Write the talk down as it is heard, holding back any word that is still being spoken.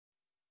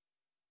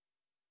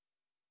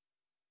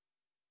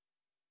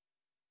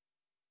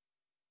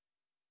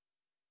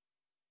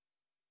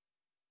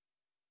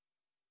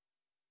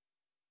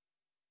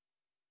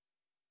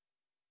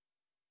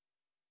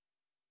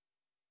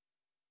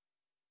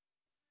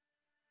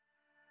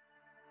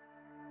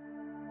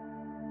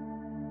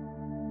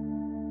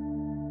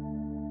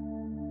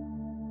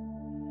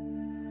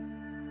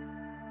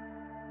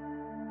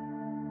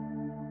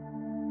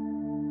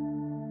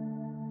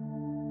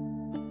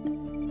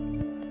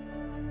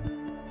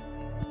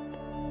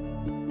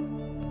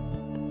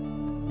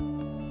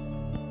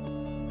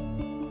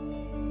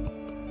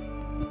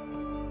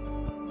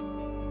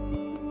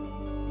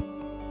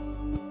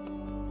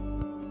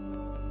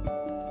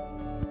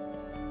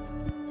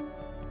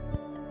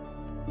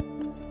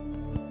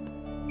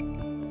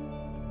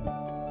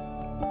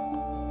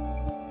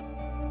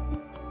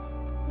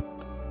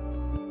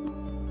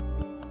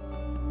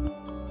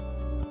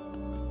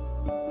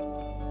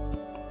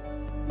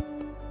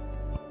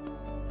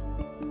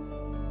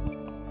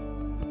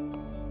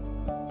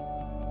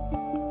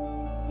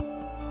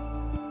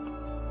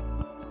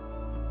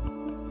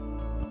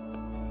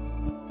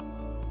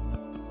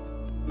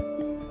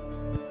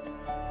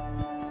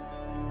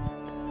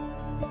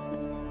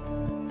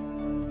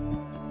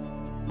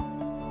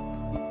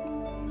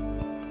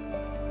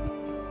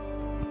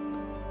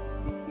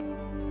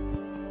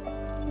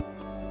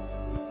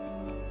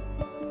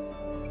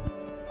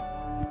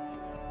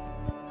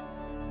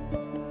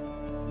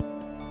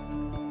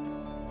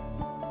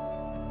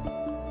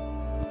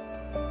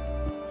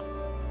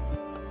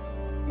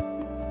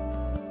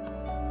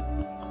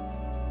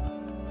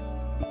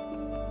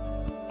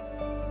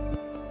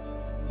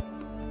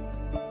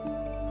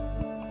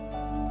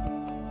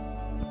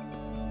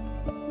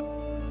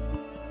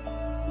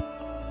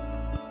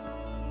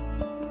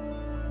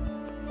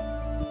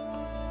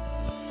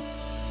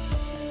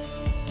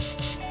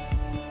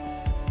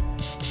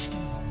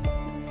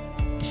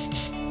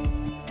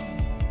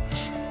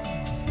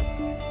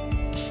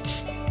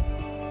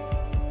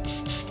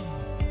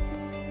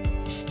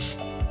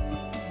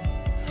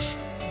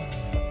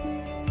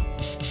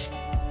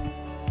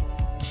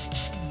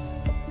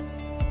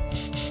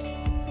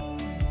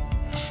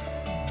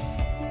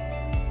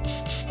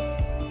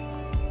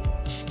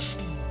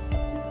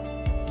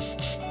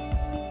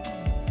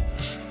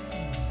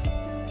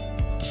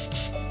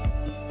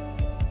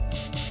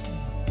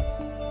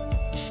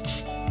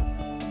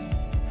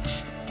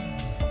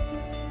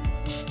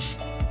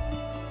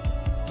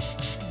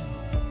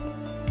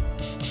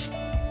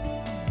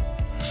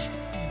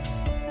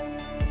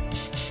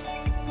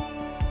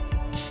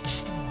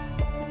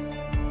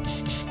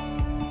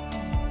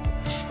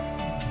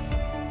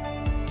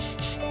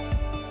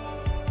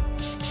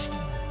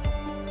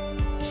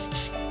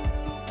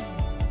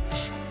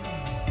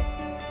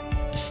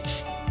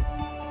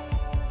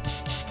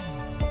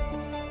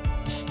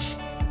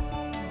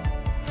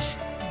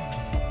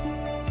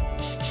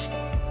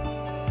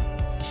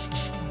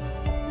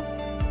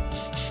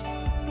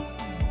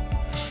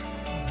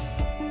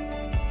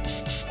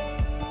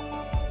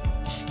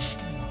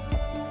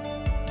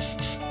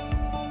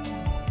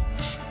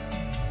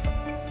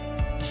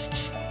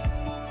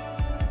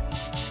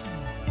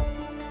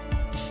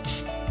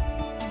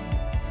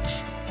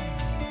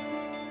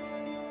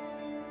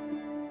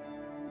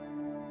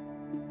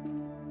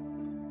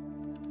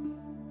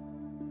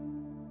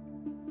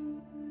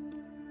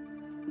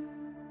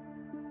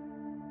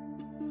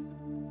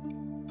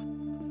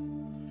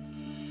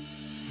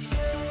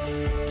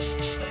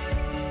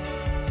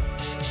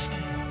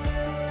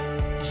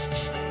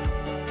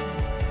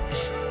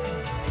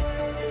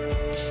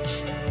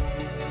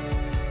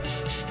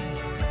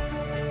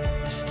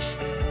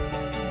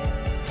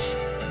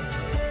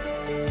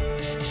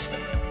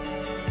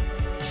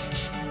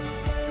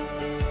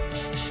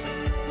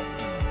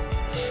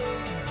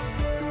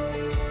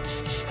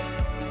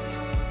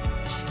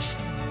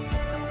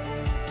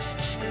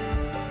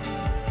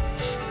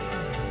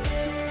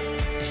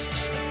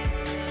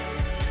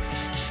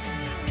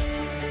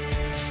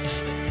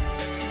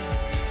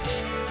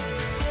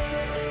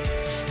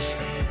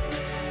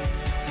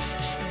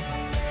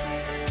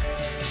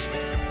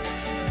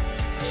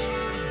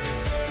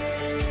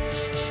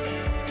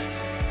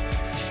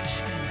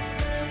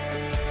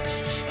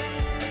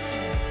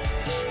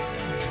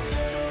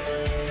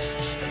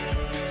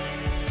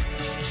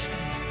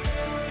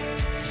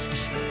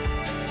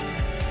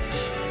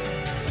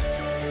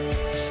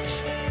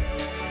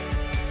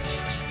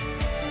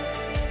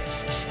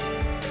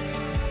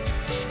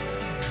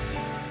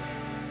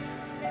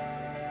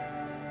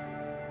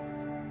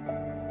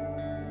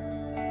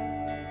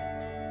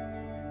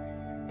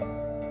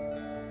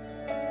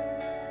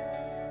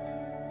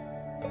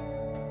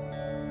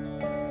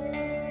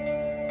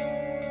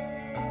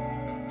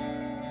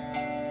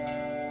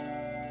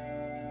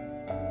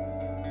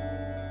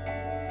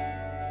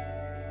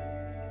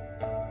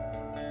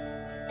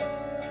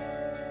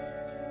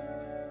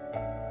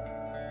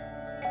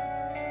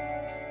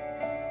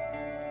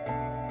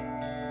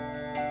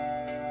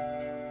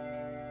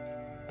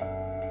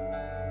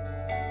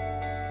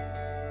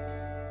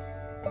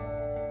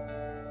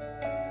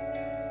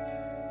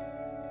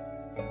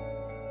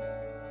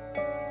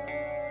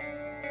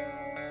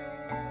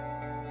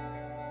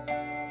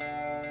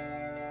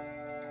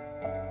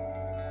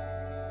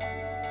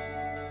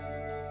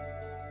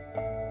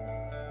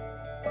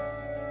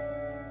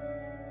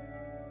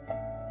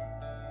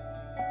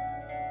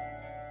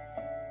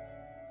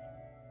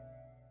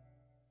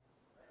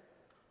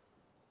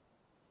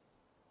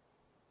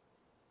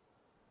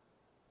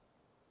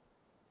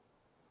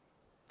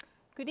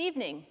Good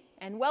evening,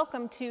 and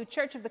welcome to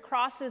Church of the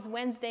Cross's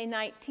Wednesday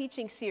night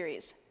teaching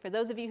series. For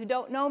those of you who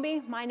don't know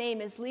me, my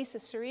name is Lisa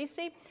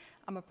Cerisi.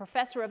 I'm a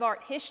professor of art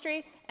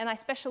history, and I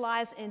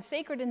specialize in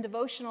sacred and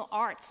devotional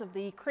arts of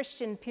the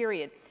Christian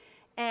period.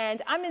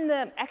 And I'm in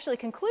the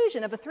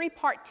conclusion of a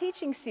three-part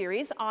teaching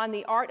series on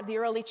the art of the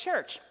early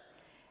church.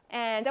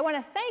 And I want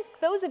to thank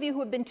those of you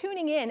who have been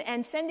tuning in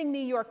and sending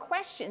me your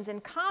questions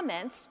and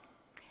comments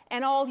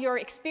and all your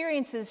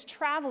experiences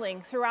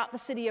traveling throughout the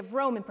city of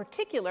Rome in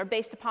particular,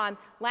 based upon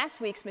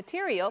last week's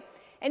material,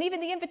 and even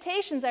the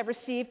invitations I've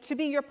received to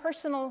be your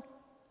personal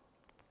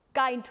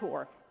guide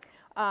tour.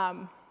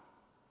 I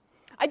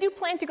do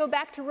plan to go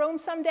back to Rome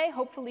someday,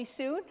 hopefully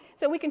soon,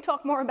 so we can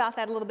talk more about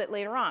that a little bit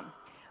later on.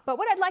 But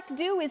what I'd like to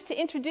do is to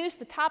introduce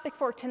the topic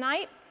for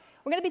tonight.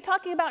 We're going to be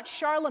talking about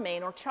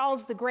Charlemagne, or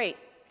Charles the Great,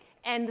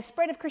 and the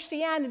spread of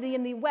Christianity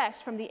in the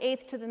West from the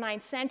 8th to the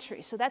 9th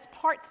century. So that's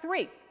part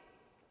 3.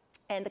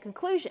 And the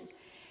conclusion.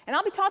 And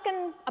I'll be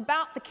talking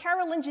about the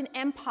Carolingian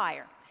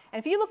Empire. And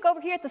if you look over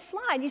here at the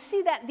slide, you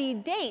see that the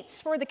dates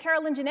for the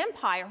Carolingian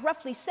Empire,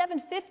 roughly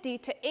 750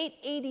 to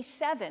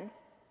 887,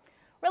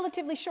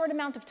 relatively short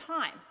amount of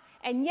time.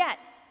 And yet,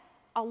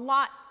 a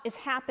lot is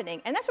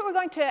happening. And that's what we're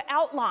going to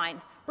outline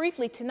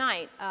briefly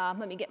tonight.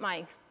 Let me get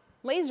my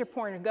laser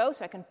pointer go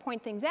so I can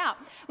point things out.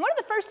 One of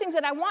the first things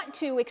that I want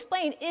to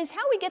explain is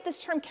how we get this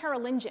term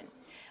Carolingian.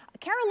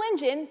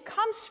 Carolingian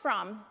comes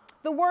from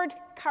the word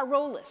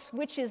Carolus,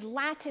 which is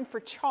Latin for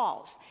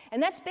Charles.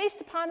 And that's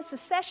based upon a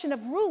succession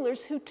of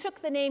rulers who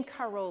took the name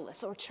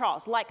Carolus, or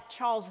Charles, like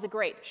Charles the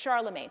Great,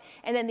 Charlemagne.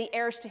 And then the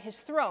heirs to his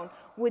throne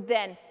would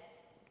then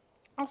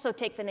also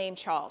take the name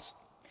Charles.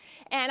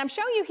 And I'm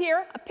showing you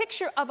here a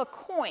picture of a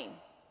coin,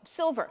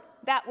 silver,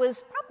 that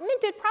was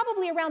minted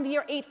probably around the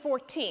year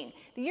 814,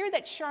 the year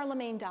that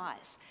Charlemagne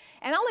dies.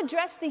 And I'll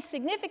address the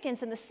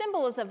significance and the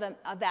symbolism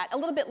of that a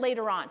little bit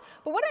later on.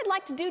 But what I'd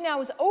like to do now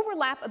is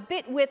overlap a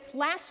bit with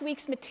last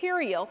week's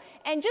material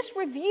and just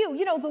review,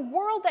 the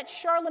world that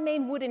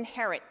Charlemagne would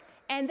inherit,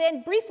 and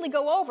then briefly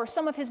go over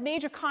some of his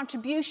major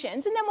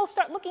contributions, and then we'll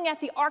start looking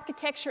at the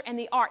architecture and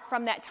the art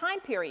from that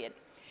time period.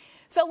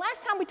 So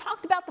last time we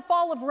talked about the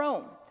fall of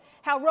Rome,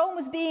 how Rome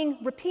was being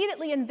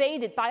repeatedly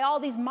invaded by all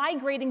these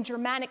migrating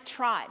Germanic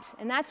tribes.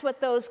 And that's what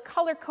those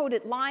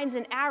color-coded lines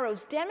and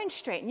arrows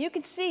demonstrate. And you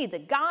can see the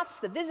Goths,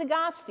 the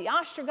Visigoths, the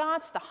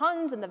Ostrogoths, the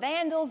Huns and the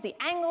Vandals, the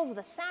Angles,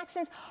 the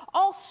Saxons,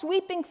 all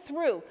sweeping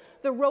through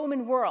the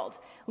Roman world,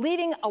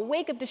 leaving a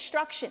wake of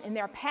destruction in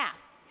their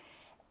path.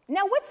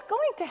 Now, what's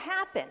going to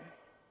happen?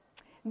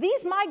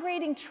 These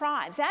migrating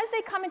tribes, as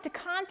they come into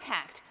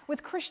contact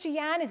with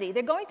Christianity,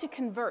 they're going to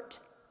convert.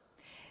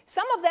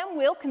 Some of them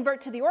will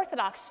convert to the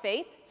Orthodox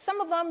faith, some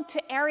of them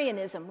to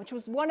Arianism, which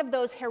was one of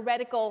those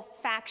heretical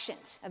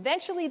factions.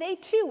 Eventually, they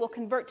too will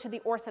convert to the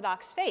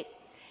Orthodox faith.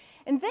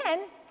 And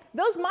then,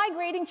 those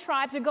migrating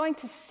tribes are going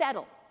to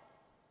settle.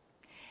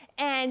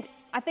 And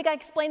I think I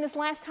explained this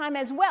last time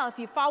as well. If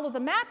you follow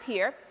the map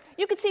here,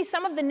 you can see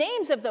some of the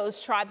names of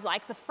those tribes,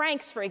 like the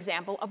Franks, for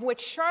example, of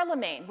which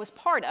Charlemagne was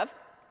part of.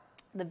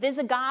 The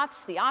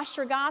Visigoths, the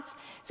Ostrogoths.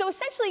 So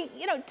essentially,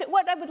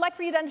 what I would like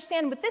for you to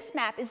understand with this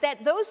map is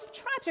that those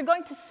tribes are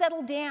going to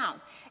settle down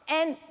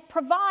and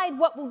provide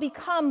what will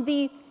become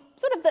the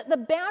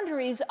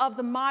boundaries of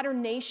the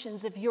modern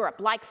nations of Europe,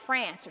 like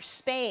France or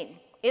Spain,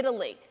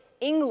 Italy,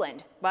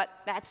 England, but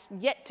that's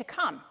yet to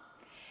come.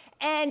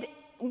 And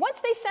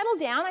once they settle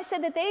down, I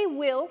said that they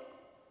will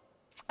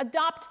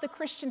adopt the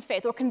Christian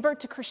faith or convert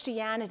to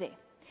Christianity.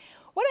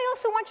 What I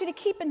also want you to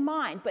keep in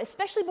mind, but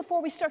especially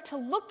before we start to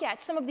look at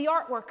some of the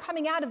artwork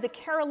coming out of the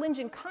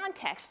Carolingian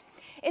context,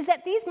 is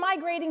that these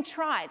migrating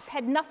tribes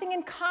had nothing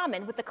in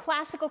common with the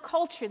classical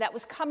culture that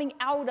was coming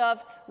out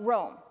of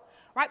Rome.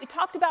 Right? We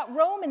talked about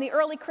Rome in the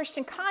early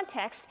Christian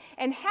context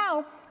and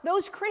how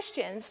those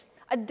Christians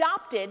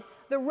adopted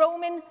the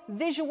Roman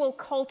visual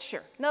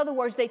culture. In other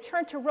words, they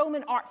turned to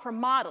Roman art for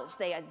models.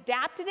 They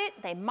adapted it,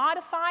 they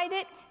modified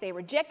it, they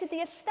rejected the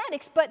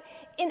aesthetics, but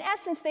in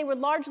essence, they were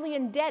largely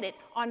indebted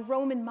on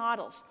Roman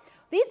models.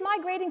 These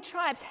migrating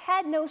tribes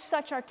had no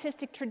such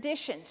artistic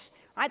traditions.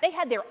 Right? They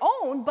had their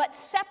own, but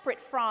separate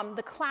from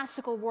the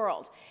classical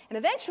world. And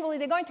eventually,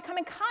 they're going to come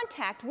in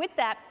contact with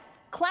that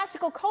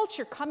classical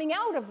culture coming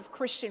out of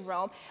Christian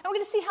Rome, and we're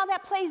going to see how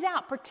that plays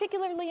out,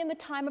 particularly in the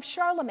time of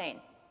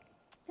Charlemagne.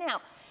 Now,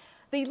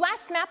 the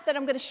last map that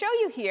I'm going to show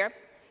you here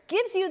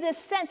gives you this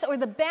sense or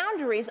the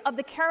boundaries of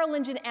the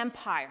Carolingian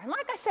Empire. And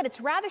like I said,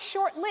 it's rather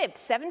short-lived,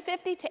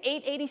 750 to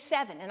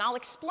 887. And I'll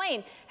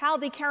explain how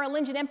the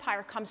Carolingian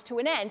Empire comes to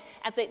an end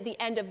at the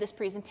end of this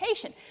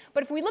presentation.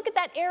 But if we look at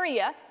that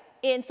area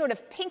in sort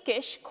of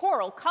pinkish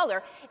coral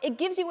color, it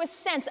gives you a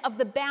sense of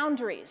the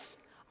boundaries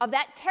of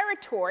that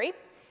territory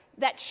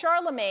that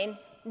Charlemagne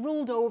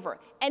ruled over.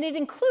 And it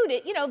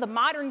included, the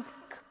modern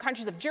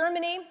countries of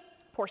Germany,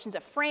 portions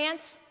of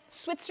France,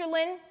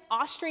 Switzerland,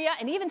 Austria,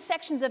 and even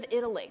sections of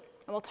Italy.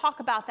 And we'll talk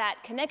about that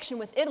connection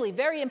with Italy,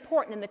 very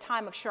important in the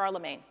time of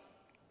Charlemagne.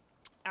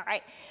 All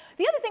right.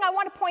 The other thing I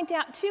want to point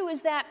out, too,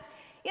 is that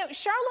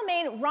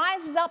Charlemagne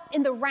rises up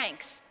in the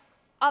ranks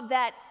of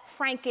that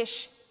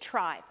Frankish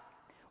tribe.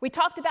 We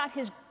talked about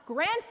his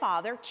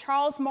grandfather,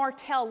 Charles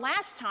Martel,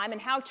 last time, and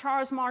how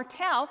Charles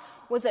Martel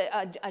was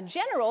a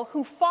general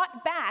who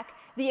fought back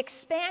the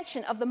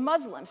expansion of the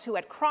Muslims who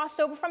had crossed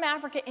over from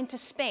Africa into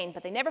Spain,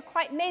 but they never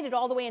quite made it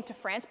all the way into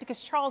France because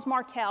Charles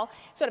Martel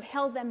sort of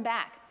held them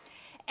back.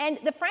 And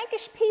the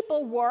Frankish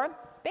people were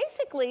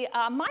basically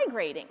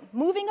migrating,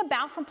 moving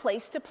about from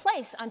place to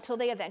place until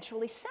they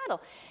eventually settled.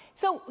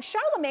 So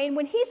Charlemagne,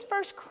 when he's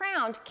first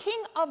crowned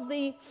king of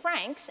the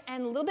Franks,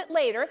 and a little bit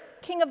later,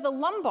 king of the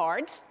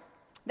Lombards,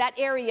 that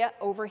area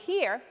over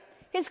here,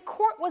 his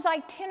court was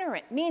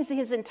itinerant, means that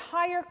his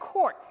entire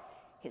court,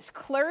 his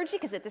clergy,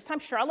 because at this time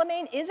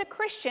Charlemagne is a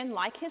Christian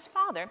like his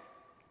father,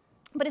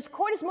 but his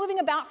court is moving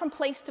about from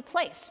place to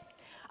place.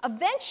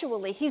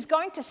 Eventually, he's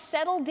going to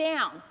settle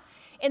down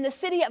in the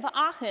city of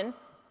Aachen,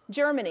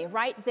 Germany,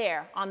 right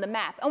there on the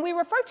map. And we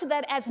refer to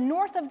that as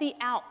north of the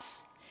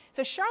Alps.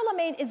 So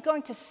Charlemagne is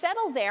going to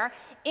settle there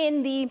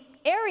in the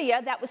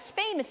area that was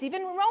famous,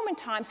 even in Roman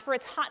times, for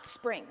its hot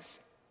springs.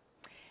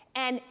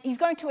 And he's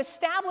going to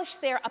establish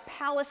there a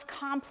palace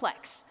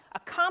complex, a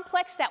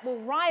complex that will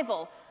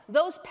rival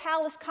those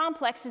palace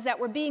complexes that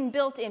were being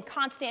built in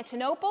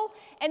Constantinople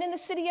and in the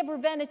city of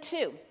Ravenna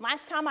too.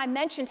 Last time I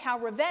mentioned how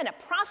Ravenna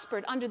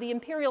prospered under the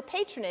imperial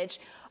patronage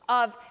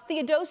of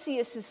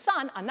Theodosius'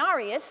 son,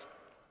 Honorius,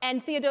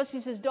 and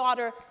Theodosius'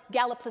 daughter,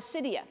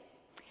 Galla-Placidia.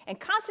 And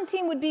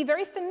Constantine would be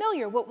very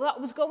familiar with what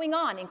was going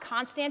on in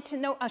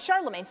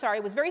Charlemagne,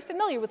 was very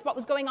familiar with what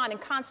was going on in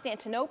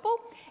Constantinople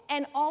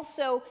and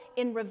also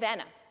in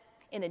Ravenna.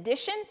 In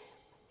addition,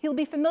 he'll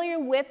be familiar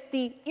with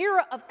the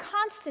era of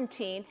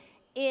Constantine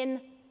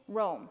in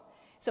Rome.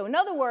 So in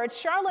other words,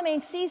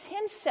 Charlemagne sees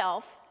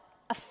himself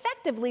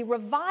effectively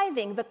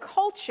reviving the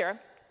culture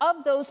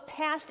of those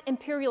past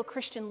imperial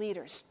Christian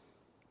leaders.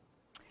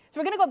 So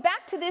we're going to go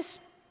back to this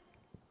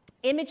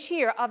image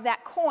here of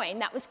that coin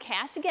that was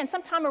cast, again,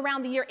 sometime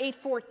around the year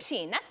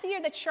 814. That's the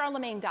year that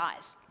Charlemagne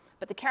dies.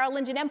 But the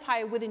Carolingian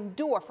Empire would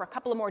endure for a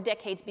couple of more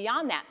decades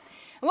beyond that.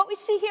 And what we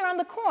see here on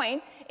the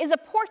coin is a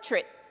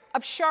portrait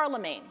of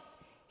Charlemagne.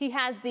 He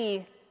has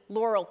the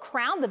laurel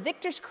crown, the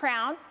victor's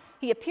crown.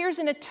 He appears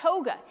in a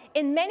toga.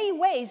 In many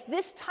ways,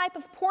 this type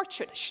of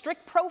portrait, a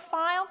strict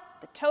profile,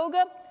 the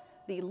toga,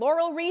 the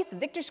laurel wreath, the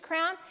victor's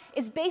crown,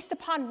 is based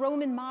upon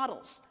Roman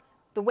models.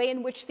 The way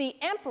in which the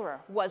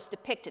emperor was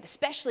depicted,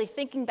 especially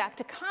thinking back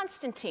to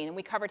Constantine, and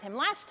we covered him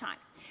last time.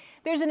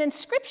 There's an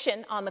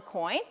inscription on the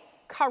coin,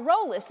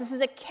 Carolus, this is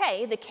a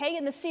K, the K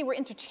and the C were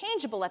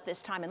interchangeable at this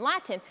time in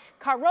Latin,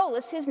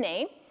 Carolus, his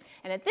name,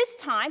 and at this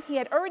time he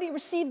had already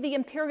received the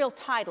imperial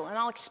title, and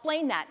I'll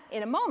explain that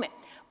in a moment.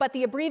 But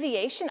the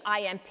abbreviation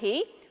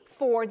IMP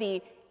for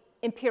the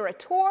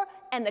Imperator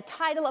and the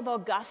title of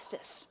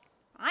Augustus.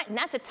 Right, and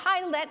that's a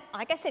title that,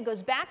 like I said,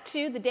 goes back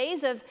to the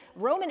days of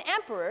Roman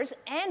emperors,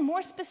 and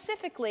more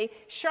specifically,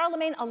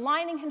 Charlemagne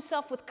aligning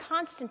himself with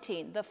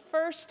Constantine, the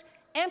first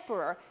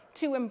emperor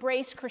to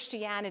embrace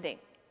Christianity.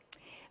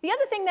 The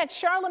other thing that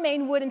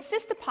Charlemagne would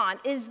insist upon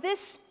is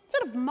this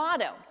sort of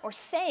motto or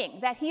saying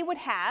that he would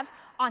have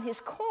on his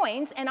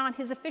coins and on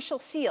his official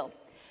seal,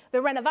 the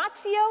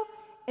Renovatio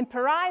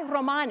Imperii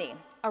Romani,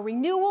 a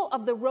renewal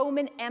of the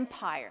Roman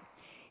Empire.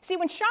 See,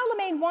 when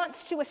Charlemagne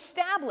wants to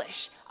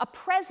establish a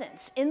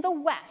presence in the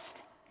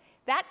West,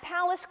 that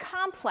palace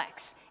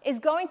complex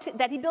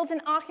that he builds in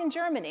Aachen,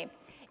 Germany,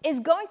 is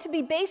going to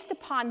be based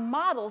upon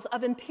models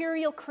of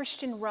imperial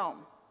Christian Rome.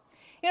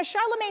 You know,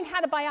 Charlemagne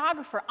had a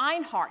biographer,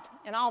 Einhard,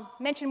 and I'll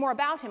mention more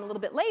about him a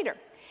little bit later.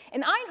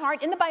 And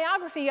Einhard, in the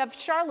biography of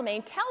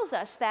Charlemagne, tells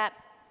us that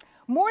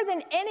more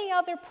than any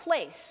other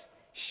place,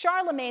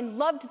 Charlemagne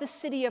loved the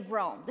city of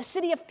Rome, the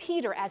city of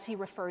Peter, as he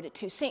referred it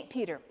to, St.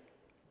 Peter,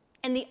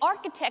 and the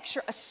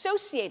architecture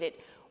associated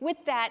with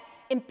that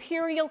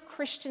imperial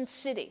Christian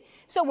city.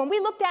 So when we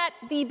looked at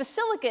the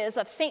basilicas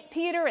of St.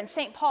 Peter and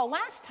St. Paul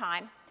last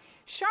time,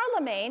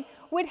 Charlemagne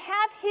would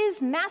have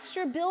his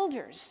master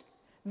builders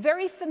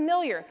very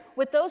familiar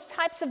with those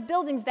types of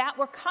buildings that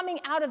were coming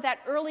out of that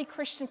early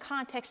Christian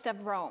context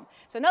of Rome.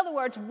 So in other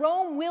words,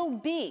 Rome will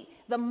be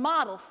the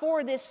model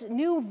for this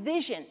new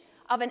vision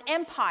of an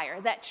empire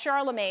that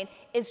Charlemagne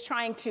is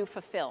trying to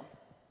fulfill.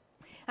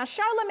 Now,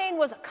 Charlemagne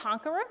was a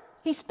conqueror.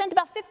 He spent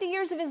about 50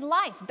 years of his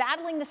life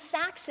battling the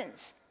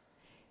Saxons,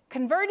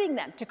 converting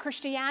them to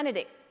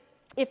Christianity.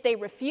 If they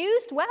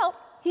refused, well,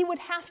 he would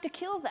have to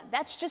kill them.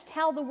 That's just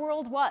how the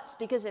world was,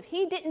 because if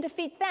he didn't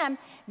defeat them,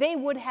 they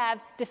would have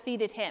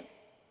defeated him.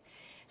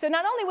 So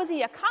not only was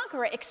he a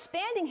conqueror,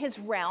 expanding his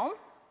realm,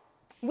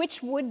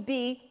 which would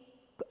be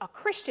a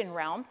Christian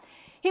realm,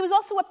 he was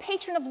also a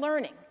patron of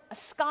learning, a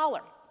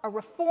scholar, a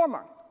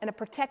reformer, and a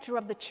protector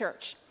of the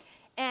church.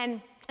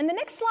 And in the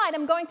next slide,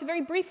 I'm going to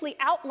very briefly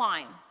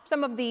outline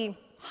some of the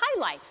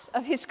highlights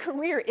of his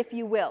career, if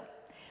you will.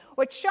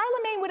 What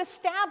Charlemagne would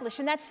establish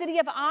in that city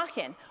of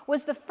Aachen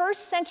was the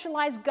first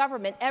centralized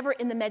government ever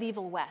in the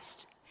medieval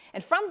West.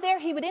 And from there,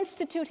 he would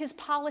institute his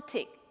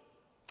polity.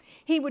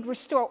 He would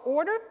restore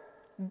order,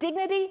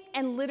 dignity,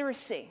 and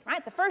literacy,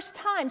 right? The first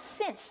time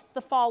since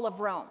the fall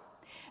of Rome.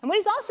 And what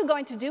he's also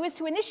going to do is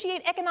to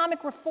initiate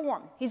economic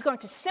reform. He's going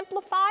to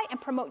simplify and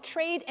promote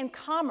trade and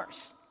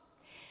commerce.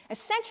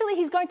 Essentially,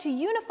 he's going to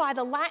unify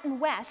the Latin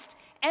West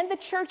and the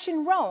church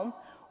in Rome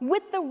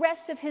with the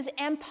rest of his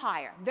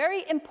empire.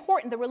 Very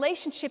important, the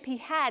relationship he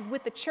had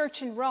with the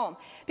church in Rome,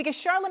 because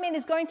Charlemagne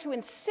is going to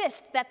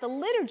insist that the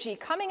liturgy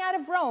coming out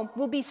of Rome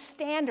will be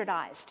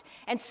standardized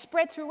and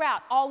spread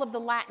throughout all of the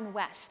Latin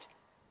West.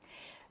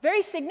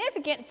 Very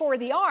significant for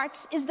the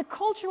arts is the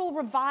cultural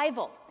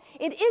revival.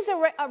 It is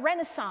a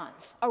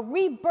renaissance, a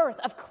rebirth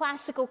of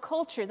classical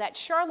culture that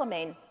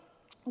Charlemagne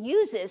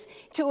uses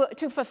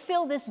to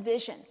fulfill this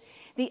vision.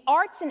 The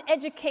arts and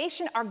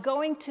education are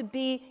going to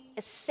be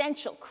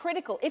essential,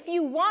 critical. If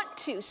you want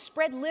to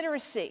spread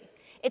literacy,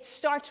 it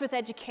starts with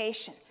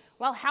education.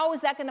 Well, how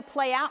is that going to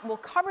play out? And we'll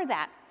cover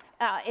that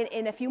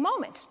in a few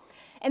moments.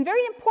 And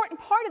very important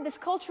part of this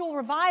cultural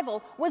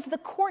revival was the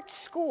court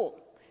school.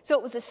 So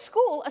it was a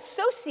school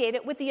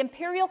associated with the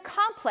imperial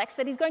complex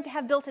that he's going to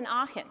have built in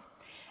Aachen.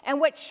 And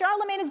what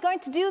Charlemagne is going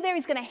to do there,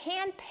 he's going to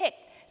handpick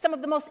some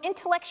of the most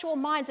intellectual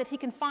minds that he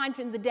can find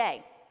in the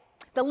day,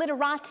 the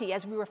literati,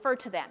 as we refer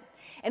to them.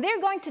 And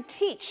they're going to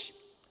teach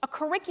a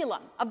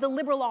curriculum of the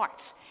liberal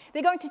arts.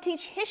 They're going to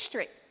teach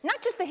history,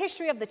 not just the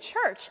history of the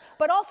church,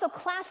 but also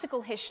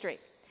classical history,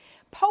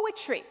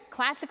 poetry,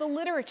 classical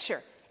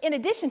literature, in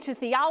addition to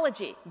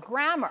theology,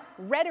 grammar,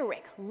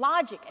 rhetoric,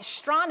 logic,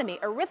 astronomy,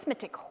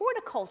 arithmetic,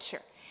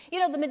 horticulture. You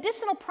know, the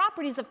medicinal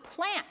properties of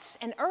plants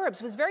and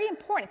herbs was very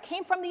important. It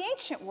came from the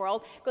ancient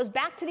world, goes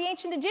back to the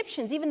ancient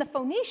Egyptians, even the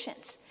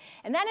Phoenicians.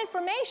 And that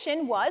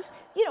information was,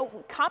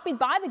 copied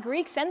by the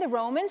Greeks and the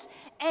Romans,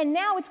 and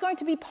now it's going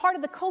to be part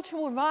of the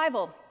cultural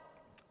revival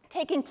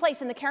taking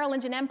place in the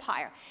Carolingian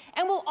Empire.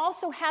 And we'll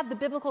also have the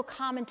biblical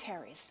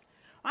commentaries.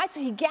 All right, so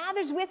he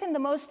gathers with him the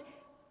most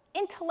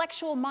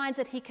intellectual minds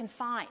that he can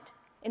find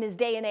in his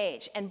day and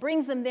age and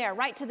brings them there,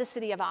 right to the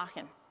city of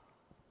Aachen.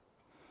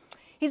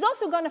 He's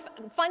also going to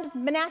fund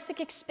monastic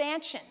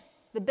expansion,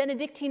 the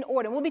Benedictine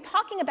order. We'll be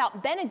talking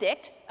about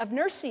Benedict of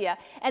Nursia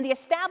and the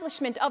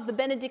establishment of the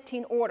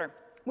Benedictine order,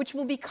 which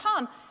will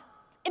become,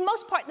 in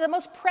most part, the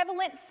most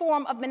prevalent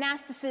form of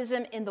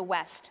monasticism in the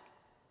West.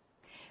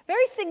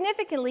 Very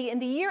significantly, in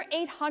the year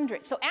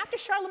 800, so after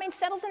Charlemagne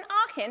settles in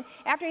Aachen,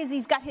 after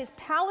he's got his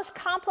palace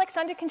complex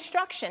under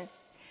construction,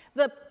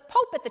 the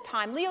Pope at the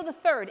time, Leo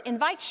III,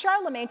 invites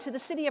Charlemagne to the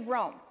city of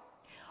Rome.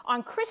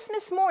 On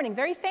Christmas morning,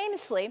 very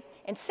famously,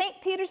 in St.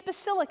 Peter's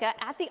Basilica,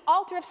 at the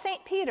altar of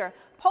St. Peter,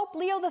 Pope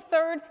Leo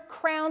III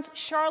crowns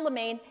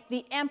Charlemagne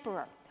the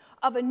emperor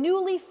of a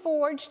newly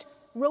forged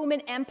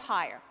Roman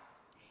Empire.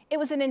 It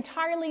was an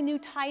entirely new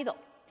title.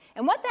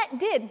 And what that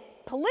did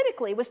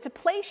politically was to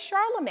place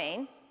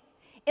Charlemagne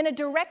in a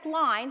direct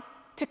line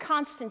to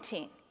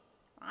Constantine,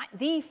 right?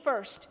 The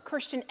first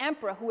Christian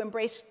emperor who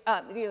embraced,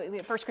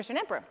 the first Christian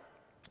emperor.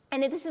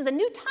 And this is a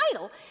new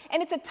title,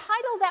 and it's a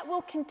title that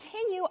will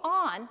continue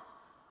on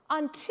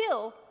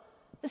until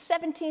the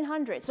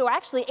 1700s, so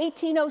actually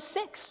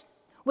 1806,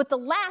 with the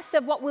last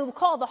of what we will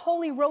call the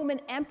Holy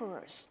Roman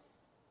Emperors,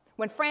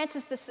 when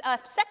Francis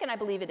II, I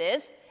believe it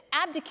is,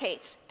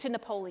 abdicates to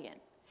Napoleon.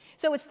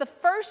 So it's the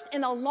first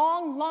in a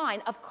long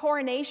line of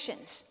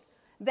coronations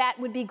that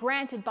would be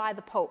granted by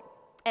the Pope.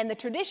 And the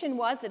tradition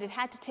was that it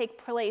had to take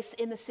place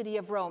in the city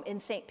of Rome, in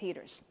St.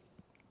 Peter's.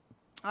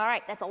 All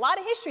right, that's a lot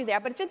of history there,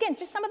 but it's, again,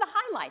 just some of the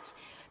highlights.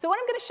 So what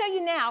I'm going to show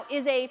you now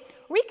is a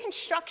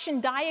reconstruction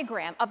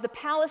diagram of the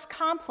palace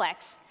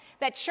complex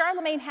that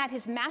Charlemagne had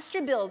his master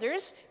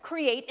builders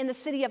create in the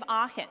city of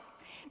Aachen.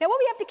 Now, what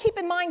we have to keep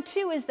in mind,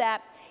 too, is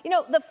that,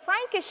 the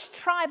Frankish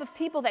tribe of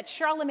people that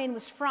Charlemagne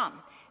was from,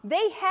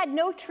 they had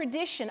no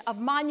tradition of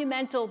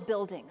monumental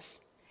buildings.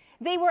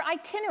 They were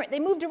itinerant. They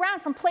moved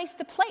around from place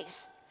to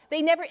place.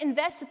 They never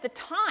invested the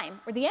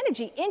time or the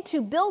energy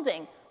into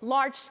building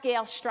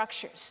large-scale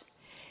structures.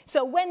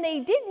 So when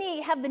they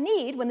did have the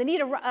need, when the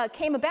need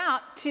came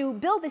about to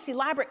build this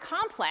elaborate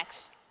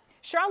complex,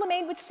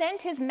 Charlemagne would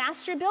send his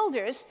master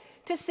builders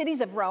to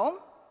cities of Rome,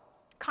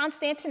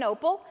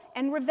 Constantinople,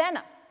 and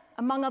Ravenna,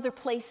 among other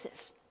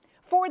places,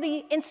 for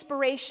the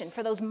inspiration,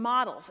 for those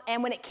models.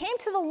 And when it came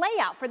to the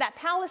layout for that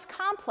palace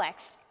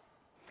complex,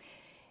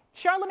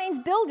 Charlemagne's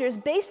builders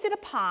based it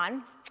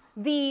upon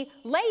the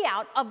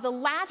layout of the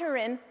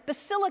Lateran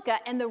Basilica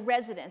and the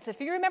residence. If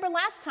you remember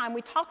last time,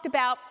 we talked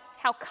about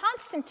how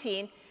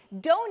Constantine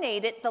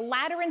donated the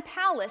Lateran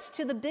Palace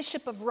to the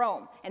Bishop of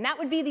Rome, and that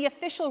would be the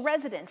official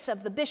residence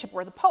of the bishop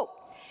or the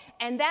pope.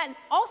 And that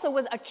also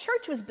was, a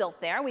church was built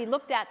there. We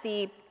looked at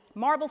the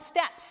marble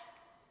steps,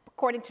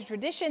 according to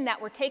tradition, that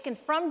were taken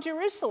from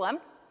Jerusalem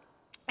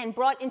and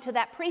brought into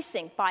that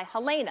precinct by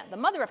Helena, the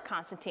mother of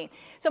Constantine.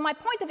 So my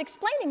point of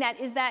explaining that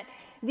is that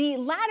the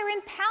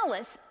Lateran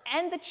Palace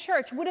and the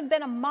church would have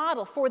been a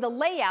model for the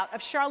layout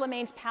of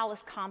Charlemagne's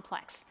palace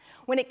complex.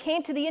 When it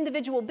came to the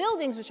individual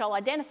buildings, which I'll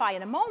identify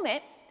in a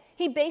moment,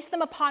 he based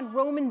them upon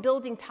Roman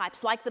building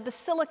types like the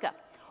basilica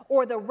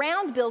or the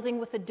round building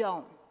with a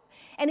dome.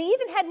 And he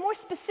even had more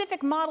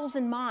specific models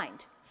in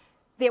mind.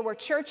 There were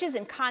churches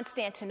in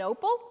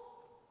Constantinople,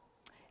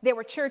 There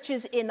were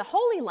churches in the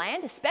Holy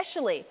Land,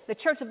 especially the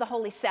Church of the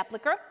Holy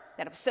Sepulchre,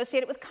 that are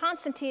associated with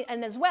Constantine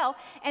and as well,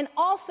 and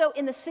also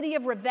in the city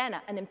of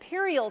Ravenna, an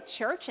imperial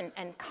church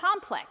and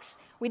complex.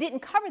 We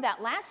didn't cover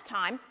that last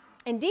time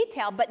in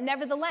detail, but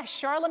nevertheless,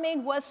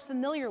 Charlemagne was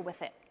familiar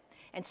with it,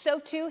 and so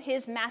too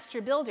his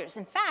master builders.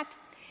 In fact,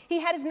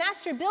 he had his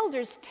master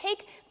builders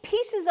take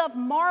pieces of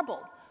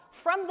marble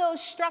from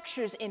those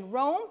structures in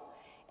Rome,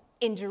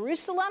 in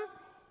Jerusalem,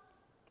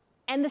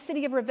 and the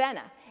city of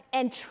Ravenna,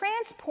 and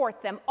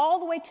transport them all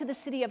the way to the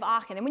city of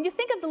Aachen. And when you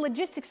think of the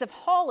logistics of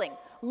hauling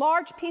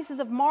large pieces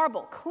of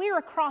marble clear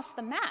across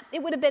the map,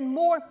 it would have been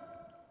more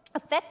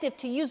effective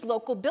to use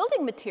local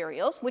building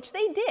materials, which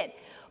they did.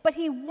 But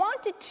he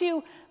wanted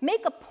to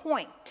make a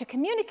point, to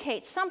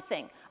communicate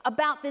something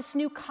about this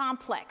new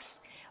complex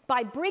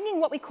by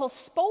bringing what we call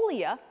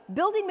spolia,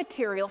 building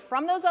material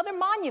from those other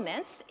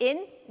monuments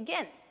in,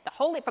 again,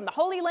 from the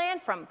Holy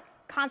Land, from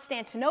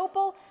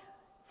Constantinople,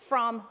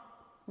 from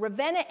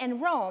Ravenna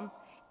and Rome.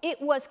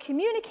 It was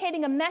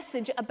communicating a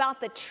message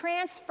about the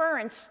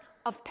transference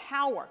of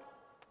power.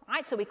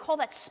 Right? So we call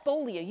that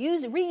spolia,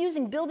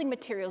 reusing building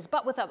materials,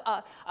 but with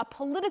a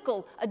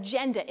political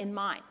agenda in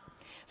mind.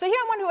 So here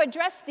I want to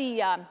address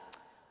the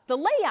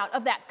layout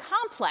of that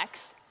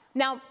complex.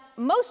 Now,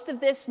 most of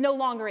this no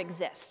longer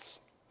exists.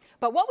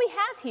 But what we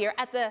have here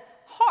at the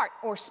heart,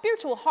 or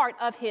spiritual heart,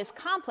 of his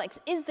complex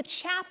is the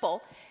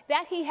chapel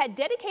that he had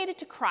dedicated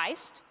to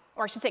Christ,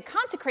 or I should say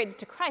consecrated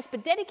to Christ,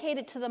 but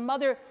dedicated to the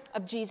mother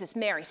of Jesus,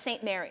 Mary,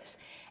 St. Mary's.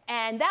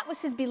 And that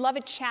was his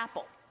beloved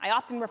chapel. I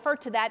often refer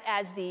to that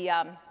as the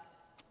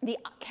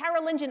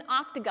Carolingian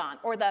octagon,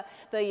 or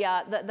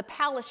the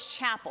palace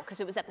chapel, because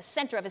it was at the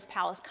center of his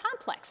palace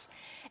complex.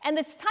 And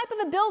this type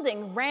of a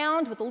building,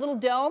 round with a little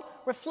dome,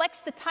 reflects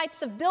the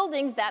types of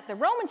buildings that the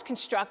Romans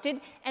constructed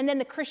and then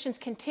the Christians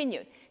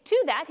continued.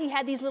 To that, he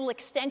had these little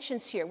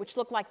extensions here, which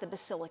look like the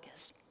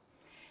basilicas.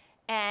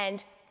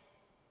 And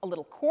a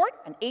little court,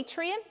 an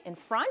atrium in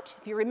front.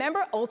 If you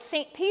remember, old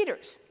St.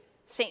 Peter's,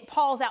 St.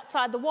 Paul's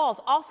outside the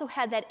walls also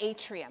had that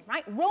atrium,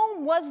 right?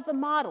 Rome was the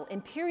model,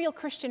 imperial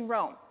Christian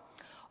Rome.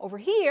 Over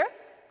here,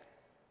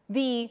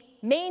 the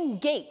main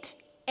gate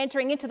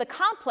entering into the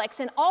complex,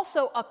 and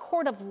also a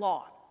court of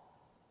law.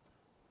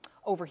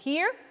 Over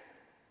here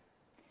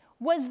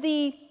was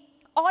the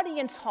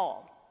audience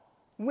hall,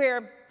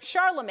 where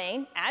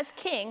Charlemagne, as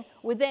king,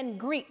 would then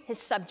greet his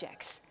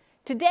subjects.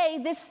 Today,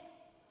 this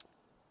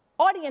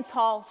audience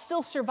hall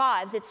still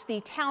survives. It's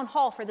the town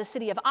hall for the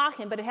city of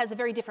Aachen, but it has a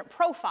very different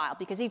profile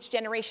because each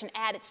generation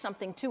added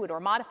something to it or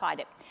modified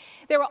it.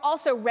 There were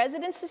also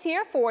residences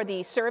here for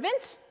the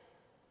servants.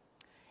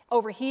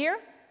 Over here,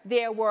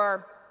 there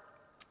were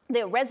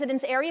the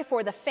residence area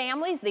for the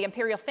families, the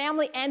imperial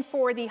family, and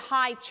for the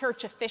high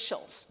church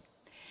officials.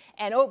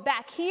 And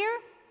back here,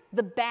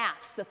 the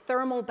baths, the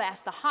thermal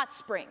baths, the hot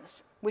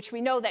springs, which we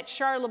know that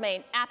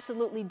Charlemagne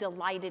absolutely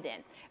delighted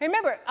in. And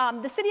remember,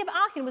 the city of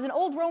Aachen was an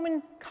old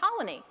Roman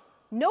colony,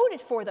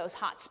 noted for those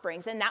hot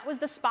springs, and that was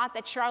the spot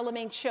that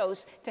Charlemagne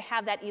chose to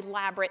have that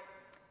elaborate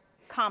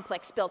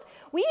complex built.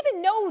 We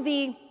even know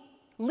the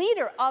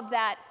leader of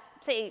that,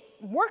 say,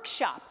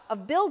 workshop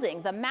of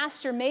building, the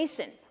master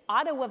mason,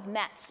 Otto of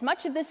Metz.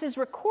 Much of this is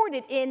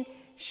recorded in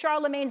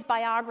Charlemagne's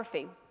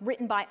biography,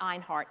 written by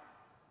Einhard.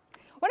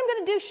 What I'm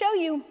going to do is show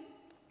you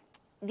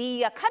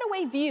the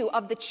cutaway view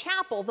of the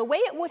chapel, the way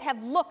it would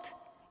have looked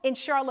in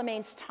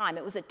Charlemagne's time.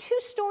 It was a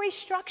two-story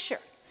structure,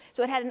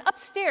 so it had an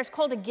upstairs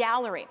called a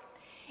gallery.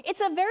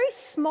 It's a very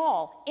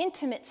small,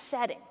 intimate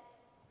setting.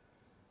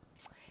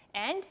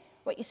 And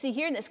what you see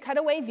here in this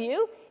cutaway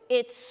view,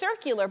 it's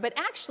circular, but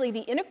actually the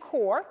inner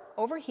core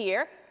over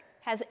here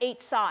has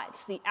 8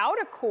 sides. The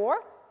outer core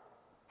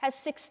has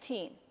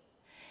 16.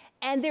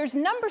 And there's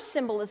number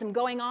symbolism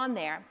going on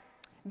there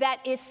that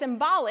is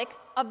symbolic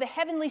of the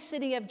heavenly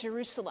city of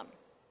Jerusalem.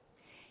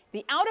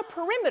 The outer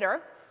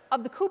perimeter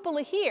of the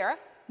cupola here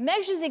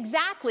measures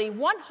exactly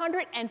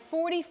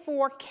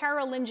 144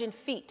 Carolingian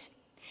feet.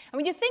 And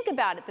when you think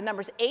about it, the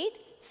numbers 8,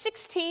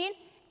 16,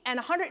 and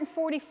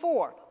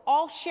 144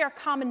 all share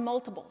common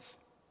multiples.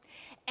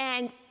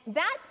 And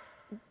that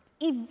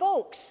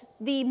evokes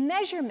the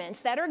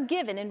measurements that are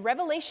given in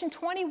Revelation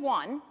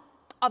 21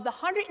 of the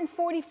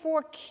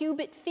 144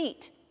 cubit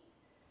feet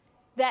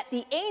that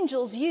the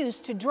angels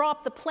used to draw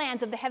up the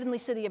plans of the heavenly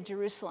city of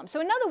Jerusalem. So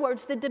in other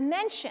words, the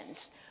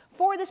dimensions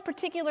for this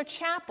particular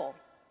chapel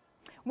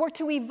were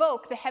to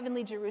evoke the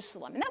heavenly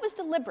Jerusalem, and that was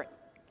deliberate.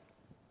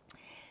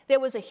 There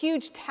was a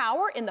huge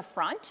tower in the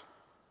front,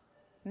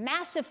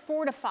 massive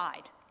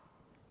fortified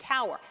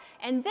tower,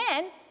 and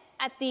then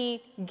at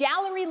the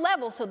gallery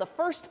level, so the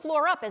first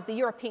floor up, as the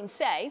Europeans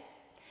say,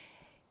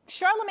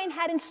 Charlemagne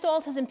had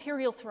installed his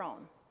imperial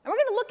throne. And we're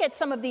going to look at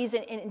some of these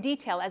in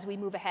detail as we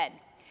move ahead.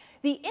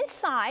 The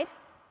inside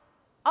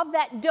of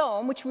that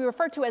dome, which we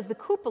refer to as the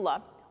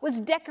cupola, was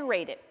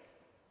decorated,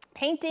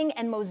 painting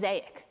and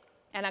mosaic.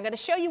 And I'm going to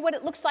show you what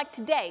it looks like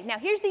today. Now,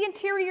 here's the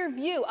interior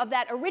view of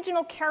that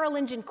original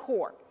Carolingian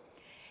core.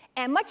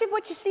 And much of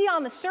what you see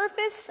on the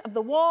surface of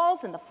the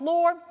walls and the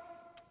floor,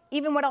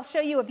 even what I'll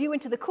show you, a view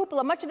into the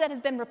cupola, much of that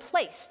has been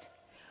replaced.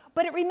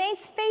 but it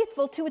remains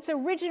faithful to its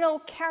original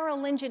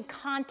Carolingian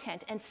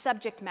content and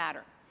subject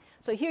matter.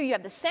 So here you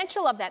have the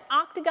central of that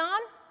octagon,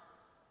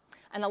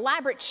 an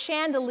elaborate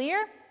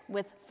chandelier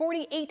with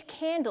 48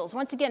 candles,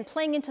 once again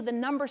playing into the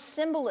number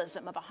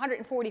symbolism of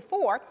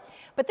 144.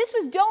 But this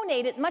was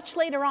donated much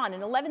later on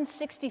in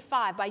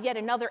 1165 by yet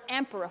another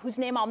emperor, whose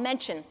name I'll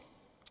mention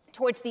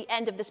towards the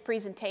end of this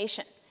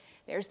presentation.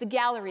 There's the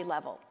gallery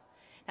level.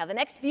 Now the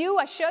next view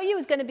I show you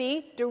is going to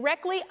be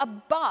directly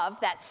above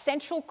that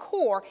central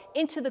core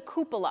into the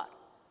cupola,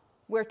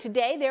 where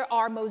today there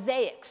are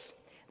mosaics.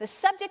 The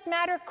subject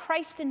matter,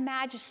 Christ in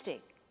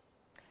majesty,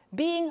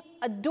 being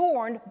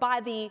adorned by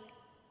the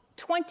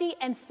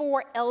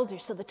 24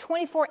 elders. So the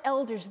 24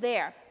 elders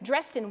there,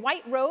 dressed in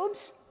white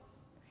robes,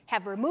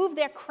 have removed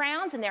their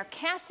crowns, and they're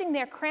casting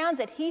their crowns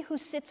at he who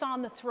sits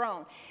on the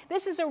throne.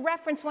 This is a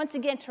reference, once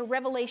again, to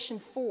Revelation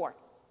 4.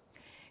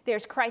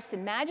 There's Christ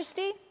in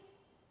majesty.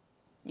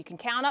 You can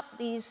count up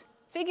these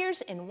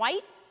figures in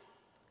white.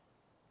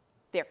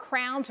 Their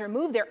crowns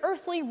removed. They're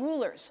earthly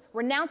rulers,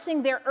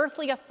 renouncing their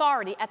earthly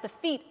authority at the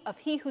feet of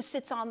he who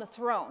sits on the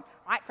throne,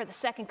 right, for the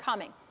second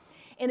coming.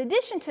 In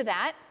addition to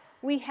that,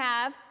 we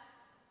have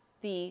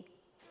the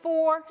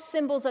 4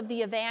 symbols of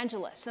the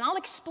evangelists. And I'll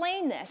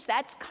explain this.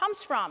 That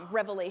comes from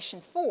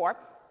Revelation 4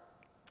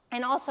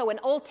 and also an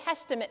Old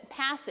Testament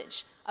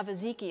passage of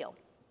Ezekiel.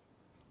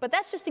 But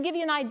that's just to give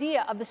you an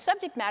idea of the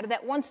subject matter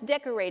that once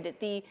decorated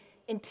the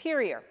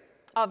interior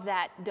of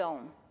that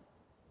dome.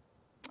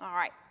 All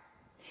right.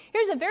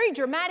 Here's a very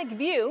dramatic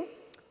view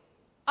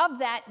of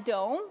that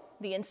dome,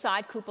 the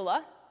inside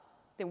cupola.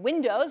 The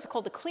windows,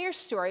 called the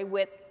clerestory,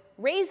 with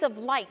rays of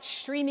light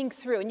streaming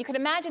through. And you can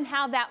imagine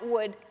how that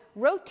would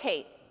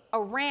rotate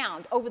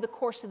around over the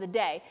course of the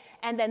day.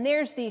 And then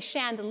there's the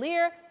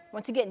chandelier,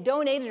 once again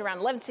donated around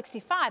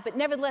 1165, but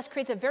nevertheless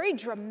creates a very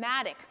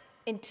dramatic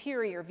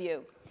interior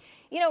view.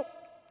 You know,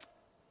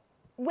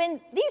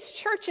 when these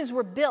churches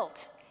were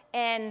built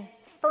and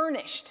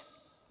furnished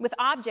with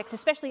objects,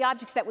 especially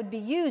objects that would be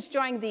used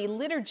during the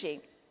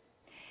liturgy,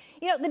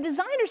 you know, the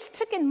designers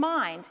took in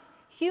mind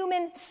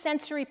human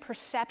sensory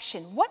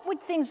perception. What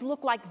would things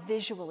look like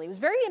visually? It was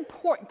very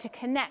important to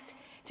connect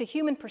to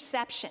human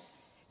perception,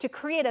 to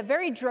create a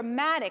very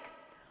dramatic,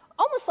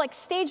 almost like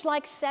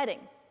stage-like setting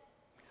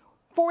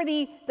for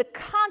the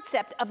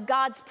concept of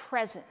God's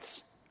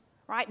presence,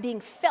 right,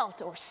 being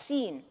felt or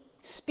seen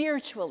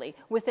spiritually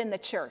within the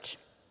church.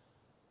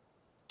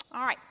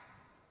 All right.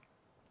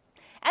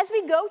 As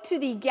we go to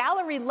the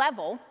gallery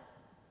level,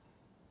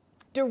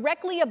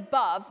 directly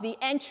above the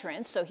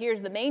entrance, so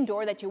here's the main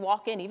door that you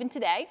walk in even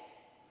today,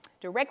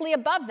 directly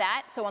above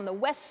that, so on the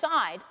west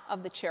side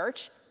of the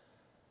church,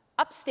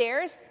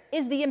 upstairs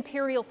is the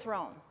imperial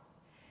throne.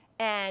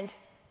 And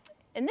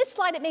in this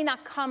slide, it may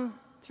not come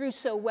through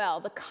so well.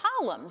 The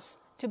columns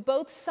to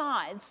both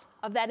sides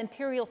of that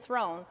imperial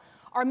throne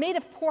are made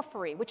of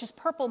porphyry, which is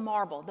purple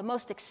marble, the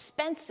most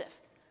expensive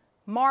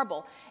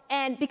marble.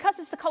 And because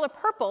it's the color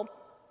purple,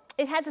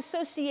 it has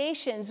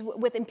associations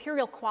with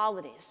imperial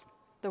qualities,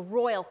 the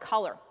royal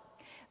color.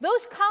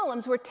 Those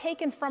columns were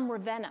taken from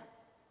Ravenna,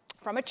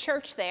 from a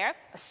church there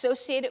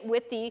associated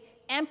with the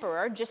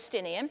emperor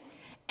Justinian,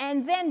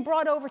 and then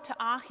brought over to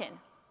Aachen.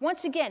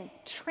 Once again,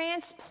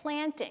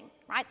 transplanting,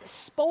 right, the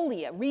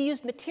spolia,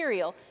 reused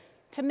material,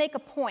 to make a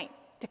point,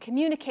 to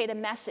communicate a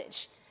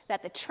message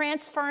that the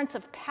transference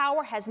of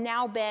power has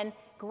now been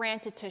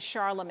granted to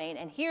Charlemagne.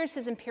 And here's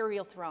his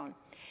imperial throne.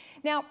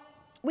 Now,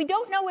 we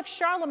don't know if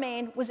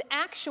Charlemagne was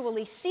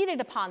actually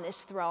seated upon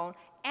this throne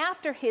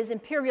after his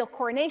imperial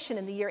coronation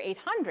in the year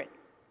 800.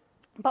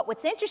 But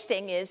what's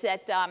interesting is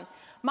that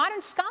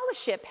modern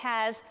scholarship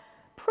has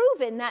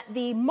proven that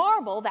the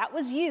marble that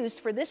was used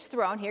for this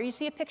throne, here you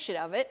see a picture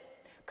of it,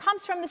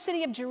 comes from the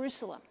city of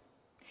Jerusalem.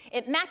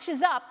 It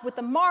matches up with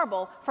the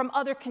marble from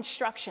other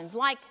constructions,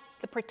 like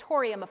the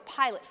Praetorium of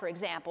Pilate, for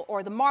example,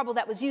 or the marble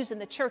that was used in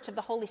the Church of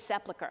the Holy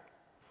Sepulchre.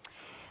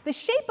 The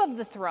shape of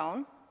the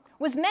throne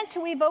was meant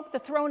to evoke the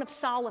throne of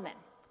Solomon,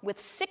 with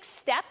 6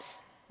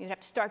 steps. You'd have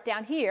to start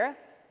down here,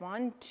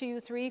 1, 2,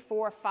 3,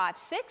 4, 5,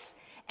 6,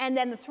 and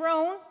then the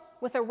throne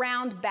with a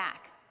round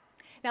back.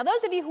 Now,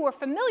 those of you who are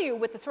familiar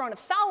with the throne of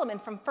Solomon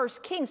from 1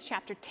 Kings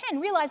chapter 10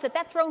 realize that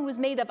that throne was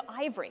made of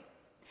ivory.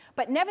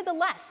 But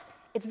nevertheless,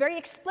 it's very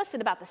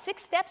explicit about the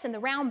 6 steps and the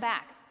round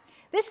back.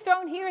 This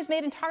throne here is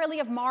made entirely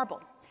of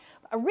marble.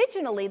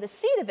 Originally, the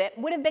seat of it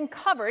would have been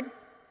covered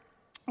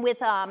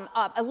with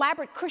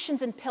elaborate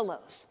cushions and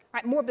pillows,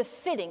 right, more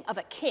befitting of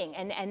a king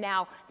and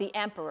now the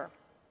emperor.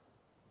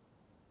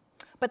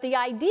 But the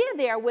idea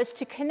there was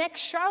to connect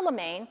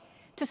Charlemagne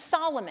to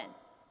Solomon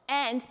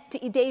and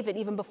to David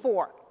even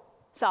before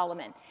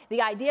Solomon.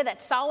 The idea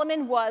that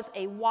Solomon was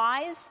a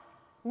wise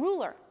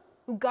ruler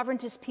who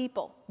governed his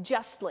people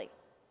justly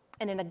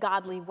and in a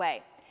godly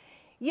way.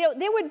 You know,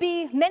 there would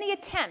be many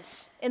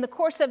attempts in the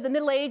course of the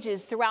Middle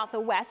Ages throughout the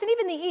West and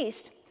even the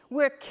East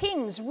where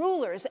kings,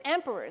 rulers,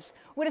 emperors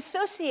would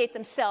associate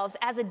themselves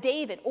as a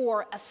David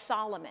or a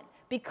Solomon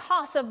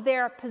because of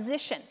their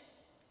position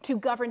to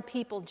govern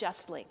people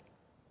justly.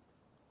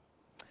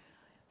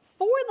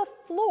 For the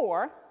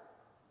floor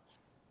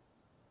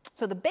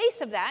So the base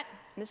of that,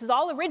 and this is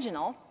all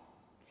original,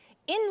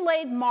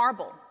 inlaid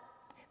marble.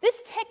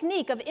 This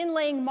technique of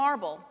inlaying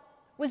marble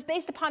was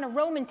based upon a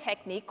Roman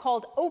technique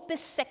called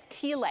opus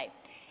sectile.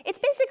 It's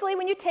basically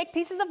when you take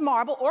pieces of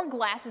marble or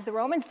glass, as the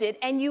Romans did,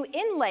 and you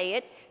inlay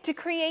it to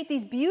create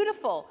these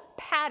beautiful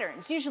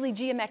patterns, usually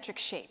geometric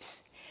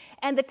shapes.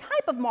 And the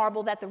type of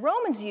marble that the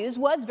Romans used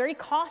was very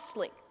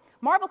costly.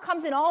 Marble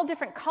comes in all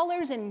different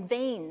colors and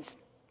veins.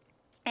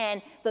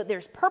 And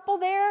there's purple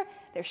there,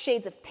 there's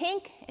shades of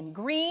pink and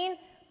green,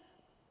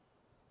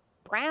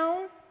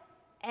 brown,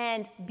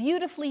 and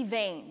beautifully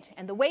veined.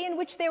 And the way in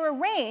which they were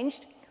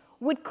arranged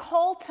would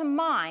call to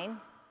mind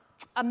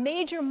a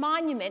major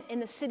monument in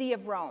the city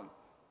of Rome.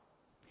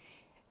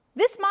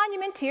 This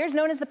monument here is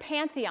known as the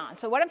Pantheon.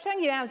 So what I'm showing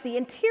you now is the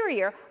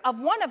interior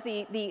of one of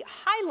the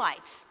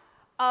highlights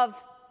of,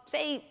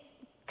 say,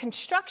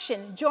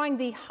 construction during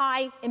the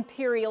high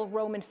imperial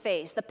Roman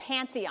phase, the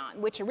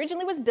Pantheon, which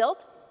originally was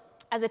built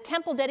as a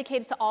temple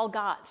dedicated to all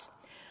gods.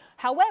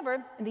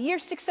 However, in the year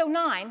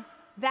 609,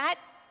 that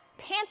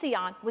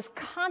Pantheon was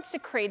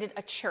consecrated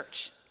a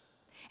church,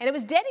 and it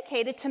was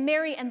dedicated to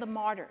Mary and the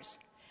martyrs.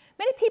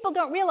 Many people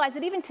don't realize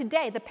that even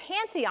today, the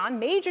Pantheon,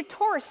 major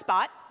tourist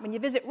spot when you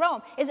visit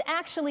Rome, is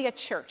actually a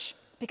church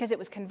because it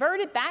was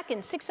converted back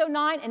in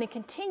 609 and it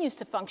continues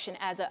to function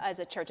as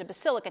a church, a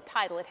basilica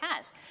title it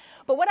has.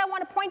 But what I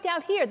want to point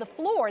out here, the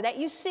floor that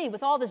you see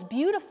with all this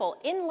beautiful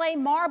inlay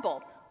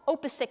marble,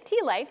 opus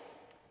sectile,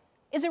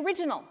 is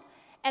original.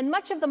 And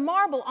much of the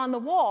marble on the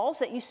walls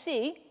that you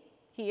see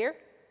here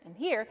and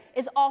here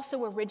is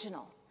also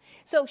original.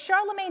 So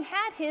Charlemagne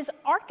had his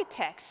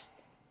architects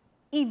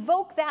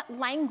evoke that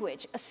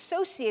language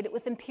associated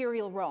with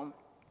imperial Rome.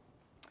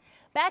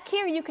 Back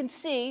here you can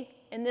see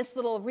in this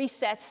little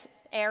recess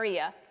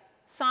area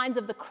signs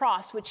of the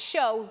cross, which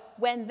show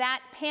when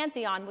that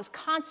Pantheon was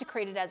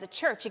consecrated as a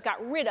church. It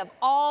got rid of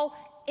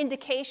all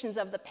indications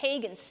of the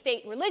pagan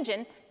state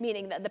religion,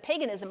 meaning the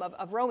paganism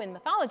of Roman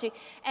mythology,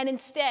 and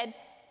instead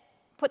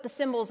put the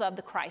symbols of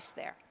the Christ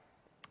there.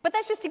 But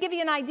that's just to give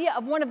you an idea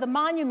of one of the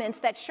monuments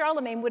that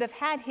Charlemagne would have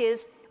had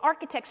his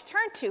architects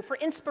turn to for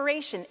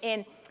inspiration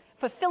in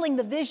fulfilling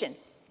the vision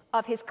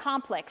of his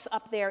complex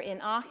up there in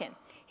Aachen.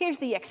 Here's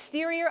the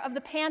exterior of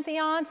the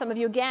Pantheon. Some of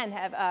you, again,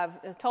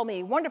 have told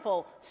me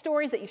wonderful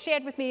stories that you've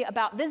shared with me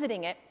about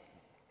visiting it.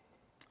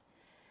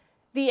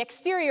 The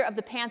exterior of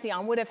the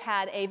Pantheon would have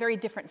had a very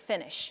different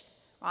finish,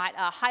 right?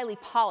 A highly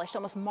polished,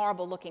 almost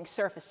marble-looking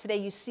surface. Today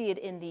you see it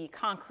in the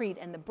concrete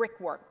and the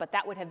brickwork, but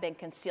that would have been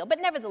concealed.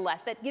 But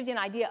nevertheless, that gives you an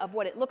idea of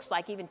what it looks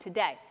like even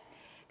today.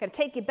 Got to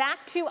take you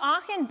back to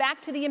Aachen,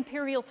 back to the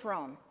imperial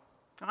throne.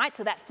 All right,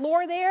 so that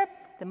floor there,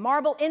 the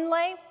marble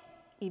inlay,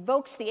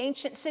 evokes the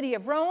ancient city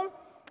of Rome,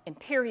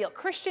 imperial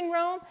Christian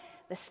Rome.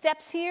 The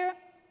steps here,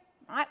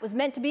 all right, was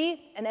meant to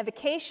be an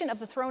evocation of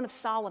the throne of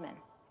Solomon,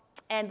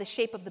 and the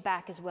shape of the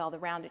back as well, the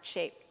rounded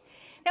shape.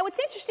 Now, what's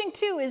interesting,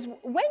 too, is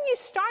when you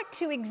start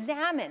to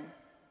examine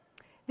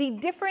the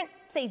different,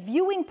 say,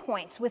 viewing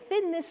points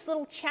within this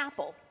little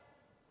chapel,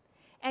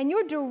 and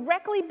you're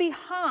directly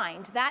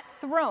behind that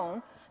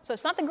throne, so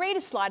it's not the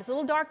greatest slide, it's a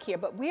little dark here,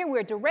 but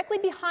we're directly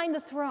behind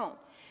the throne.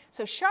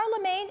 So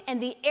Charlemagne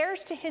and the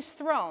heirs to his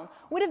throne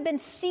would have been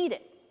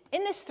seated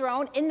in this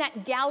throne in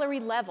that gallery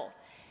level.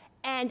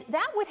 And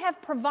that would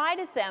have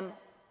provided them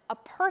a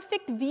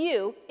perfect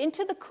view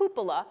into the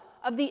cupola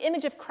of the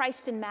image of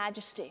Christ in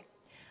majesty.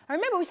 Now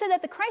remember, we said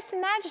that the Christ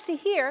in majesty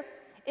here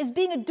is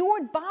being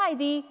adored by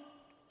the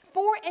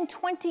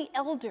 24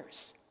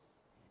 elders,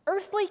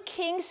 earthly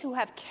kings who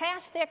have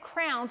cast their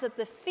crowns at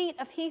the feet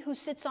of he who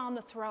sits on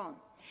the throne.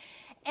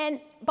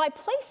 And by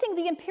placing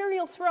the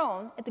imperial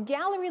throne at the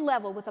gallery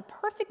level with a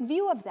perfect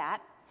view of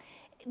that,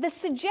 the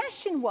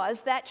suggestion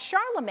was that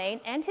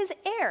Charlemagne and his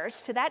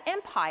heirs to that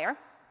empire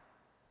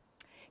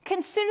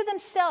consider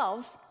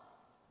themselves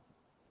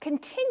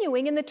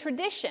continuing in the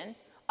tradition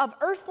of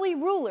earthly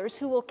rulers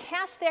who will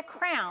cast their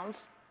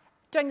crowns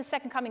during the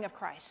second coming of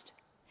Christ.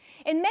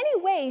 In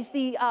many ways,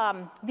 the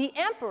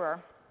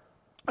emperor,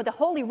 or the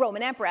Holy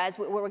Roman Emperor, as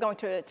we're going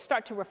to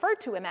start to refer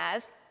to him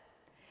as,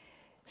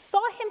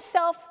 saw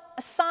himself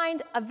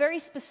assigned a very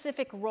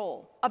specific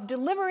role of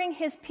delivering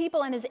his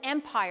people and his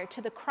empire to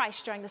the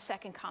Christ during the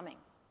second coming.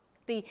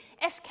 The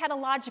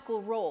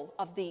eschatological role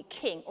of the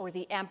king or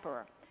the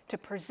emperor to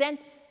present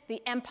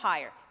the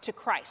empire to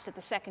Christ at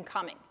the second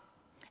coming.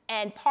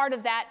 And part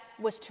of that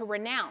was to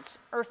renounce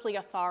earthly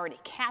authority,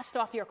 cast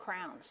off your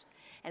crowns.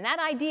 And that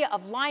idea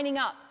of lining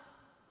up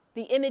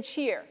the image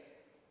here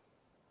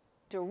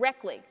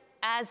directly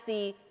as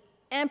the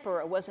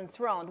emperor was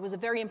enthroned was a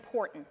very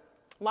important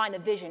line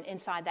of vision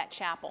inside that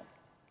chapel.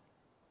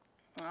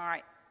 All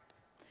right.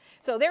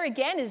 So there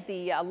again is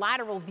the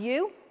lateral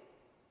view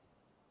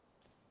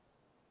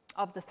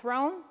of the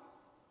throne.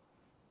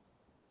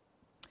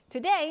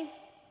 Today,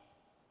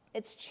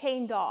 it's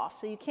chained off,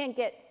 so you can't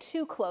get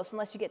too close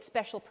unless you get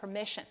special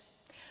permission.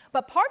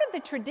 But part of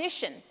the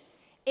tradition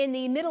in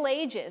the Middle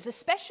Ages,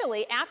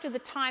 especially after the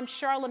time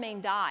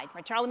Charlemagne died,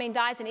 right? Charlemagne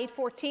dies in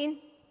 814.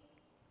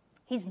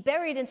 He's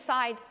buried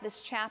inside this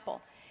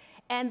chapel.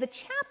 and the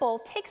chapel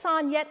takes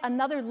on yet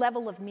another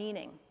level of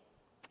meaning.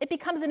 It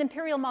becomes an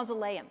imperial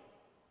mausoleum.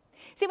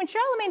 See, when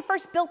Charlemagne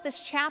first built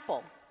this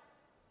chapel,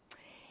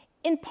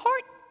 in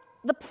part,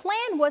 the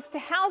plan was to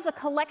house a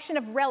collection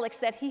of relics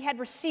that he had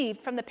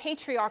received from the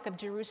Patriarch of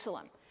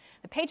Jerusalem.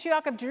 The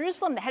Patriarch of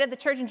Jerusalem, the head of the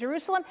church in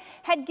Jerusalem,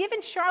 had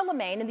given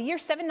Charlemagne, in the year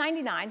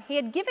 799, he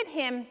had given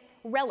him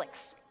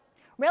relics.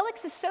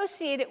 Relics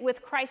associated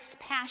with Christ's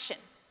passion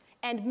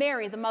and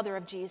Mary, the mother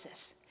of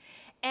Jesus.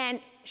 And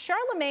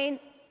Charlemagne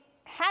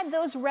had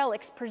those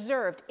relics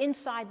preserved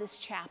inside this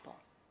chapel.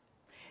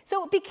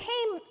 So it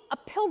became a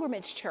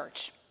pilgrimage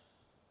church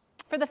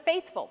for the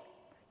faithful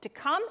to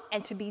come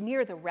and to be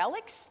near the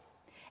relics,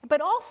 but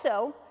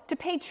also to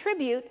pay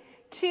tribute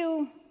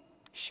to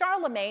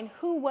Charlemagne,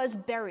 who was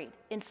buried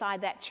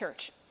inside that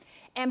church.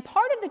 And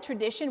part of the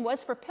tradition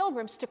was for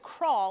pilgrims to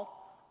crawl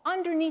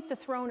underneath the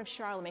throne of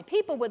Charlemagne.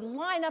 People would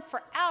line up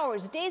for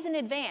hours, days in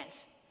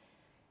advance,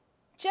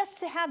 just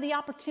to have the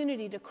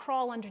opportunity to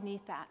crawl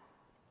underneath that.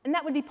 And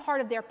that would be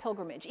part of their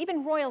pilgrimage.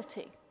 Even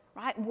royalty,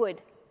 right,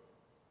 would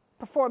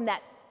perform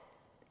that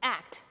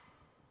act,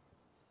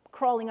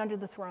 crawling under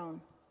the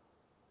throne.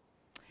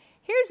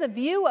 Here's a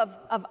view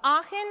of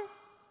Aachen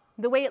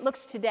the way it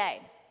looks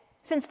today.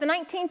 Since the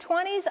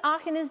 1920s,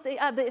 Aachen is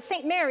the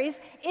St. Mary's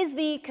is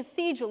the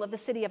cathedral of the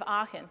city of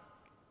Aachen.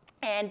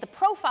 And the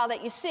profile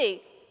that you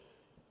see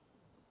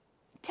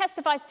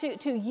testifies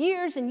to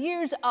years and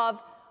years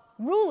of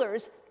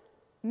rulers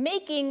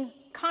making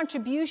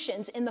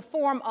contributions in the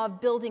form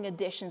of building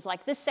additions,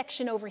 like this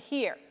section over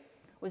here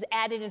was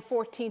added in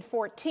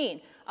 1414.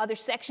 Other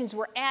sections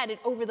were added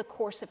over the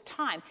course of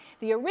time.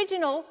 The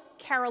original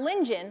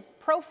Carolingian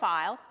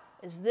profile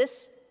is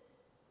this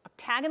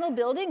octagonal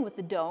building with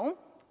the dome,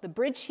 the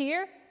bridge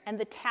here, and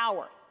the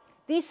tower.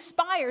 These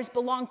spires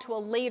belong to a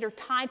later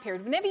time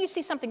period. Whenever you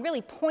see something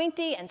really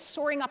pointy and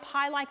soaring up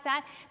high like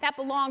that, that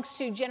belongs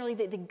to generally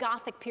the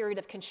Gothic period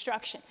of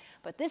construction.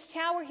 But this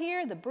tower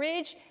here, the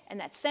bridge, and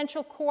that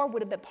central core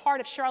would have been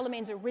part of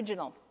Charlemagne's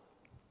original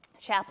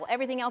chapel.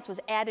 Everything else was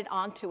added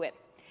onto it.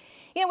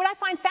 You know, what I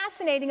find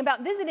fascinating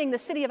about visiting the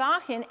city of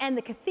Aachen and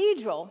the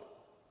cathedral,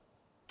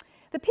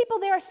 the people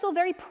there are still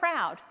very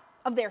proud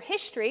of their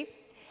history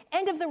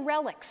and of the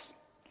relics.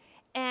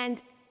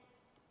 And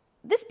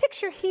this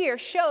picture here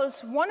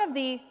shows one of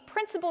the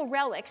principal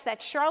relics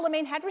that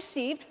Charlemagne had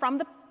received from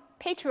the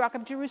Patriarch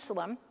of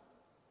Jerusalem,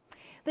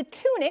 the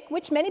tunic,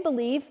 which many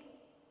believe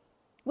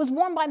was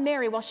worn by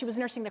Mary while she was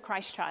nursing the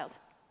Christ child.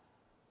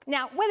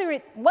 Now, whether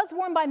it was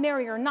worn by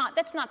Mary or not,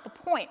 that's not the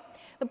point.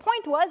 The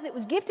point was it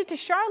was gifted to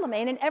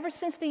Charlemagne, and ever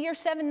since the year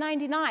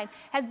 799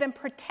 has been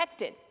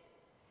protected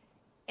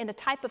in a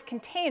type of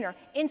container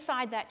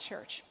inside that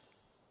church.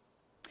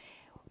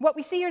 What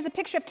we see here is a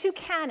picture of two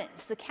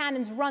canons. The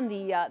canons run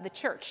the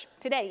church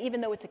today,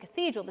 even though it's a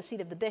cathedral, the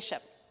seat of the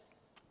bishop.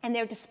 And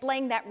they're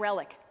displaying that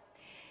relic.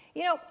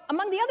 You know,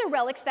 among the other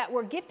relics that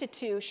were gifted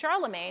to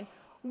Charlemagne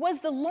was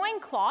the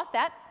loincloth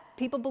that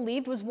people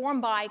believed was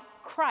worn by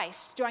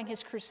Christ during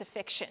his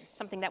crucifixion,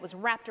 something that was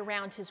wrapped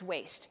around his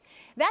waist.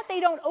 That they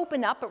don't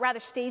open up, but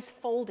rather stays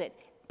folded.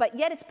 But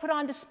yet it's put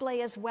on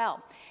display as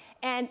well.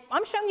 And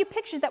I'm showing you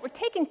pictures that were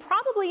taken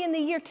probably in the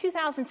year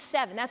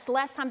 2007. That's the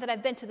last time that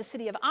I've been to the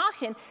city of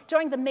Aachen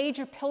during the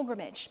major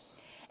pilgrimage.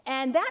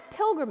 And that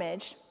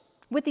pilgrimage,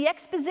 with the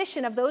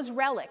exposition of those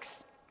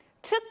relics,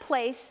 took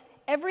place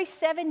every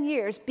 7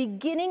 years,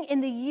 beginning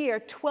in the year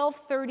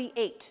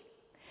 1238.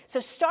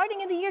 So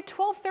starting in the year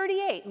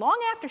 1238, long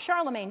after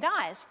Charlemagne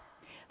dies,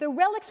 the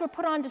relics were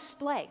put on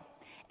display.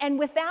 And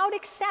without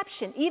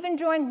exception, even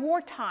during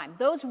wartime,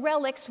 those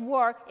relics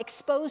were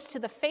exposed to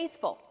the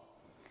faithful,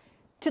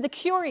 to the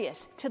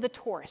curious, to the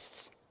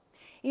tourists.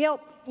 You know,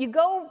 you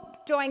go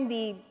during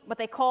what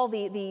they call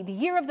the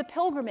year of the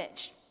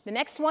pilgrimage. The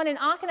next one in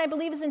Aachen, I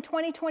believe, is in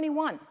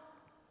 2021.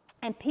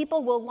 And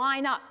people will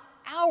line up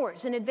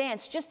hours in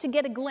advance just to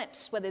get a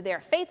glimpse. Whether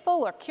they're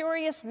faithful or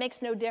curious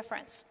makes no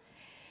difference.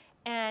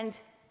 And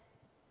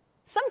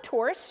some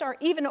tourists or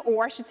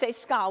I should say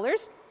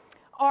scholars,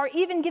 are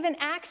even given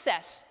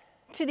access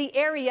to the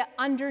area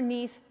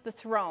underneath the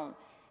throne.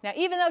 Now,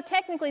 even though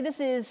technically this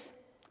is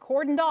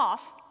cordoned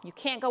off, you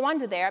can't go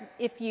under there.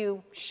 If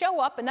you show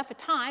up enough of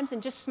times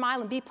and just smile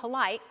and be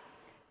polite,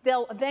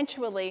 they'll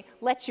eventually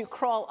let you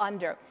crawl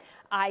under.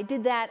 I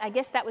did that, I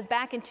guess that was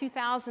back in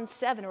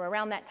 2007 or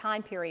around that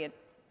time period.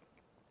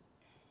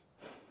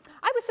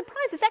 I was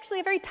surprised. It's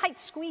actually a very tight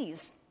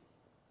squeeze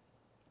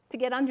to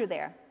get under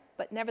there,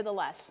 but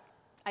nevertheless,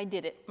 I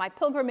did it. My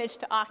pilgrimage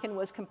to Aachen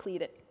was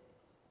completed.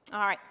 All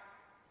right.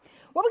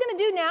 What we're going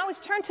to do now is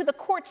turn to the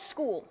court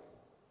school.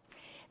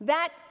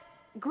 That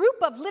group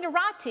of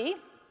literati,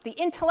 the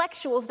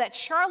intellectuals that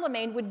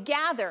Charlemagne would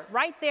gather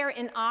right there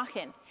in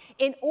Aachen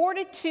in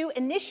order to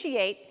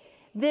initiate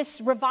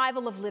this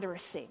revival of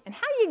literacy. And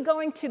how are you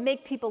going to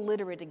make people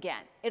literate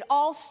again? It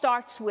all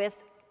starts with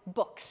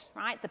books,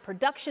 right? The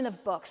production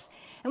of books.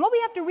 And what we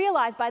have to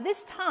realize, by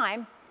this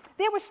time,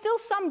 there were still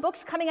some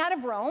books coming out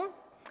of Rome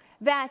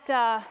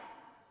that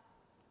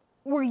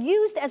were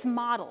used as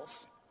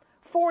models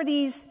for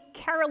these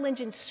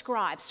Carolingian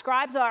scribes.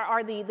 Scribes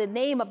are the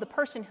name of the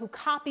person who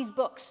copies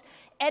books,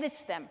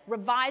 edits them,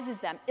 revises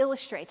them,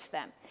 illustrates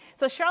them.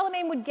 So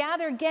Charlemagne would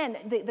gather, again,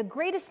 the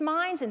greatest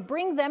minds and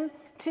bring them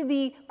to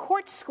the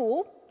court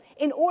school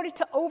in order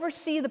to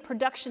oversee the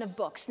production of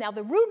books. Now,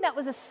 the room that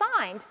was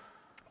assigned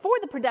for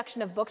the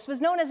production of books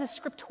was known as a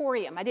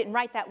scriptorium. I didn't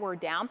write that word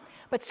down,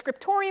 but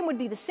scriptorium would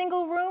be the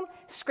single room.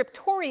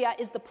 Scriptoria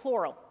is the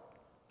plural.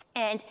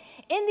 And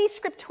in these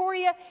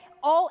scriptoria,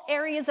 all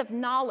areas of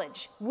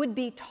knowledge would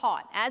be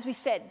taught. As we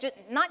said,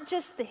 not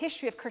just the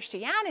history of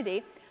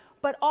Christianity,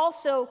 but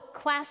also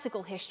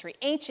classical history,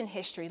 ancient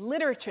history,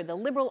 literature, the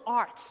liberal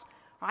arts,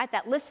 all right,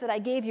 that list that I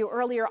gave you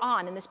earlier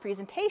on in this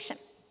presentation.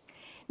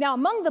 Now,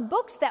 among the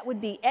books that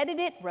would be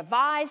edited,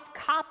 revised,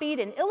 copied,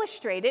 and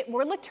illustrated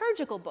were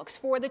liturgical books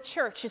for the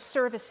church's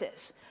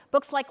services.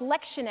 Books like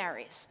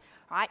lectionaries,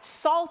 all right,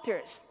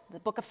 psalters, the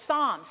book of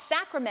Psalms,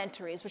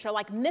 sacramentaries, which are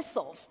like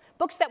missals,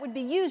 books that would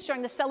be used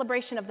during the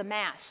celebration of the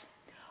Mass.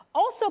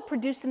 Also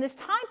produced in this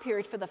time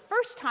period for the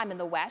first time in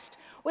the West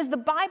was the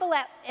Bible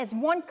as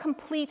one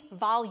complete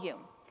volume.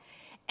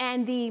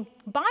 And the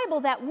Bible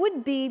that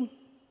would be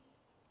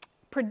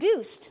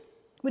produced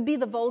would be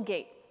the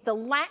Vulgate, the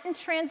Latin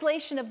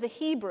translation of the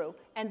Hebrew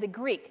and the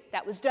Greek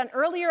that was done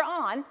earlier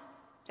on,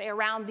 say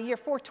around the year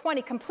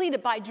 420,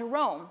 completed by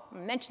Jerome. I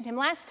mentioned him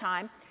last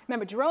time.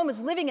 Remember, Jerome is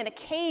living in a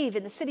cave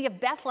in the city of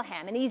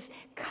Bethlehem, and he's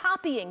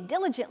copying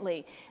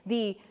diligently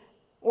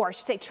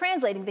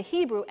translating the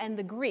Hebrew and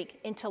the Greek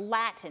into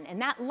Latin.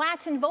 And that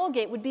Latin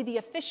Vulgate would be the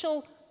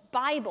official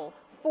Bible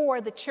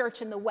for the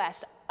church in the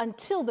West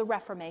until the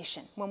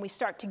Reformation, when we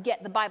start to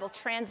get the Bible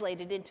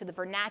translated into the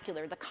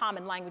vernacular, the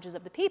common languages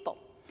of the people.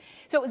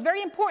 So it was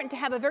very important to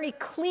have a very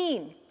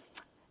clean,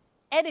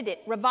 edited,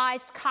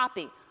 revised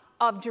copy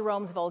of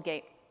Jerome's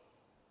Vulgate.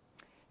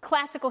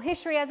 Classical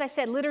history, as I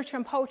said, literature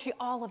and poetry,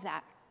 all of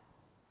that.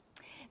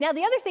 Now,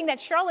 the other thing that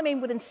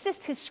Charlemagne would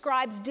insist his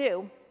scribes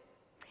do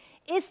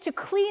is to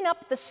clean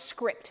up the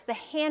script, the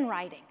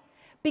handwriting,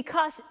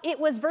 because it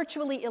was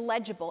virtually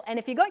illegible. And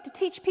if you're going to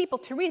teach people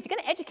to read, if you're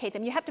going to educate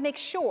them, you have to make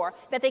sure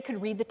that they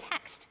could read the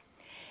text.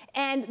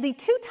 And the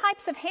two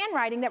types of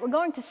handwriting that we're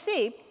going to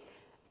see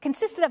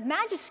consisted of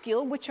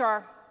majuscule, which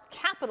are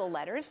capital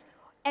letters,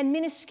 and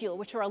minuscule,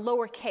 which are a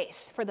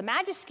lowercase. For the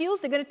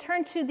majuscules, they're going to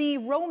turn to the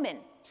Roman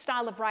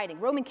style of writing,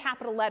 Roman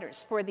capital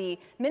letters. For the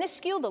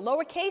minuscule, the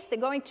lowercase, they're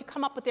going to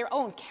come up with their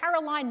own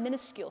Caroline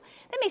minuscule.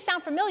 That may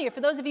sound familiar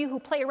for those of you who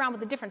play around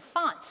with the different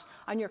fonts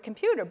on your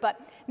computer, but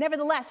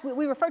nevertheless,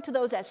 we refer to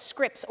those as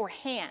scripts or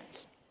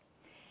hands.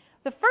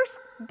 The first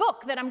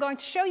book that I'm going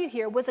to show you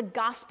here was a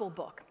gospel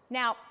book.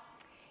 Now,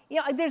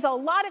 there's a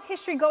lot of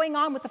history going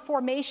on with the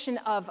formation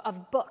of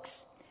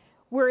books.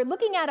 We're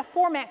looking at a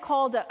format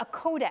called a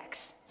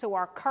codex, so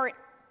our current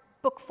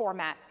book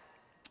format,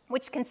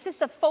 which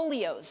consists of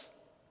folios.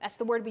 That's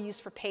the word we use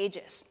for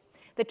pages.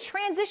 The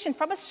transition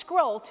from a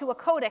scroll to a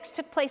codex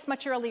took place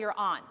much earlier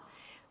on.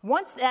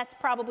 Once that's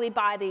probably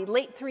by the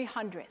late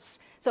 300s.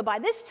 So by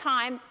this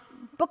time,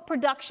 book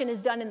production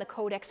is done in the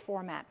codex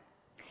format.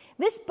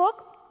 This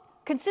book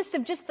consists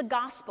of just the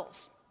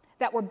Gospels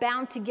that were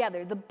bound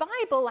together. The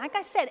Bible, like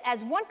I said,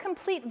 as one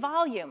complete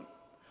volume,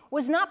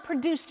 was not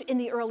produced in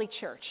the early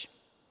church.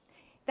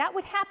 That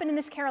would happen in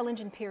this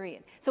Carolingian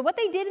period. So what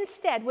they did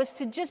instead was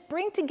to just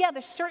bring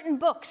together certain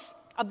books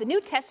of the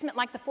New Testament,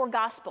 like the four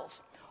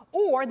Gospels,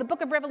 or the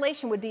book of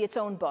Revelation would be its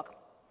own book.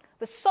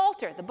 The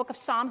Psalter, the book of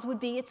Psalms, would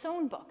be its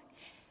own book.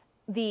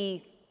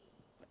 The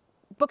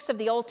books of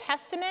the Old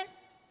Testament,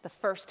 the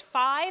first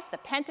five, the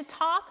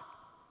Pentateuch,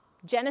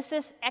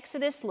 Genesis,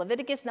 Exodus,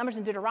 Leviticus, Numbers,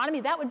 and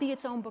Deuteronomy, that would be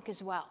its own book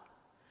as well.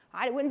 All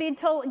right, it wouldn't be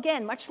until,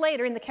 again, much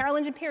later in the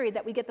Carolingian period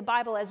that we get the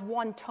Bible as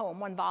one tome,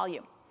 one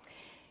volume.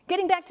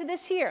 Getting back to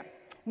this here,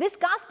 this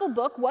gospel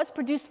book was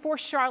produced for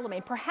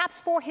Charlemagne, perhaps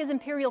for his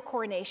imperial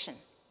coronation.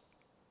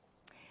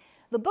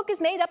 The book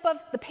is made up of,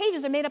 the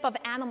pages are made up of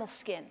animal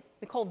skin.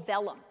 We call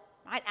vellum.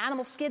 Right?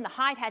 Animal skin, the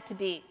hide had to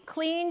be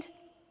cleaned,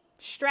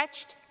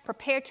 stretched,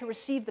 prepared to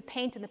receive the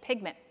paint and the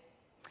pigment.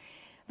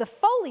 The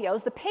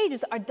folios, the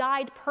pages, are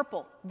dyed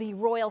purple, the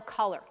royal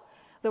color.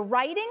 The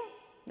writing,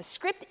 the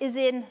script, is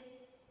in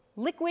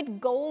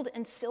liquid gold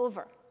and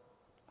silver.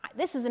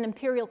 This is an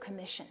imperial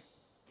commission.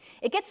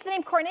 It gets the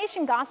name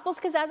Coronation Gospels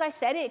because, as I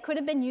said, it could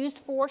have been used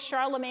for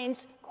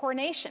Charlemagne's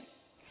coronation.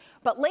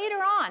 But later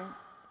on,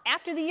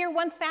 after the year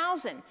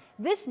 1000,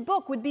 this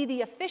book would be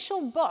the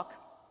official book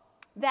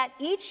that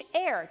each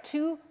heir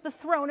to the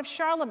throne of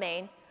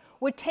Charlemagne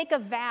would take a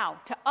vow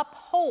to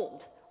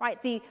uphold, right,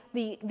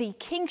 the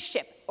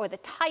kingship or the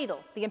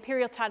title, the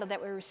imperial title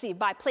that we receive,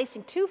 by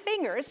placing two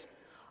fingers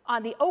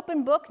on the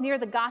open book near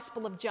the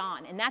Gospel of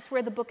John. And that's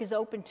where the book is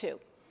open to,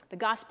 the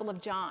Gospel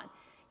of John.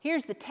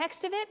 Here's the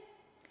text of it.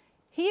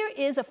 Here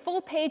is a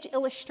full-page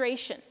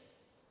illustration,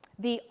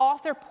 the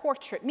author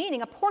portrait,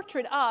 meaning a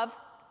portrait of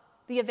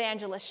the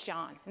evangelist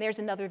John. And there's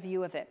another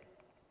view of it.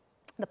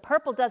 The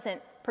purple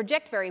doesn't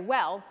project very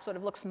well, sort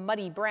of looks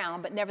muddy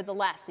brown, but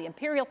nevertheless, the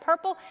imperial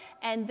purple,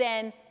 and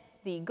then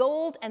the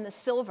gold and the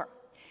silver.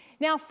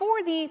 Now,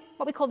 for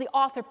what we call the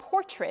author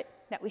portrait,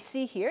 that we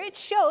see here, it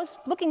shows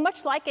looking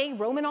much like a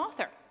Roman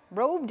author,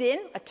 robed in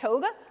a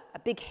toga, a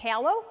big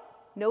halo,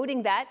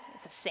 noting that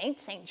it's a saint,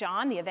 St.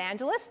 John the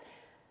Evangelist,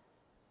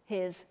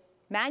 his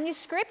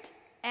manuscript,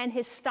 and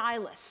his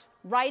stylus,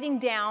 writing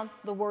down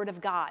the Word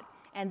of God.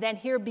 And then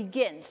here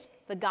begins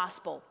the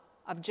Gospel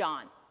of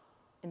John.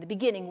 In the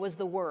beginning was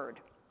the Word.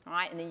 All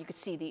right, and then you could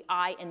see the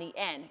I and the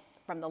N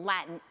from the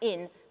Latin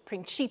in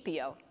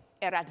principio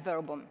erat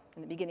verbum.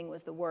 In the beginning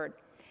was the Word.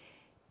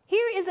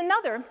 Here is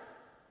another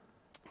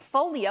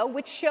folio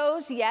which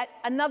shows yet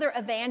another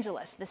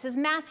evangelist. This is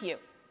Matthew.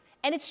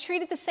 And it's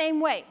treated the same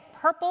way.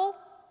 Purple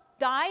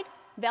dyed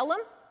vellum,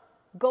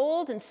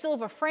 gold and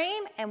silver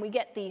frame, and we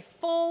get the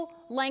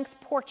full-length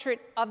portrait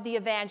of the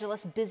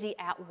evangelist busy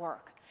at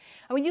work.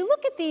 And when you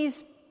look at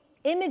these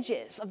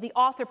images of the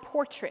author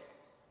portrait,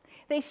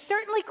 they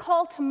certainly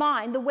call to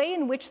mind the way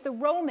in which the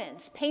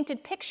Romans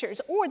painted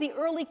pictures, or the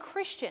early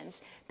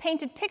Christians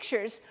painted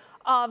pictures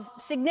of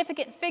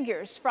significant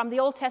figures from the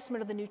Old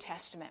Testament or the New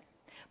Testament.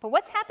 But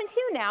what's happened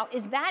here now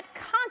is that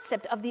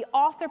concept of the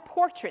author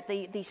portrait,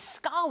 the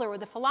scholar or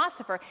the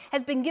philosopher,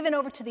 has been given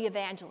over to the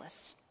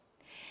evangelists.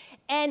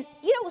 And,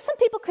 some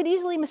people could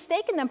easily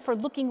mistake them for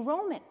looking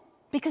Roman,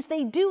 because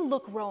they do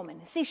look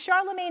Roman. See,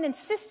 Charlemagne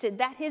insisted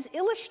that his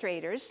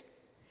illustrators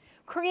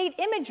create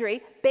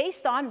imagery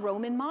based on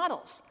Roman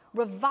models,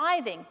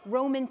 reviving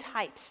Roman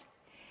types.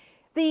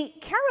 The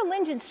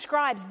Carolingian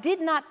scribes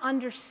did not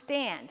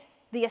understand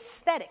the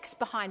aesthetics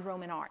behind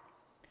Roman art.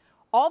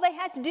 All they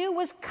had to do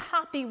was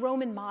copy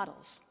Roman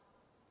models,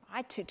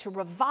 right, to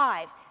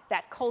revive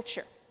that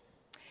culture.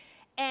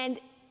 And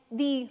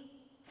the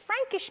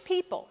Frankish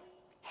people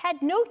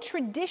had no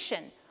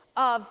tradition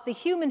of the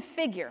human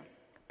figure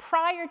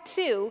prior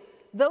to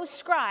those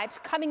scribes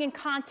coming in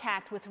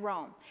contact with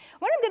Rome.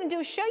 What I'm going to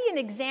do is show you an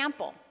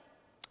example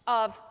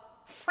of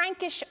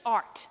Frankish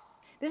art.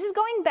 This is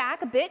going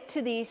back a bit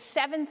to the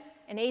 7th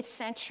and 8th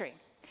century.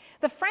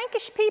 The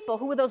Frankish people,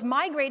 who were those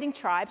migrating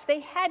tribes, they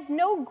had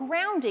no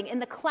grounding in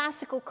the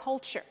classical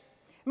culture.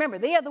 Remember,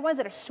 they are the ones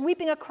that are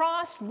sweeping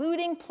across,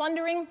 looting,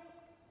 plundering,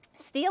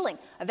 stealing.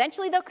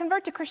 Eventually, they'll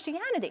convert to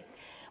Christianity.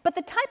 But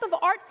the type of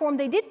art form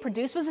they did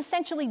produce was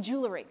essentially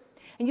jewelry.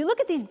 And you look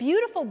at these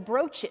beautiful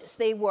brooches.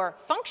 They were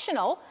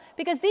functional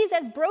because these,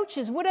 as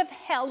brooches, would have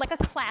held like a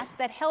clasp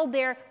that held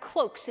their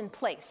cloaks in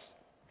place.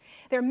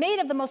 They're made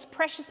of the most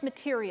precious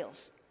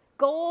materials: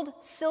 gold,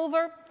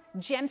 silver,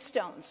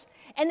 gemstones.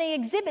 And they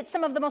exhibit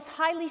some of the most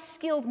highly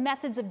skilled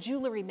methods of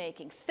jewelry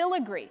making: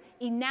 filigree,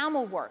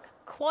 enamel work,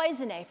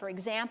 cloisonné, for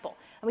example.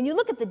 And when you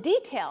look at the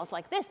details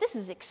like this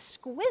is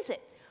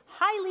exquisite,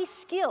 highly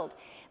skilled.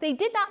 They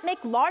did not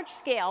make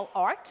large-scale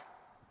art.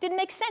 Didn't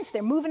make sense.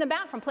 They're moving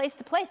about from place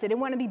to place. They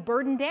didn't want to be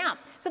burdened down.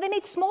 So they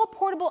made small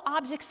portable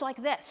objects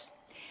like this.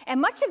 And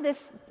much of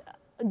this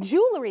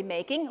jewelry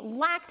making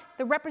lacked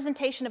the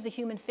representation of the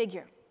human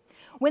figure.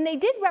 When they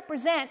did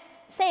represent,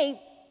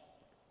 say,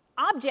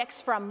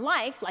 objects from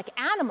life, like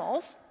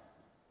animals,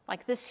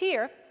 like this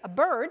here, a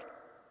bird,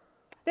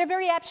 they're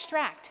very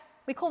abstract.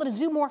 We call it a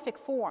zoomorphic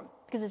form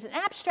because it's an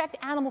abstract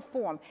animal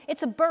form.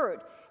 It's a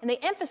bird, and they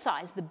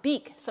emphasize the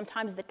beak,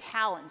 sometimes the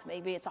talons.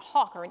 Maybe it's a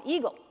hawk or an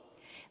eagle.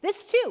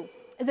 This, too,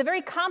 is a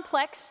very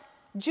complex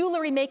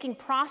jewelry-making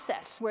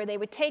process where they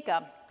would take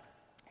a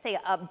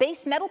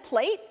base metal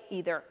plate,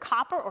 either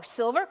copper or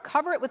silver,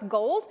 cover it with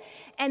gold,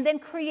 and then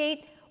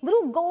create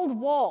little gold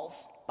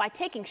walls by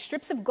taking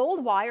strips of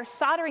gold wire,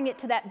 soldering it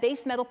to that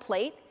base metal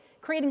plate,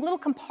 creating little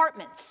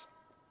compartments,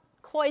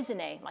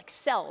 cloisonné, like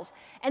cells,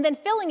 and then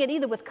filling it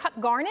either with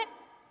cut garnet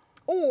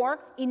or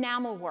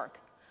enamel work.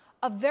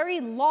 A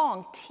very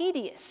long,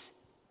 tedious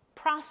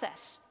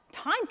process,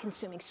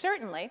 time-consuming,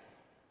 certainly,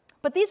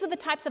 but these were the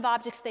types of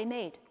objects they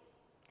made.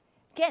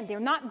 Again, they're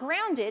not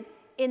grounded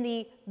in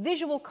the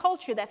visual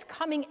culture that's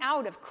coming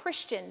out of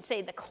Christian,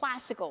 say, the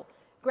classical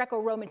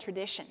Greco-Roman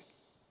tradition.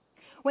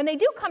 When they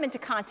do come into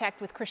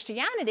contact with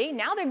Christianity,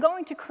 now they're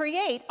going to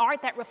create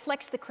art that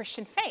reflects the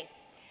Christian faith.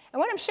 And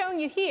what I'm showing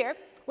you here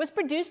was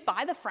produced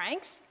by the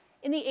Franks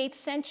in the 8th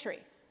century.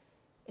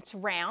 It's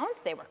round.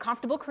 They were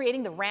comfortable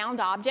creating the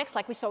round objects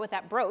like we saw with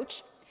that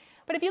brooch.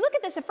 But if you look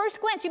at this at first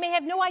glance, you may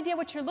have no idea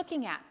what you're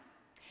looking at.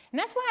 And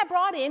that's why I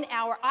brought in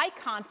our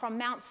icon from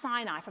Mount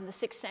Sinai from the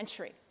 6th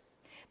century.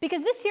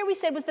 Because this here we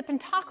said was the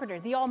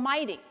Pantocrator, the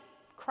Almighty.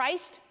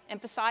 Christ,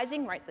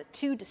 emphasizing, right, the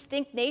two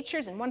distinct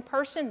natures in one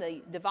person,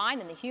 the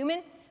divine and the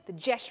human, the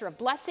gesture of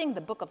blessing,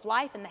 the book of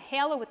life, and the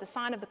halo with the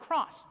sign of the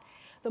cross.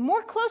 The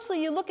more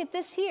closely you look at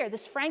this here,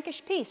 this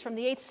Frankish piece from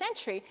the 8th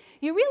century,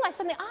 you realize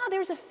something,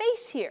 there's a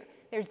face here.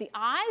 There's the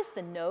eyes,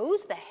 the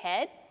nose, the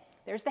head,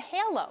 there's the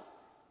halo,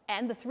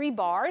 and the 3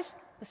 bars,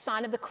 the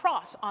sign of the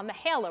cross on the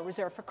halo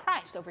reserved for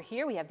Christ. Over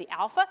here we have the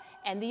Alpha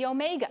and the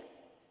Omega.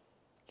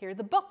 Here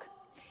the book.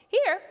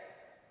 Here,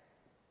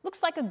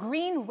 looks like a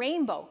green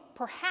rainbow,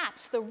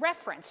 perhaps the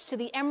reference to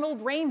the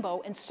emerald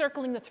rainbow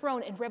encircling the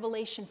throne in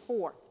Revelation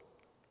 4.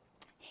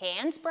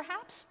 Hands,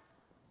 perhaps?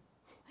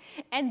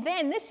 And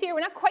then this here,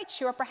 we're not quite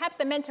sure, perhaps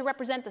they're meant to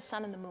represent the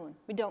sun and the moon.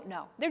 We don't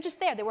know. They're just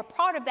there. They were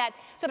part of that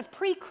sort of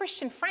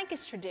pre-Christian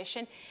Frankish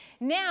tradition.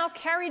 now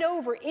carried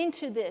over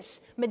into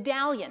this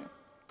medallion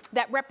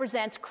that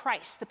represents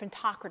Christ, the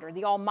Pantocrator,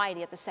 the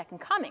Almighty at the second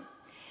coming.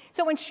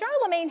 So when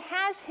Charlemagne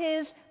has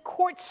his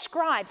court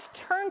scribes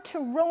turn to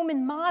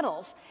Roman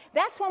models,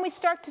 that's when we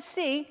start to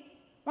see,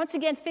 once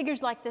again,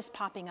 figures like this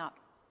popping up.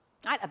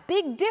 Right? A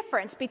big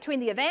difference between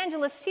the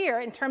evangelists here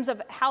in terms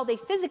of how they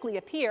physically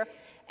appear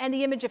and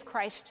the image of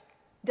Christ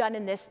done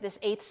in this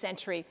 8th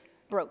century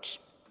brooch.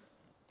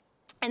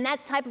 And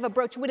that type of a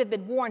brooch would have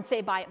been worn,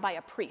 say, by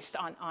a priest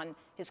on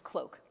his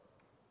cloak.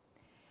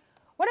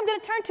 What I'm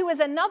going to turn to is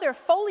another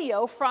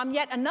folio from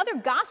yet another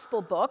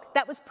gospel book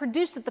that was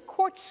produced at the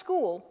court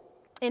school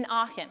in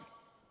Aachen.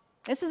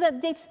 This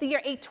dates to the year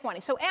 820,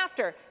 so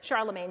after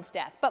Charlemagne's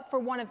death, but for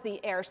one of the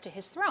heirs to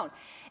his throne.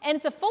 And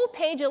it's a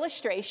full-page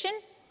illustration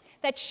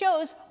that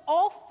shows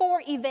all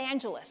 4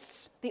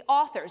 evangelists, the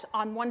authors,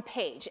 on one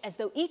page, as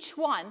though each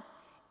one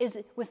is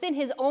within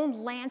his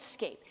own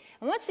landscape.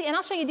 And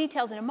I'll show you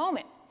details in a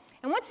moment.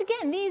 And once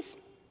again, these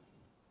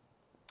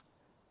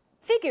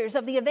figures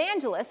of the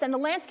evangelists and the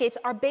landscapes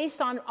are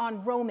based on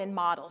Roman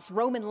models,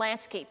 Roman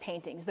landscape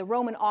paintings, the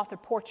Roman author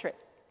portrait.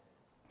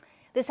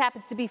 This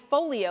happens to be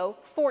folio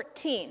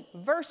 14,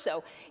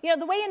 verso. You know,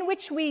 the way in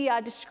which we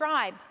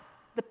describe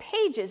the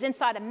pages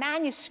inside a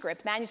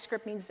manuscript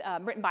means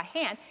written by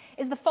hand,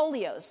 is the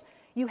folios.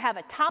 You have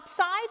a top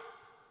side,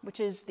 which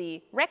is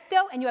the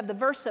recto, and you have the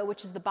verso,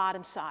 which is the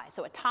bottom side.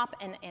 So a top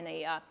and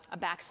a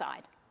back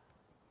side.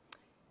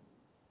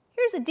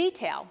 Here's a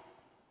detail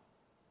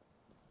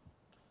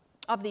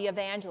of the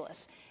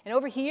evangelists. And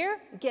over here,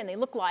 again, they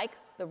look like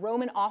the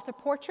Roman author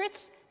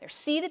portraits. They're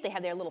seated, they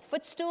have their little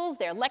footstools,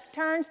 their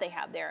lecterns, they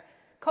have their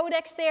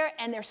codex there,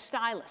 and their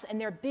stylus,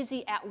 and they're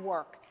busy at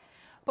work.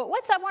 But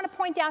what I want to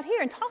point out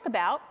here and talk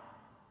about,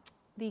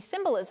 the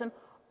symbolism,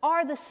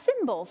 are the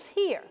symbols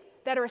here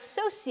that are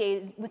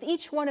associated with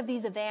each one of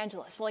these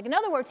evangelists. Like, in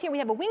other words, here we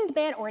have a winged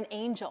man or an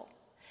angel.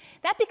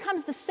 That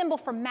becomes the symbol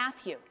for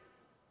Matthew.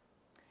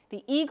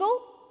 The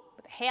eagle,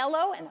 with a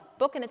halo and a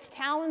book in its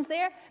talons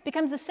there,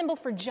 becomes the symbol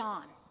for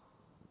John.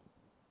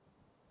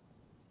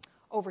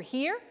 Over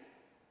here,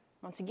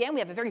 once again, we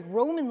have a very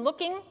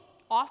Roman-looking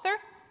author,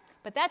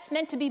 but that's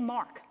meant to be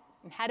Mark.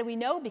 And how do we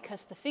know?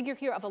 Because the figure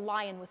here of a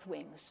lion with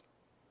wings.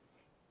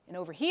 And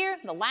over here,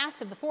 the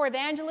last of the 4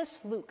 evangelists,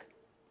 Luke.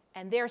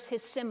 And there's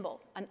his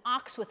symbol, an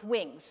ox with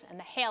wings and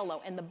the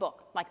halo and the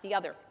book, like the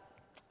others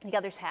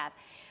have.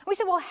 And we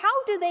said, well,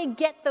 how do they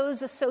get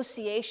those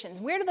associations?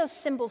 Where do those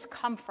symbols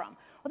come from?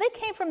 Well, they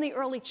came from the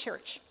early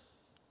church.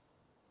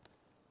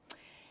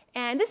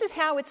 And this is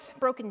how it's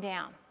broken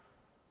down.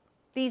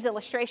 These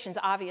illustrations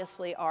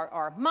obviously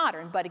are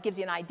modern, but it gives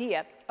you an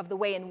idea of the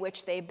way in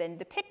which they've been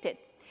depicted.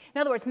 In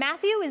other words,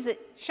 Matthew is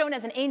shown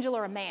as an angel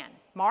or a man.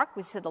 Mark,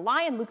 we said the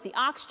lion, Luke the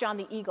ox, John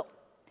the eagle.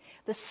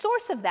 The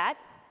source of that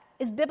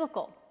is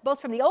biblical, both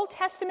from the Old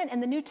Testament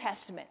and the New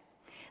Testament.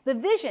 The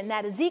vision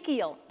that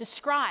Ezekiel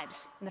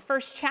describes in the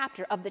first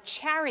chapter of the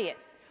chariot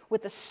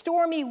with the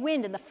stormy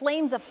wind and the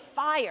flames of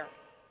fire,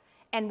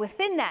 and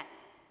within that,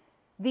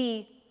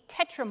 the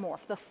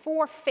tetramorph, the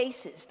 4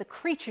 faces, the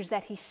creatures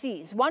that he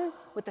sees, one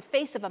with the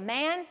face of a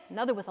man,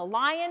 another with a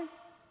lion,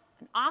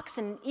 an ox,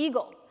 and an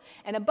eagle.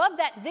 And above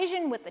that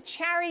vision with the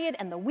chariot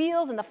and the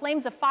wheels and the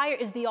flames of fire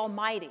is the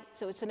Almighty.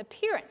 So it's an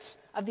appearance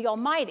of the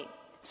Almighty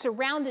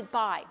surrounded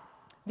by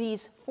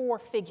these 4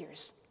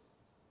 figures.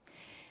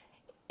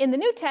 In the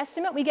New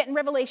Testament, we get in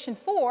Revelation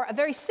 4 a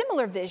very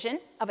similar vision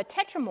of a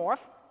tetramorph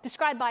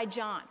described by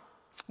John,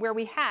 where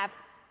we have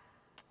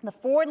the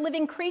 4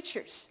 living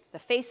creatures, the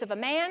face of a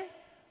man,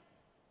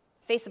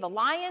 face of a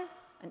lion,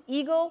 an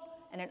eagle,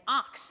 and an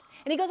ox.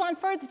 And he goes on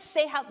further to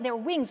say how their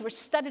wings were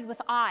studded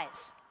with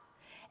eyes,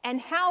 and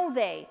how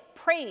they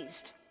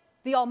praised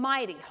the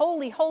Almighty.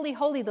 Holy, holy,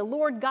 holy, the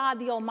Lord God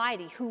the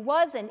Almighty, who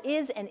was and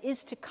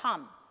is to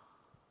come.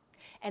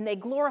 And they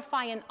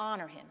glorify and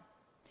honor him.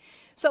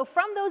 So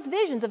from those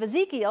visions of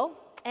Ezekiel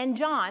and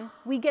John,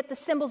 we get the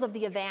symbols of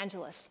the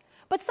evangelists.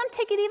 But some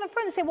take it even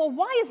further and say, well,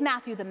 why is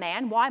Matthew the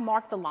man? Why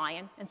Mark the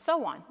lion? And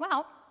so on.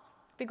 Well,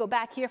 if we go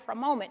back here for a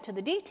moment to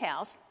the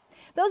details,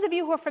 those of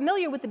you who are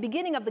familiar with the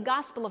beginning of the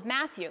Gospel of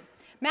Matthew,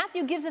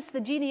 Matthew gives us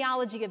the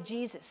genealogy of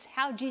Jesus,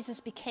 how Jesus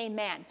became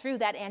man through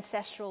that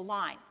ancestral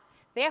line.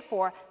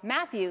 Therefore,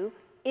 Matthew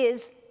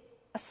is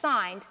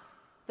assigned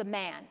the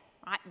man,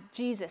 right?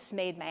 Jesus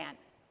made man,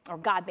 or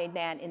God made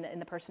man in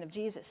the person of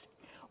Jesus.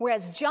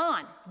 Whereas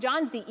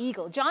John's the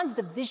eagle. John's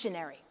the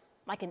visionary,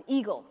 like an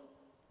eagle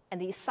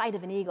and the sight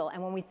of an eagle.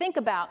 And when we think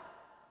about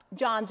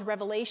John's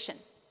revelation,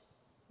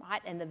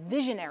 right, and the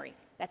visionary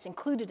that's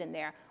included in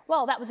there,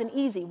 well, that was an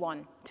easy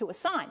one to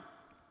assign.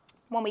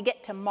 When we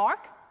get to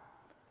Mark,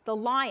 the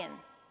lion,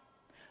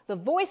 the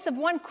voice of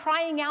one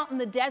crying out in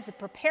the desert,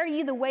 prepare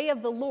ye the way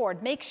of the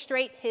Lord, make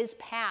straight his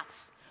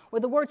paths, were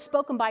the words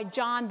spoken by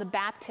John the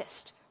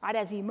Baptist, right,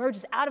 as he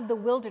emerges out of the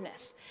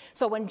wilderness.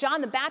 So when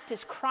John the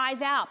Baptist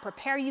cries out,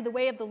 prepare ye the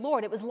way of the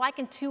Lord, it was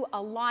likened to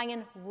a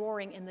lion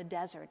roaring in the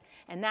desert.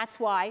 And that's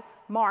why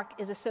Mark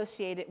is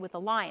associated with a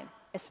lion.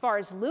 As far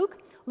as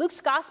Luke,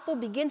 Luke's gospel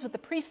begins with the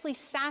priestly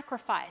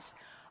sacrifice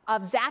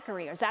of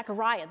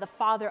Zechariah, the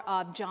father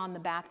of John the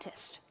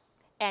Baptist.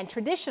 And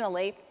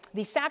traditionally,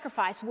 the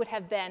sacrifice would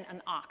have been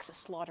an ox, a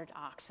slaughtered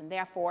ox, and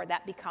therefore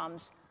that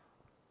becomes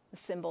the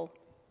symbol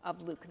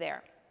of Luke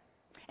there.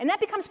 And that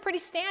becomes pretty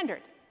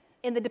standard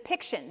in the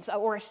depictions,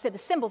 or I should say the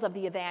symbols of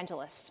the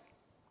evangelists.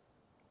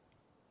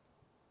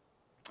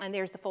 And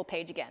there's the full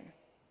page again.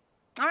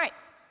 All right.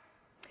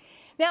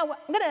 Now,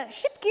 I'm going to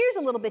shift gears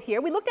a little bit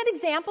here. We looked at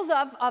examples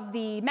of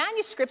the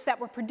manuscripts that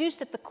were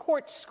produced at the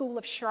court school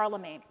of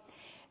Charlemagne.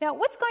 Now,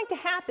 what's going to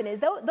happen is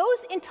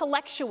those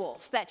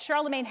intellectuals that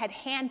Charlemagne had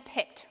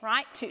handpicked,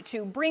 right,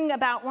 to bring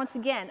about, once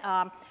again,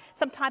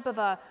 some type of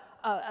a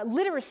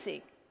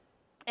literacy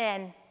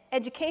and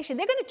education,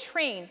 they're going to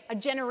train a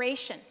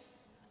generation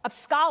of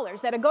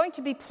scholars that are going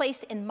to be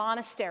placed in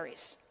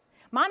monasteries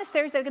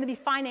that are going to be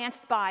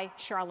financed by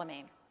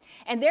Charlemagne.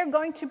 And they're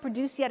going to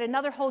produce yet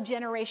another whole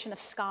generation of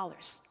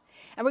scholars.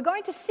 And we're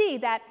going to see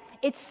that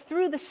it's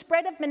through the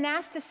spread of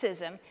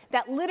monasticism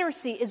that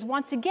literacy is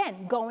once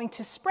again going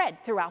to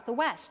spread throughout the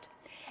West.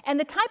 And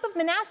the type of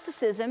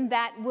monasticism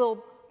that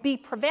will be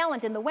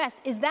prevalent in the West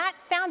is that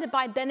founded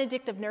by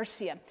Benedict of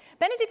Nursia.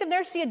 Benedict of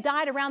Nursia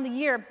died around the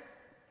year,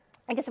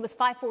 I guess it was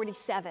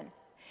 547.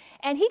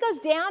 And he goes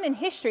down in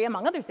history,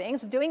 among other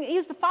things, he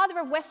was the father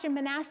of Western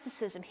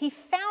monasticism. He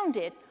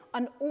founded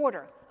an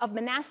order of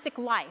monastic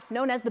life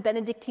known as the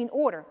Benedictine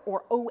Order,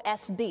 or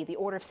OSB, the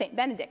Order of St.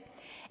 Benedict.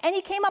 And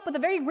he came up with a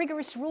very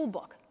rigorous rule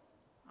book.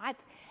 Right?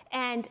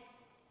 And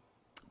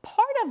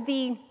part of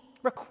the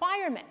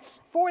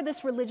requirements for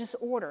this religious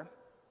order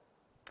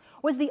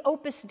was the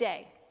Opus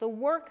Dei, the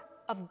work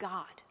of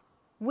God,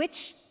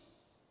 which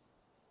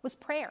was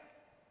prayer.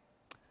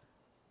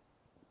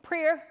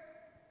 Prayer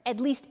at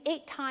least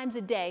 8 times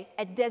a day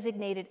at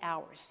designated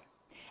hours.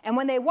 And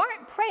when they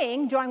weren't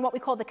praying during what we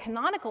call the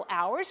canonical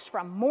hours,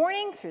 from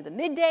morning through the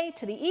midday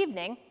to the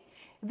evening,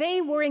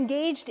 they were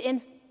engaged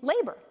in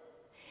labor.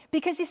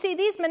 Because you see,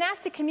 these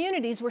monastic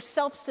communities were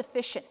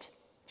self-sufficient.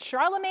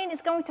 Charlemagne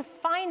is going to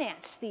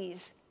finance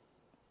these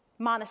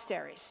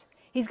monasteries.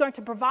 He's going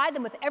to provide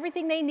them with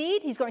everything they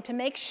need. He's going to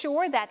make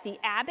sure that the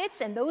abbots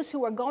and those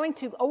who are going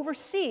to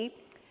oversee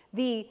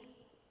the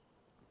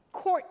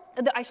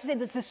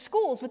the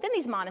schools within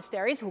these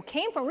monasteries, who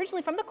came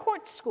originally from the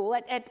court school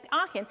at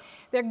Aachen,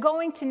 they're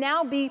going to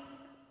now be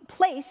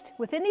placed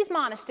within these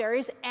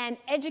monasteries and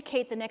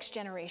educate the next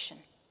generation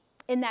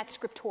in that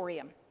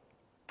scriptorium.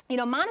 You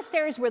know,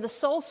 monasteries were the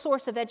sole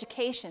source of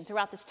education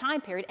throughout this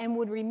time period and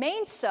would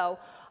remain so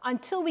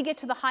until we get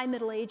to the High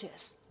Middle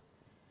Ages.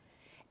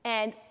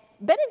 And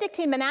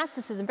Benedictine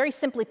monasticism, very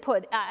simply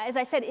put, as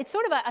I said, it's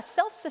sort of a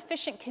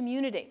self-sufficient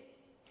community.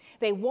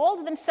 They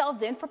walled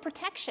themselves in for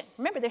protection.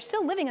 Remember, they're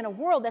still living in a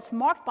world that's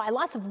marked by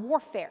lots of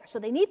warfare, so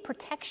they need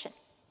protection.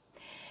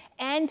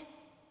 And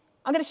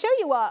I'm going to show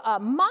you a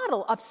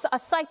model of a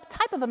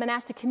type of a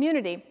monastic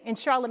community in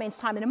Charlemagne's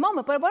time in a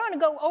moment, but I want to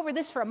go over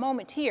this for a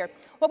moment here,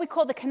 what we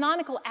call the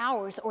canonical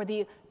hours, or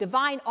the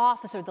divine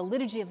office, or the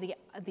liturgy of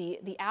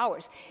the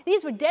hours.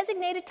 These were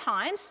designated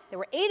times. There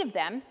were 8 of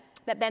them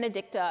that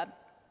Benedict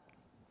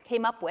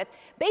came up with,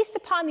 based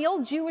upon the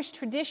old Jewish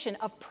tradition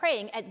of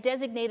praying at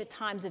designated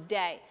times of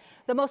day.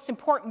 The most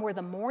important were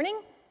the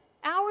morning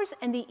hours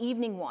and the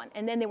evening one,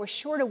 and then there were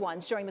shorter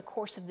ones during the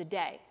course of the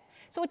day.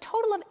 So a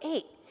total of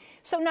 8.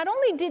 So not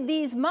only did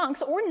these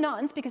monks, or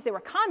nuns, because there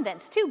were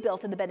convents too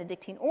built in the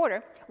Benedictine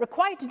order,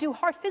 required to do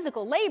hard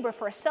physical labor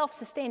for a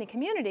self-sustaining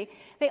community,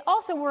 they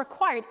also were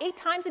required 8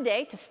 times a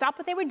day to stop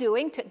what they were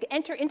doing, to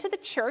enter into the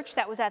church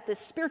that was at the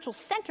spiritual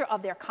center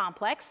of their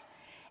complex,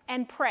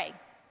 and pray.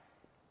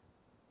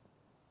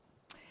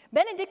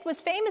 Benedict was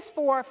famous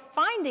for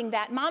finding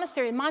that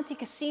monastery in Monte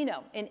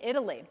Cassino in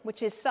Italy,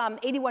 which is some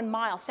 81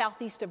 miles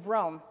southeast of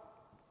Rome,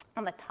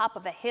 on the top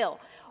of a hill.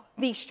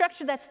 The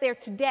structure that's there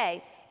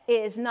today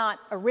is not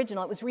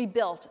original. It was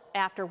rebuilt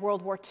after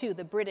World War II.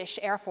 The British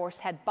Air Force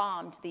had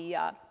bombed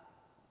the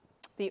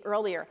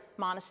earlier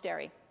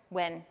monastery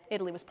when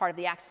Italy was part of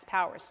the Axis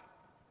powers.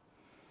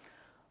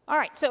 All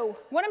right, so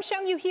what I'm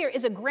showing you here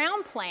is a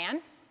ground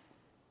plan,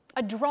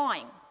 a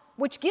drawing,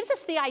 which gives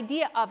us the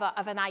idea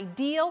of an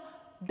ideal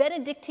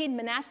Benedictine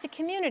monastic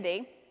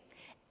community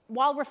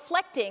while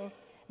reflecting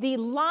the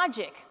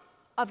logic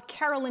of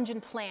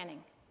Carolingian planning.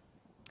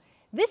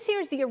 This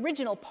here is the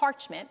original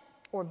parchment,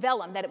 or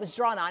vellum, that it was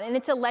drawn on, and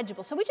it's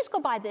illegible. So we just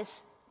go by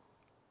this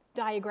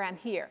diagram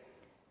here.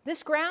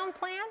 This ground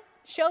plan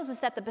shows us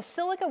that the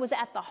basilica was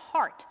at the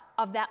heart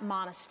of that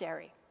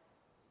monastery.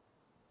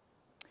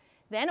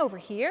 Then over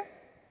here,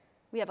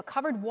 we have a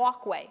covered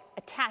walkway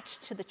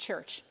attached to the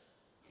church.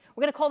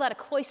 We're going to call that a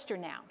cloister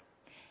now.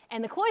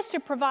 And the cloister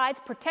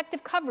provides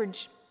protective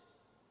coverage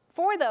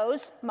for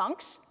those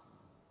monks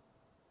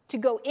to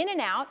go in and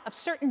out of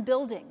certain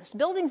buildings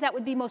that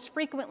would be most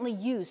frequently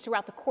used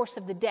throughout the course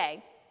of the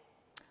day,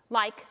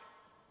 like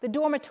the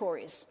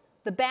dormitories,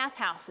 the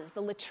bathhouses,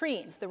 the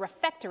latrines, the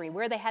refectory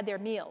where they had their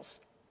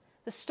meals,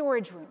 the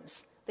storage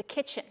rooms, the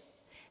kitchen.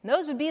 And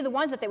those would be the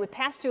ones that they would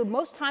pass through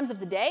most times of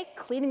the day,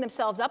 cleaning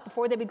themselves up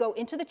before they would go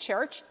into the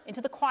church,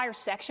 into the choir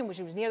section, which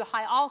was near the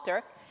high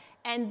altar,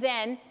 and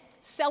then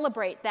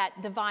celebrate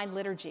that divine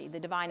liturgy, the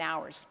divine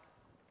hours.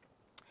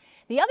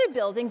 The other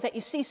buildings that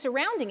you see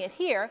surrounding it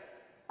here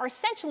are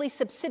essentially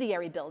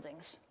subsidiary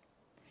buildings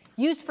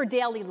used for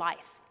daily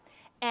life.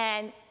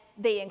 And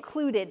they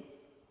included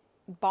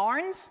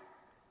barns,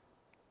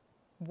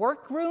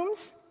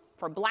 workrooms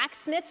for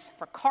blacksmiths,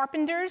 for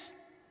carpenters,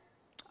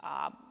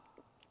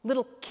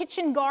 little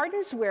kitchen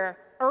gardens where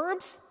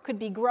herbs could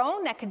be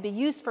grown that could be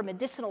used for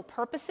medicinal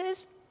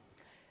purposes,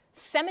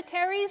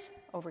 cemeteries,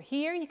 over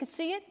here you can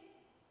see it,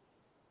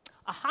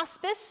 a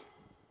hospice,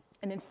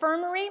 an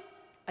infirmary,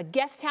 a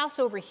guest house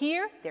over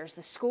here. There's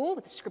the school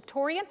with the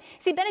scriptorium.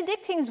 See,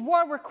 Benedictines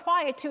were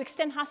required to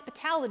extend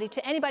hospitality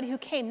to anybody who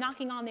came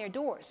knocking on their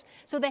doors.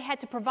 So they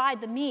had to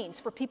provide the means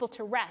for people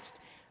to rest,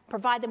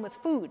 provide them with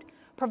food,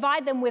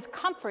 provide them with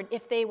comfort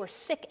if they were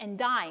sick and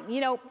dying.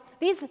 You know,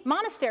 these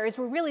monasteries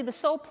were really the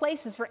sole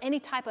places for any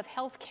type of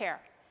health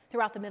care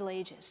throughout the Middle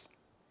Ages.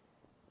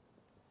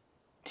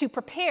 To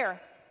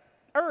prepare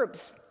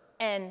herbs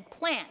and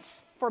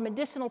plants for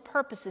medicinal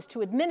purposes,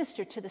 to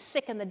administer to the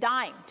sick and the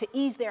dying, to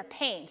ease their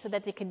pain so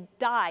that they could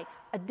die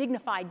a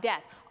dignified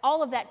death.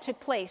 All of that took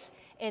place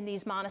in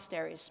these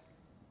monasteries.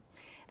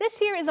 This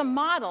here is a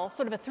model,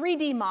 sort of a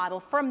 3D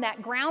model from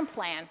that ground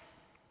plan.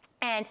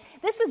 And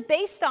this was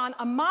based on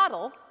a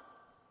model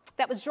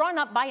that was drawn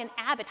up by an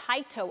abbot,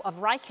 Heito of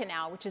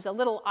Reichenau, which is a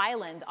little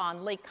island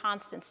on Lake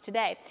Constance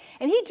today.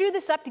 And he drew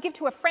this up to give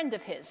to a friend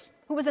of his,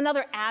 who was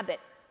another abbot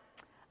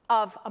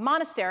of a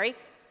monastery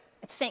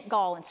at St.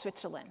 Gall in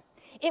Switzerland.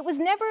 It was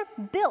never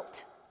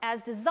built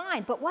as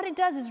designed, but what it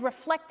does is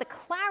reflect the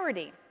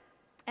clarity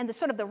and the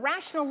sort of the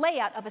rational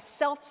layout of a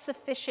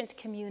self-sufficient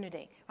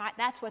community. Right?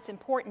 That's what's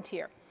important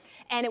here.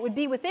 And it would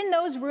be within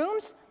those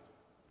rooms,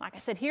 like I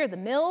said here, the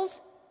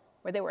mills,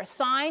 where they were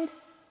assigned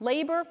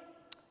labor.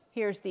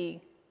 Here's the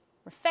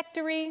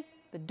refectory,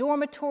 the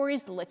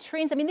dormitories, the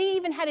latrines. I mean, they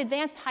even had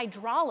advanced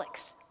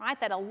hydraulics, right,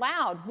 that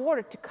allowed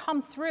water to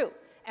come through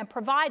and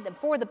provide them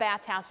for the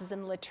bathhouses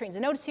and the latrines.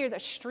 And notice here the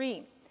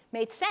stream.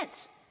 Made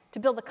sense to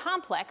build a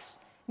complex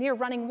near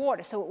running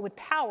water so it would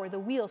power the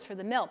wheels for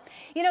the mill.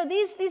 You know,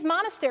 these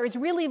monasteries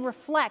really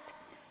reflect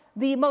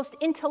the most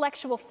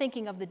intellectual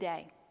thinking of the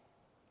day.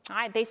 All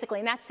right, basically,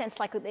 in that sense,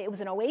 like it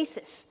was an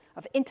oasis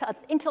of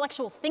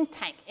intellectual think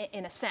tank,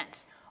 in a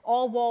sense,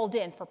 all walled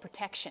in for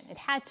protection. It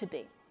had to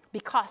be,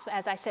 because,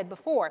 as I said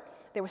before,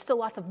 there was still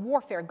lots of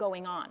warfare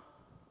going on.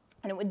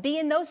 And it would be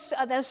in those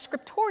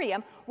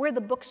scriptorium where the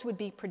books would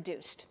be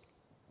produced.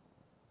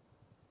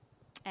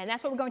 And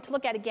that's what we're going to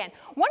look at again.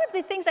 One of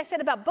the things I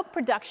said about book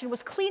production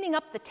was cleaning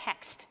up the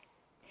text.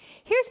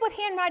 Here's what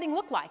handwriting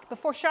looked like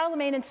before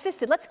Charlemagne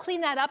insisted, let's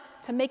clean that up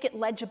to make it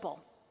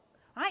legible.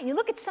 All right, you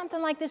look at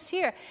something like this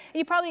here, and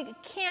you probably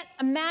can't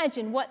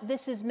imagine what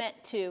this is meant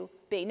to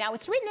be. Now,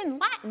 it's written in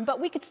Latin, but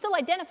we could still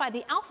identify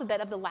the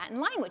alphabet of the Latin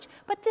language.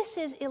 But this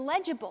is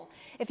illegible.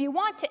 If you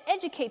want to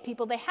educate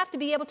people, they have to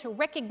be able to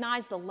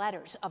recognize the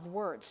letters of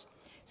words.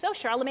 So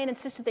Charlemagne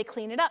insisted they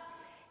clean it up.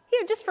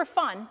 Here, just for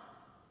fun,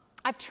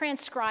 I've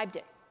transcribed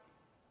it.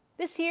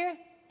 This here,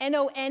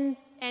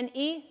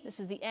 N-O-N-N-E, this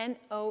is the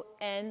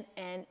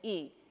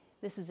N-O-N-N-E.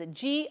 This is a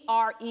G-R-E-G-E-S,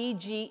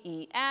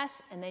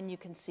 and then you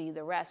can see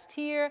the rest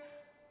here.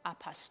 A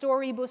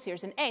pastoribus,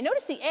 here's an A.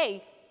 Notice the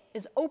A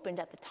is opened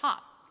at the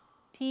top.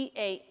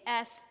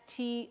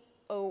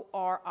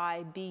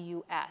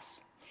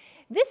 P-A-S-T-O-R-I-B-U-S.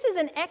 This is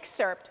an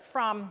excerpt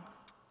from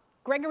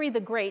Gregory the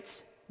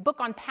Great's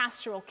book on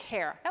pastoral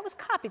care. That was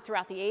copied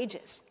throughout the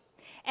ages.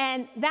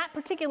 And that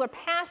particular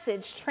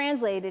passage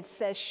translated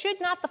says,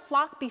 should not the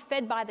flock be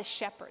fed by the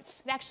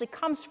shepherds? It actually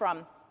comes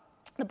from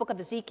the book of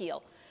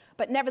Ezekiel,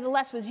 but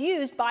nevertheless was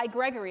used by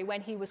Gregory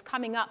when he was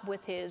coming up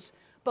with his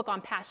book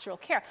on pastoral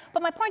care.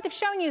 But my point of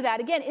showing you that,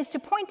 again, is to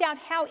point out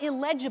how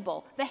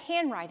illegible the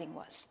handwriting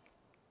was.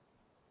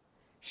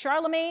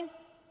 Charlemagne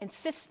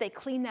insists they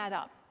clean that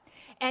up.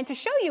 And to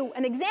show you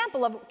an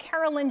example of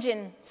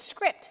Carolingian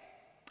script,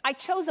 I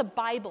chose a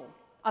Bible,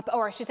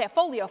 or I should say a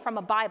folio from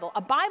a Bible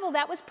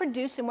that was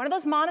produced in one of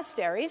those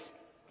monasteries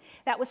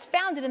that was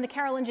founded in the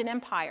Carolingian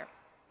Empire.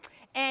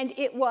 And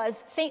it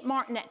was St.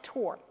 Martin at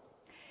Tours.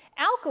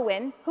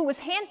 Alcuin, who was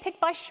handpicked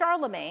by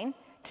Charlemagne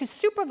to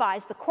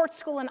supervise the court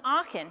school in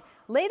Aachen,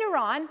 later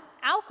on,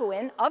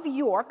 Alcuin of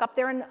York, up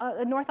there in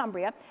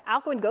Northumbria,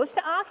 Alcuin goes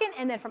to Aachen,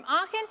 and then from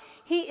Aachen,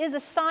 he is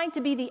assigned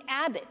to be the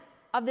abbot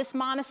of this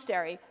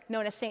monastery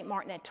known as St.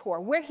 Martin at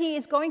Tours, where he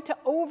is going to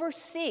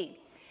oversee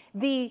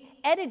the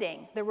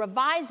editing, the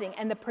revising,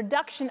 and the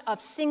production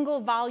of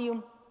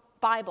single-volume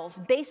Bibles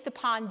based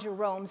upon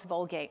Jerome's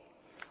Vulgate.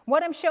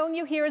 What I'm showing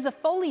you here is a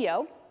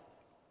folio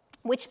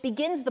which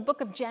begins the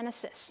book of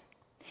Genesis.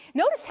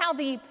 Notice how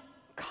there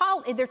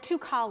are two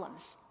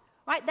columns,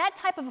 right? That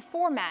type of a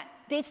format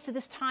dates to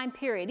this time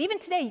period. Even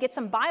today, you get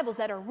some Bibles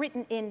that are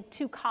written in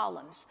two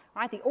columns,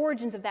 right? The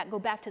origins of that go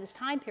back to this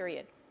time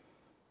period.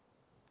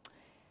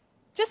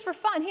 Just for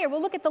fun here,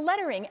 we'll look at the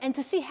lettering and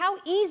to see how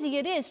easy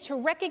it is to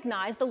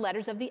recognize the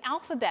letters of the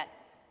alphabet.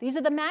 These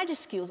are the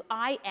majuscules,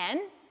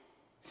 I-N,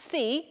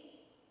 C,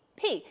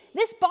 P.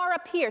 This bar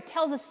up here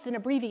tells us it's an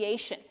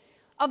abbreviation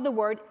of the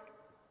word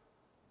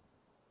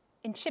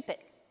incipit.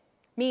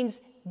 Means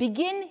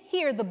begin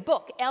here the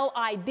book,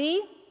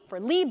 L-I-B, for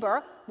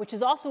Liber, which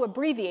is also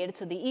abbreviated,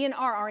 so the E and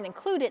R aren't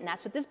included, and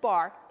that's what this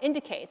bar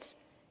indicates.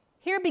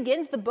 Here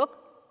begins the book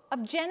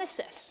of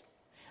Genesis.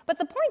 But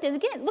the point is,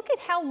 again, look at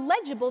how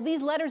legible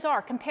these letters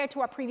are compared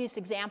to our previous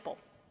example.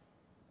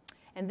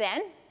 And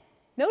then,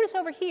 notice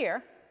over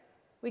here,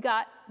 we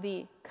got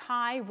the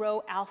Chi,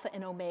 Rho, Alpha,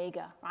 and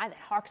Omega, right? That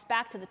harks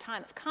back to the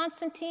time of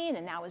Constantine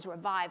and now is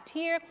revived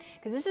here,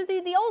 because this is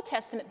the Old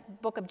Testament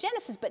book of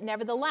Genesis, but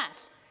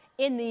nevertheless,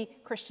 in the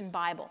Christian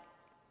Bible.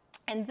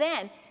 And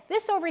then,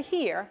 this over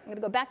here, I'm going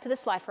to go back to this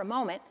slide for a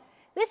moment.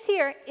 This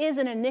here is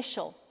an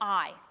initial,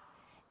 I.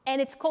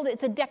 And it's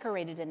a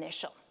decorated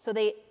initial. So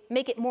they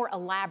make it more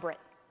elaborate.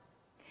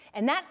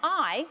 And that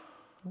I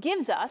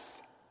gives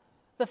us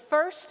the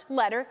first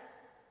letter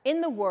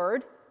in the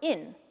word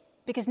in.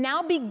 Because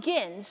now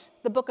begins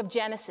the book of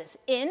Genesis.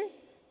 In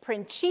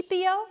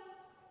principio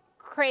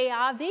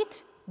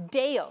creavit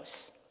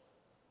Deus.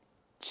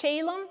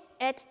 Caelum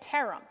et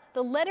terram.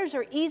 The letters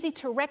are easy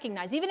to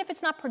recognize, even if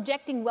it's not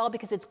projecting well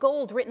because it's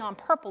gold written on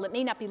purple. It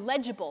may not be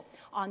legible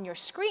on your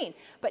screen.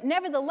 But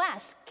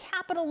nevertheless,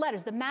 capital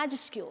letters, the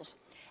majuscules,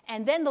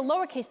 and then the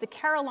lowercase, the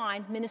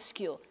Caroline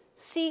minuscule,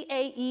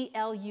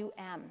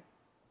 C-A-E-L-U-M.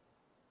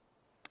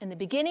 In the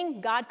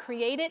beginning, God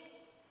created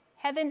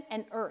heaven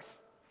and earth.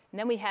 And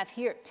then we have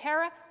here,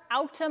 terra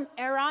autem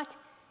erat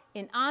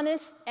in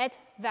annis et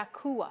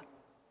vacua.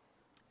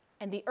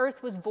 And the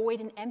earth was void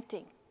and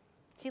empty.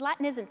 See,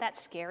 Latin isn't that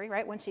scary,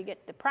 right, once you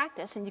get to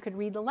practice and you could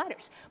read the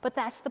letters. But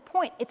that's the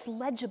point. It's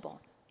legible.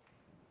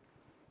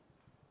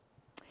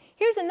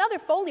 Here's another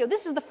folio.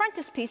 This is the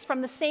frontispiece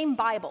from the same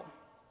Bible.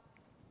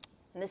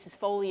 And this is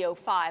folio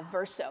 5,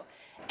 verso.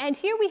 And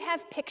here we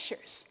have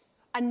pictures,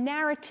 a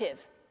narrative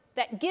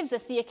that gives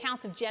us the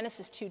accounts of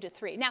Genesis 2 to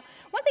 3. Now,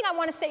 one thing I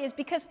want to say is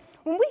because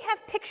when we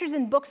have pictures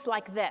in books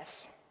like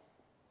this,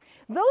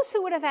 those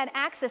who would have had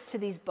access to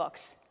these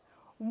books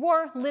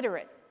were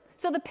literate.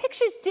 So the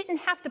pictures didn't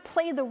have to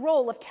play the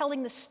role of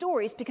telling the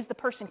stories because the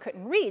person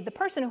couldn't read. The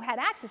person who had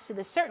access to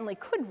this certainly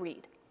could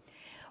read.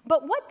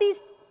 But what these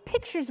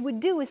pictures would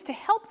do is to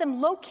help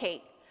them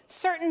locate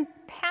certain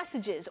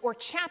passages or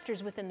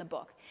chapters within the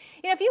book.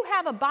 You know, if you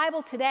have a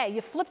Bible today,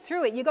 you flip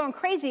through it, you're going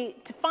crazy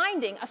to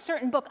finding a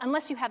certain book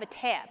unless you have a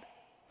tab.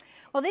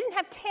 Well, they didn't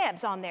have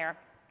tabs on their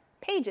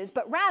pages,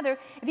 but rather,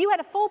 if you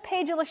had a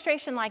full-page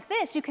illustration like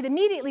this, you could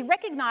immediately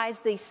recognize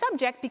the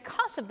subject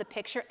because of the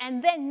picture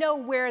and then know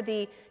where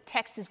the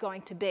text is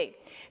going to be.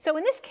 So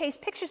in this case,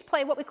 pictures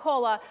play what we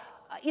call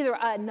either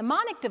a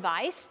mnemonic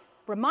device,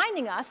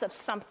 reminding us of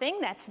something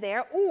that's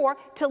there, or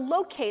to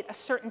locate a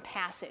certain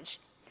passage.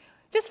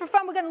 Just for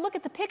fun, we're going to look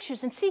at the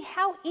pictures and see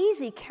how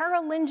easy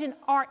Carolingian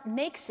art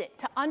makes it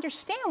to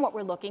understand what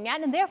we're looking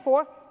at and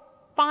therefore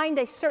find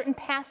a certain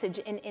passage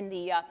in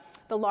the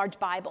large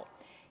Bible.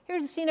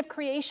 Here's the scene of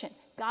creation.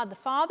 God the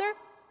Father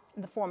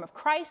in the form of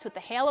Christ with the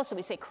halo, so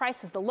we say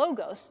Christ is the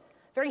Logos,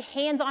 very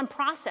hands-on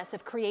process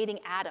of creating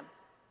Adam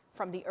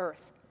from the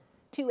earth.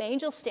 Two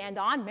angels stand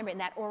on, remember, in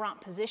that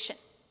orant position.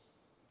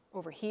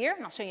 Over here,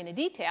 and I'll show you in a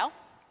detail,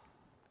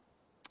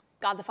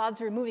 God the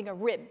Father's removing a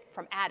rib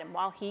from Adam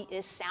while he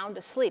is sound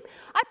asleep.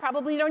 I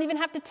probably don't even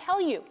have to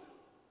tell you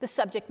the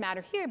subject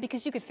matter here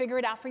because you could figure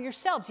it out for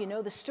yourselves. You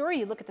know the story,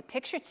 you look at the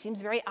picture, it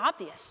seems very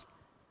obvious.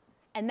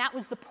 And that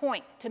was the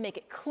point, to make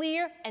it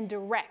clear and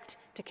direct,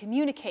 to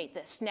communicate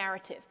this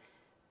narrative.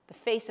 The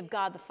face of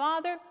God the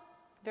Father,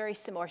 very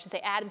similar. I should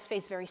say Adam's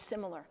face, very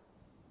similar.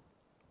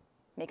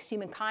 Makes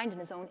humankind in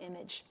his own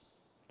image.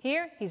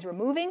 Here, he's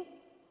removing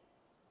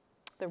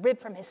the rib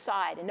from his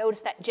side. And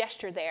notice that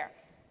gesture there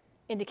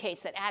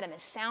indicates that Adam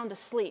is sound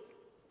asleep.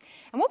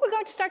 And what we're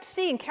going to start to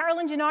see in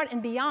Carolingian art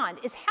and beyond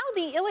is how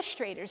the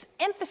illustrators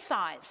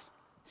emphasize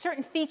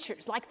certain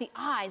features, like the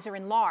eyes are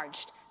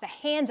enlarged, the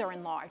hands are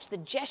enlarged, the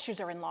gestures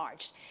are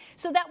enlarged,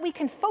 so that we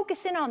can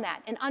focus in on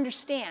that and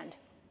understand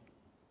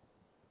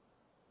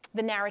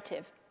the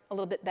narrative a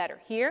little bit better.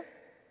 Here,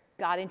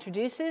 God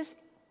introduces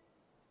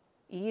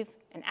Eve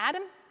and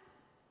Adam.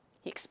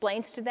 He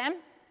explains to them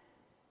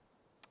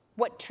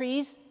what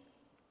trees,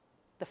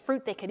 the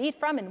fruit they could eat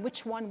from, and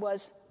which one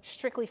was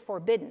strictly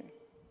forbidden.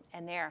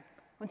 And there,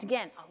 once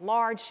again, a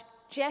large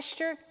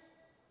gesture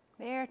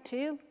there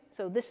too.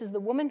 So this is the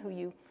woman who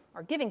you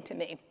are giving to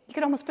me. You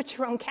could almost put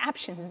your own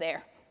captions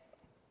there.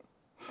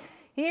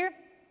 Here,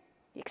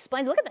 he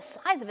explains, look at the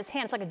size of his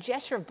hand. It's like a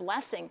gesture of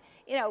blessing,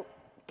 you know,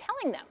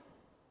 telling them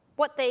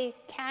what they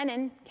can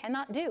and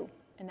cannot do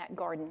in that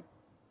garden.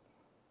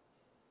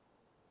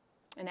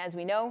 And as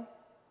we know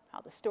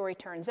how the story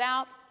turns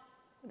out,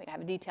 I think I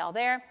have a detail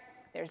there.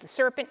 There's the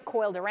serpent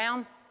coiled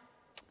around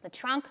the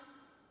trunk.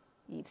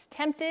 Eve's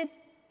tempted.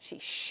 She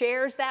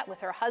shares that with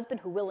her husband,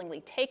 who willingly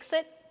takes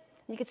it.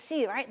 You can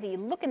see, right, the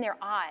look in their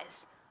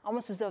eyes,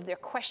 almost as though they're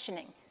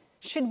questioning,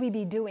 should we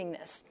be doing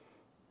this?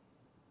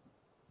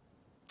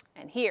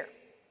 And here,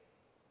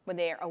 when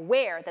they are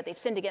aware that they've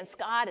sinned against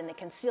God and they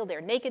conceal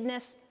their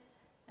nakedness,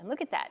 and look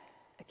at that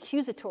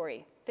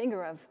accusatory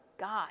finger of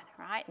God,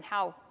 right, and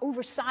how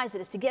oversized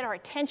it is to get our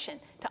attention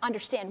to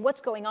understand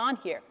what's going on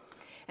here.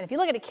 And if you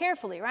look at it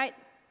carefully, right,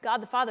 God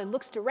the Father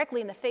looks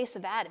directly in the face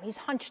of Adam. He's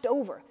hunched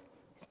over.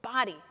 His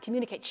body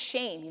communicates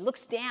shame. He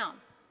looks down,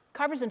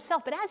 covers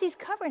himself. But as he's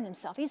covering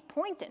himself, he's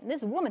pointing.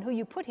 This woman who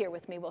you put here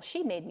with me, well,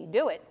 she made me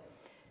do it.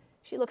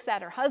 She looks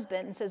at her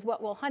husband and says,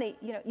 well, honey,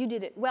 you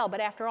did it well, but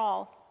after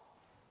all,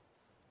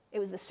 it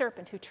was the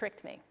serpent who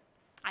tricked me.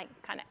 I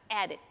kind of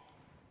added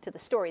to the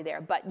story there,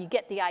 but you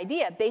get the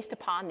idea based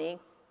upon the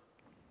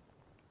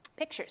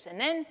pictures. And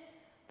then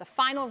the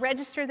final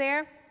register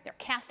there, they're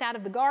cast out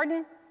of the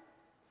garden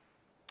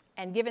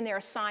and given their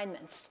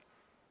assignments.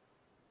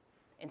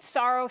 In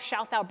sorrow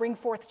shalt thou bring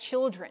forth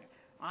children,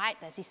 right?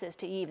 As he says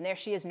to Eve, and there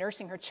she is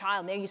nursing her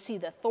child. And there you see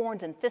the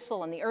thorns and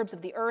thistle and the herbs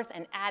of the earth,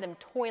 and Adam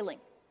toiling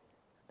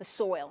the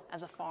soil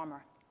as a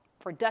farmer.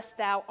 For dust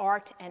thou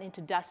art, and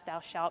into dust thou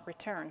shalt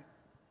return.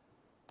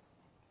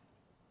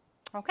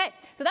 Okay,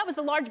 so that was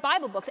the large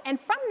Bible books. And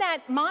from that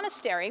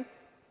monastery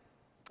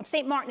of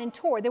St. Martin in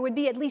Tours, there would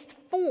be at least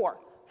 4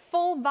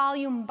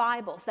 full-volume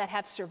Bibles that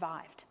have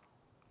survived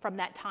from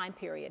that time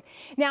period.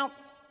 Now,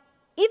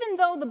 even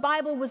though the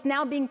Bible was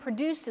now being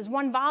produced as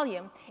one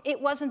volume, it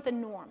wasn't the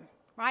norm,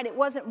 right? It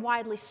wasn't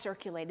widely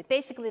circulated.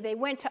 Basically, they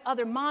went to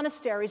other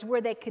monasteries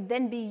where they could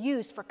then be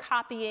used for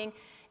copying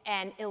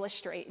and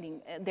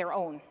illustrating their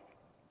own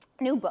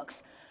new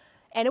books.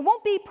 And it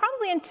won't be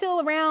probably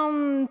until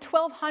around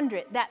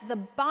 1200 that the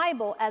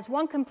Bible as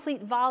one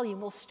complete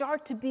volume will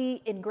start to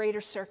be in greater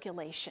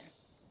circulation.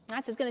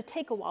 Right? So it's going to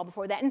take a while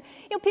before that. And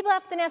people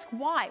often ask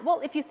why.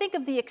 Well, if you think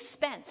of the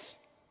expense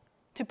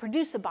to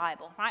produce a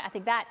Bible, right? I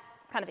think that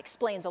kind of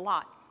explains a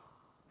lot.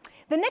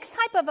 The next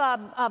type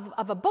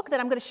of a book that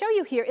I'm going to show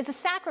you here is a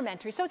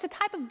sacramentary. So it's a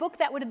type of book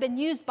that would have been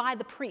used by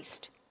the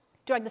priest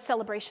during the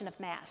celebration of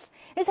Mass.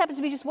 This happens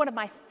to be just one of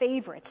my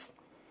favorites.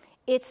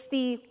 It's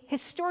the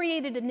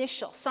historiated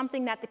initial,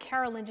 something that the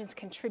Carolingians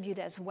contribute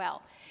as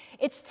well.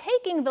 It's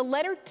taking the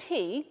letter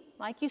T,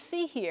 like you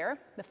see here,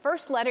 the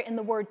first letter in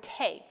the word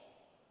te.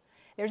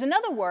 There's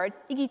another word,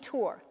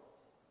 igitur,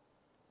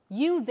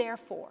 you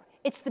therefore.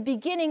 It's the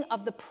beginning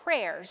of the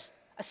prayers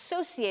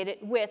associated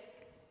with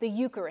the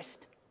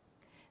Eucharist.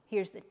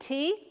 Here's the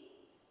T,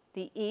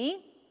 the E,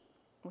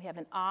 we have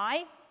an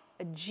I,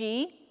 a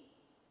G,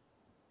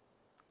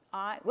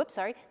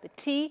 the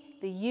T,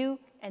 the U,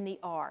 and the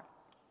R.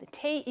 The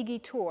te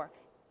igitur.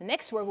 The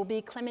next word will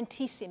be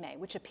clementissime,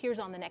 which appears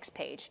on the next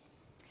page.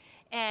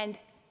 And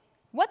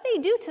what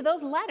they do to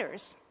those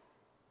letters,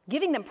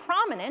 giving them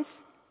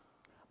prominence,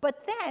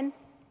 but then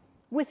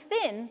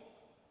within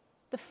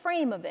the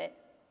frame of it,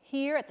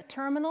 here at the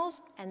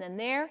terminals, and then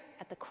there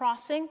at the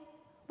crossing,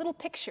 little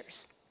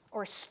pictures,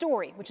 or a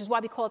story, which is why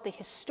we call it the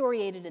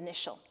historiated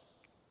initial.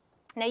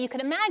 Now you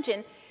can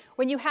imagine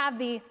when you have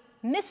the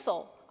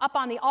missal up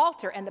on the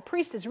altar and the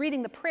priest is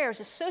reading the prayers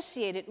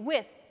associated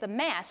with the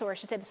Mass, or I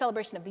should say the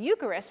celebration of the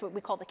Eucharist, what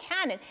we call the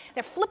canon,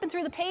 they're flipping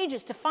through the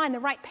pages to find the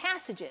right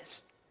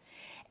passages.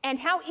 And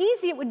how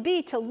easy it would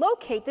be to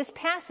locate this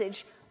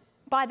passage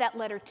by that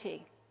letter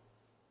T.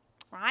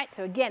 Right?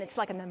 So again, it's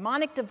like a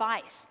mnemonic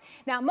device.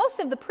 Now, most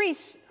of the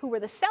priests who were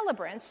the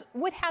celebrants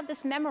would have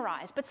this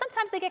memorized, but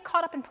sometimes they get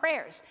caught up in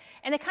prayers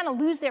and they kind of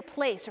lose their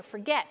place or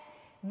forget.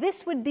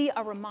 This would be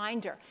a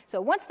reminder. So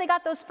once they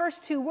got those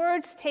first 2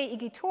 words, te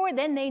igitur,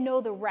 then they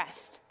know the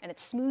rest, and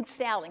it's smooth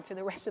sailing through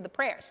the rest of the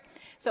prayers.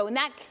 So in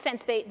that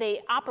sense,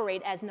 they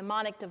operate as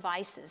mnemonic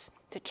devices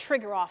to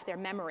trigger off their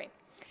memory.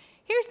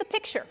 Here's the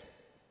picture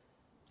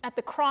at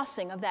the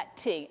crossing of that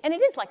T, and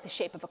it is like the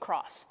shape of a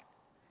cross.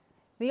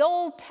 The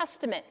Old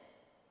Testament,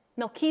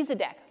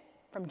 Melchizedek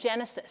from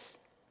Genesis,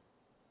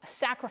 a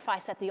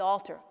sacrifice at the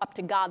altar up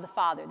to God the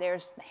Father.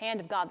 There's the hand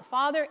of God the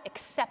Father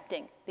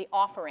accepting the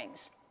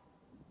offerings.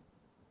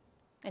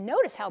 And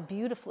notice how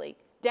beautifully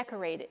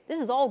decorated.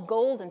 This is all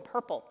gold and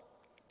purple.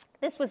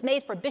 This was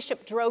made for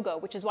Bishop Drogo,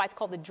 which is why it's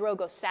called the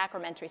Drogo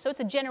Sacramentary. So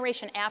it's a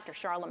generation after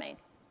Charlemagne.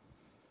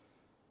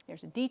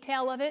 Here's a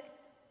detail of it.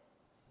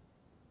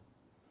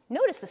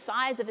 Notice the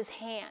size of his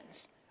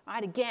hands. All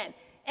right, again,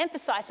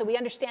 emphasize so we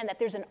understand that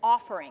there's an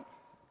offering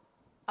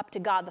up to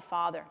God the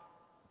Father.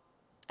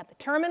 At the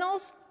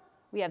terminals,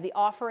 we have the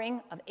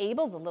offering of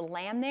Abel, the little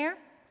lamb there.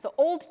 So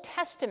Old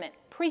Testament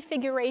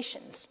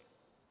prefigurations.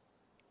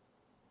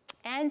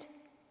 And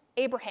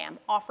Abraham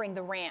offering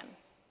the ram.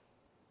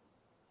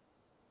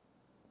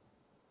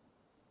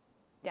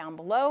 Down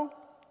below,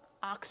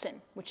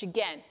 oxen, which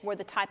again were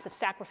the types of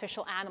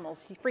sacrificial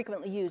animals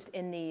frequently used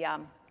in the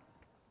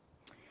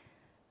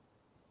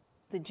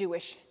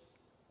Jewish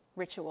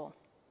ritual.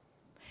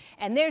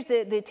 And there's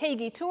the te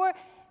igitur,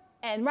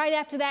 and right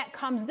after that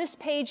comes this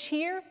page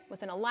here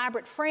with an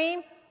elaborate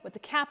frame with the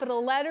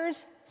capital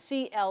letters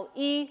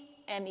CLEMENTISSME,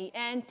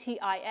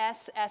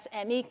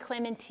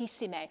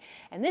 Clementissime.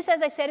 And this,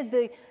 as I said, is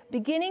the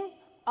beginning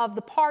of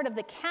the part of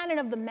the canon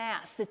of the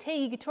Mass, the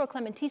te igitur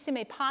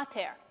Clementissime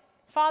Pater.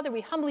 Father,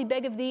 we humbly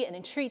beg of thee and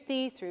entreat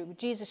thee through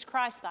Jesus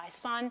Christ, thy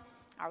Son,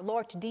 our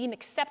Lord, to deem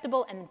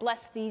acceptable and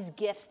bless these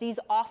gifts, these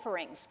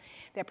offerings.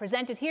 They're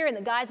presented here in the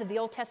guise of the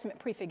Old Testament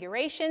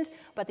prefigurations,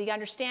 but the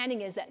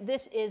understanding is that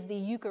this is the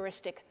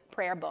Eucharistic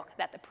prayer book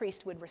that the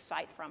priest would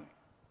recite from.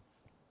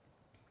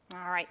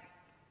 All right.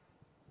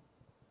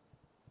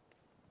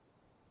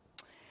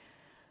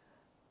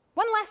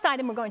 One last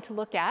item we're going to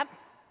look at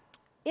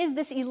is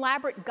this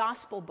elaborate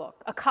gospel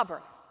book, a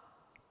cover.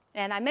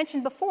 And I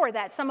mentioned before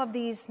that some of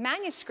these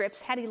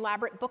manuscripts had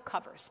elaborate book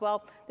covers.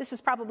 Well, this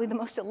is probably the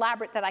most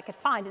elaborate that I could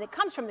find, and it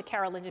comes from the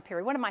Carolingian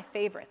period, one of my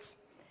favorites.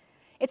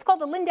 It's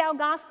called the Lindau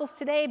Gospels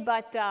today,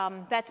 but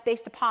that's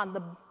based upon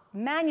the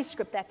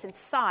manuscript that's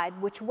inside,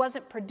 which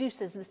wasn't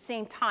produced at the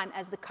same time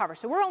as the cover.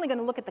 So we're only going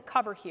to look at the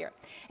cover here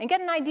and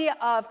get an idea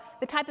of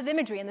the type of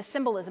imagery and the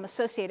symbolism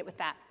associated with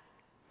that.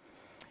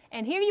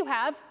 And here you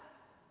have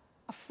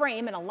a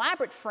frame, an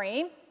elaborate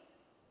frame,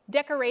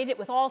 decorated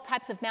with all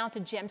types of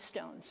mounted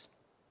gemstones.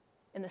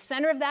 In the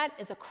center of that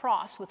is a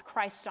cross with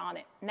Christ on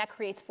it, and that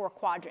creates 4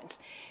 quadrants.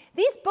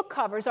 These book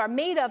covers are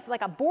made of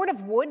like a board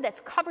of wood that's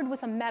covered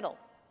with a metal,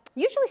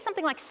 usually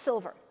something like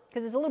silver,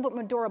 because it's a little bit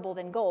more durable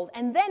than gold,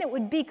 and then it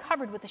would be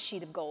covered with a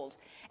sheet of gold,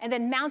 and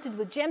then mounted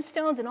with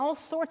gemstones and all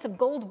sorts of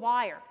gold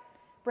wire,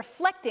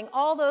 reflecting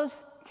all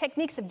those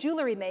techniques of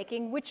jewelry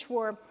making, which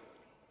were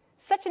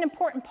such an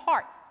important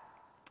part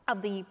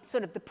of the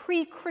sort of the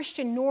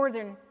pre-Christian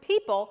northern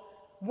people.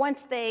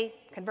 Once they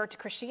convert to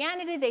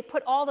Christianity, they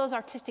put all those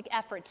artistic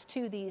efforts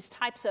to these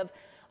types of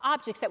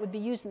objects that would be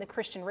used in the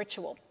Christian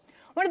ritual.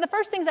 One of the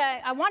first things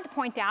I want to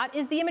point out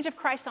is the image of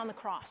Christ on the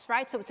cross,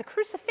 right? So it's a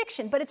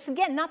crucifixion, but it's,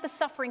 again, not the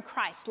suffering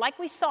Christ. Like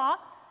we saw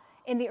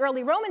in the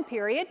early Roman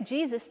period,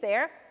 Jesus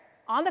there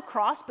on the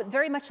cross, but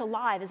very much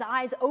alive, his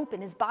eyes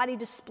open, his body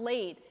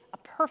displayed, a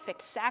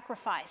perfect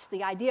sacrifice,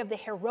 the idea of the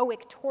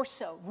heroic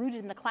torso rooted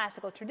in the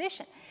classical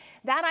tradition.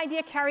 That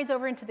idea carries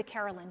over into the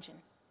Carolingian.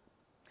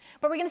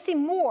 But we're going to see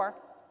more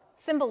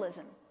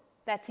symbolism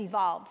that's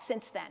evolved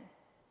since then.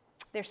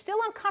 They're still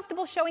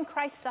uncomfortable showing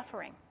Christ's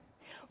suffering.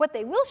 What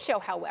they will show,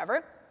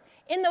 however,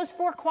 in those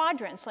 4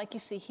 quadrants, like you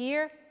see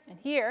here and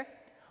here,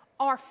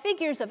 are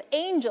figures of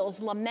angels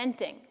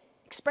lamenting,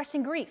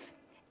 expressing grief,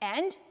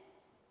 and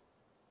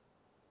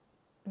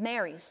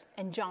Mary's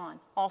and John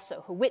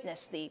also, who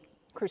witnessed the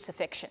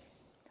crucifixion,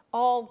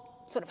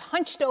 all sort of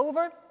hunched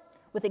over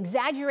with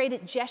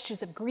exaggerated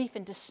gestures of grief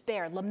and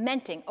despair,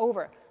 lamenting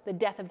over the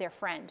death of their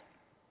friend.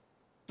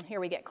 Here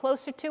we get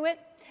closer to it.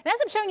 And as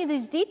I'm showing you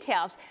these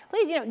details,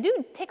 please,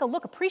 do take a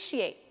look,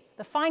 appreciate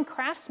the fine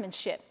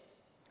craftsmanship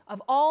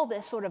of all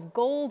this sort of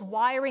gold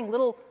wiring,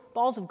 little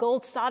balls of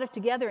gold soldered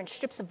together in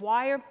strips of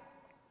wire,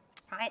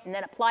 right, and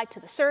then applied to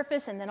the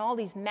surface, and then all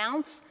these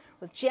mounts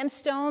with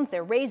gemstones.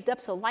 They're raised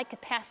up so light could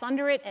pass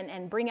under it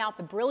and bring out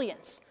the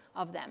brilliance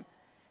of them.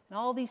 And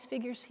all these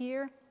figures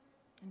here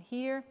and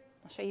here.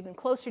 I'll show you even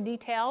closer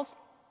details.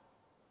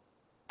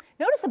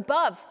 Notice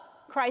above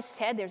Christ's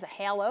head, there's a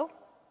halo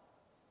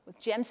with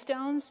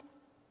gemstones.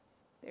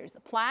 There's the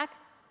plaque,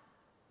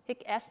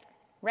 Hic est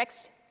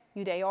Rex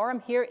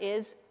Judaeorum. Here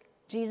is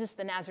Jesus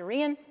the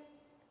Nazarene.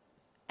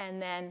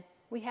 And then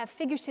we have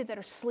figures here that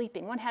are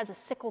sleeping. One has a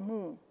sickle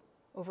moon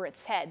over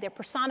its head. They're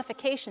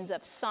personifications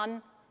of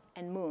sun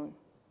and moon.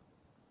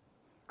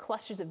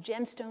 Clusters of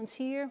gemstones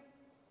here.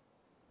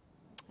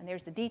 And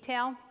there's the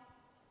detail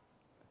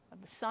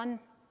of the sun,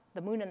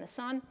 the moon and the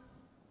sun.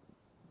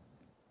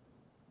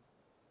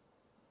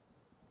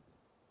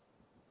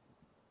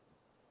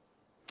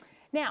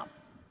 Now,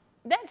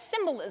 that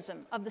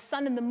symbolism of the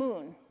sun and the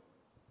moon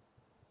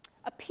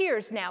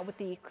appears now with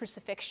the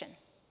crucifixion.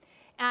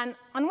 And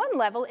on one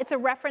level, it's a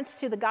reference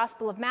to the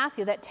Gospel of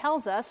Matthew that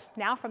tells us,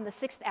 now from the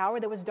 6th hour,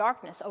 there was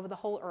darkness over the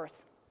whole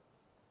earth.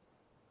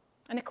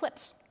 An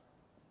eclipse.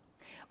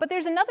 But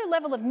there's another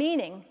level of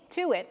meaning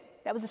to it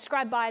that was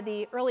ascribed by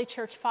the early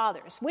church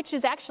fathers, which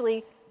is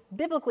actually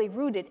biblically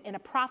rooted in a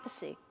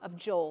prophecy of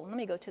Joel. Let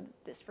me go to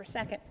this for a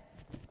second.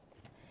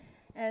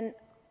 And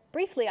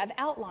briefly, I've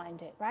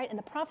outlined it, right? In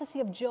the prophecy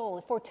of Joel,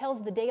 it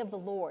foretells the day of the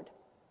Lord.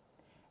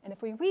 And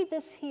if we read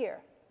this here,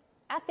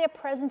 at their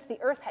presence the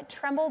earth had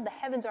trembled, the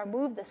heavens are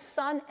moved, the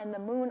sun and the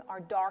moon are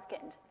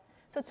darkened.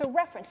 So it's a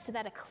reference to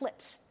that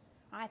eclipse,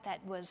 right,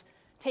 that was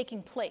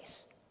taking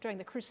place during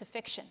the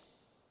crucifixion.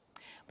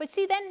 But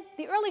see, then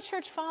the early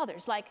church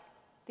fathers, like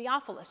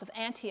Theophilus of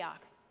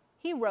Antioch,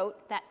 he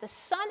wrote that the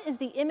sun is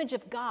the image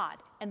of God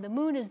and the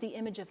moon is the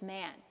image of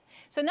man.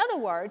 So in other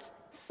words,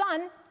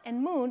 sun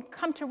and moon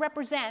come to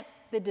represent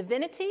the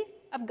divinity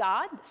of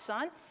God, the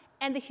sun,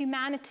 and the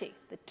humanity,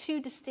 the 2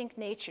 distinct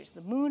natures.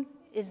 The moon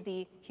is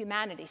the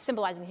humanity,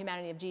 symbolizing the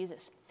humanity of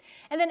Jesus.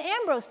 And then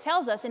Ambrose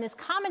tells us in his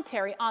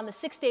commentary on the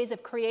 6 days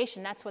of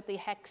creation, that's what the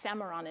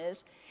Hexameron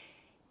is,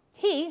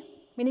 he,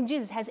 meaning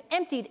Jesus, has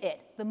emptied it,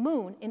 the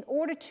moon, in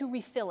order to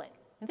refill it.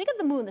 And think of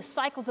the moon, the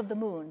cycles of the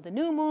moon, the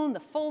new moon, the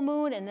full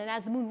moon, and then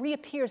as the moon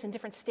reappears in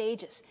different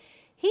stages.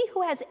 He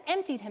who has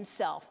emptied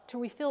himself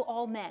to refill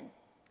all men,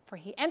 for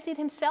he emptied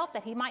himself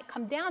that he might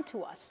come down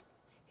to us.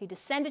 He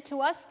descended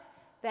to us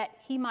that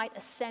he might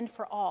ascend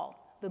for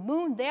all. The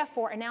moon,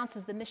 therefore,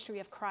 announces the mystery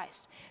of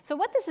Christ. So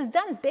what this has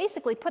done is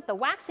basically put the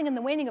waxing and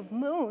the waning of the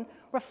moon,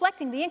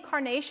 reflecting the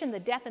incarnation, the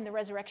death, and the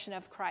resurrection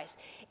of Christ.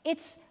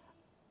 It's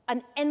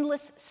an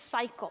endless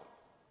cycle,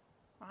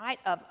 right,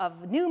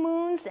 of new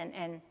moons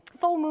and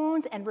full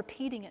moons and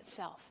repeating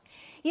itself.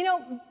 You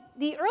know,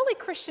 the early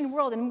Christian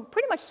world, and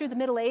pretty much through the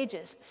Middle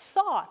Ages,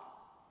 saw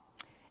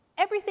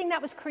everything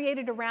that was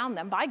created around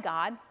them by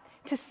God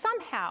to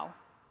somehow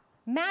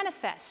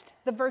manifest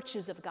the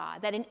virtues of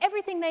God, that in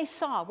everything they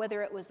saw,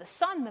 whether it was the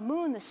sun, the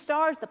moon, the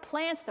stars, the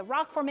plants, the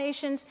rock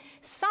formations,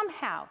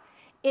 somehow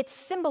it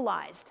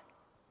symbolized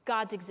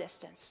God's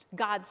existence,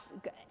 God's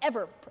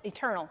ever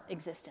eternal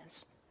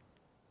existence.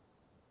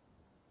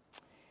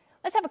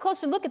 Let's have a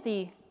closer look at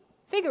the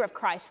figure of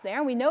Christ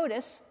there. We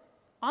notice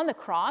on the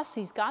cross,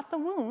 he's got the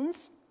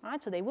wounds,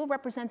 right? So they will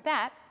represent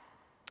that.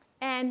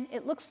 And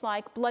it looks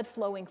like blood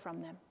flowing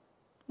from them.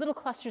 Little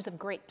clusters of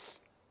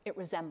grapes it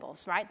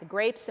resembles, right? The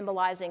grapes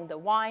symbolizing the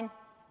wine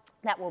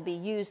that will be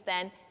used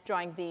then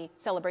during the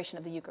celebration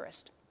of the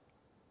Eucharist.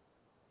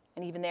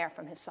 And even there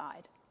from his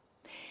side.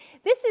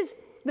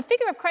 The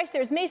figure of Christ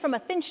there is made from a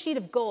thin sheet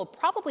of gold,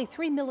 probably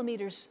 3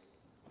 millimeters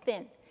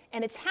thin.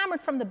 And it's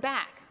hammered from the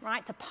back,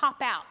 right, to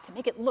pop out, to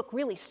make it look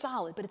really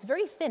solid. But it's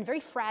very thin, very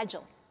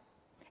fragile.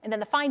 And then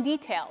the fine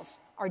details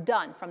are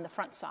done from the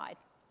front side.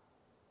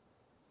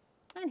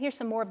 And here's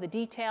some more of the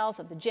details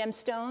of the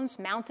gemstones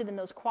mounted in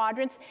those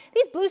quadrants.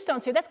 These blue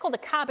stones here, that's called a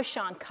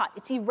cabochon cut.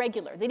 It's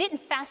irregular. They didn't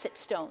facet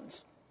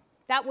stones.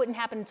 That wouldn't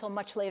happen until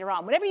much later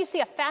on. Whenever you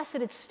see a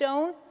faceted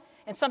stone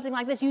and something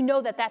like this, you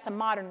know that that's a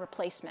modern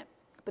replacement.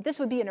 But this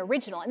would be an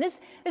original. And this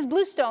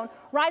blue stone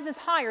rises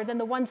higher than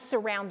the ones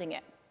surrounding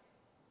it.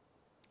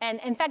 And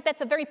in fact,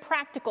 that's a very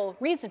practical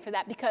reason for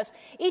that, because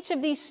each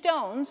of these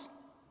stones,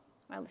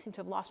 I seem to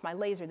have lost my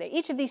laser there,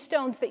 each of these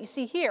stones that you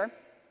see here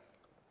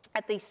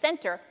at the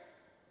center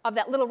of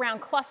that little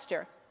round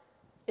cluster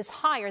is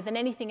higher than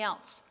anything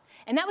else.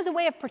 And that was a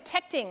way of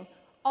protecting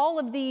all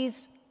of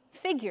these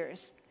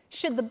figures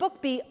should the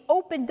book be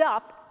opened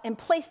up and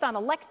placed on a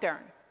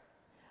lectern.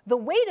 The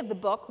weight of the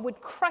book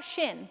would crush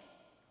in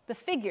the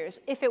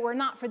figures if it were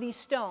not for these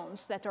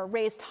stones that are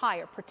raised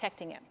higher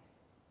protecting it.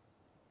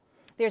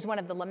 There's one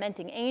of the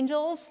lamenting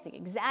angels, the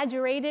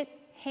exaggerated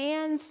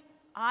hands,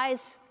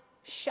 eyes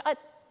shut,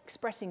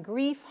 expressing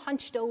grief,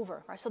 hunched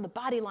over. Right? So the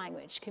body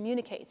language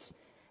communicates,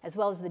 as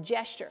well as the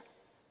gesture,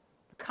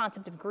 the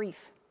concept of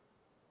grief.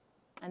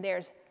 And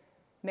there's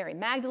Mary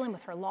Magdalene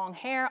with her long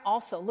hair,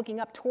 also looking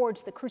up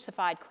towards the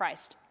crucified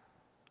Christ,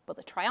 but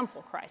the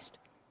triumphal Christ.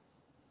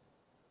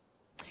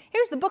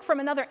 Here's the book from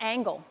another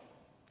angle.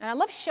 And I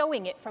love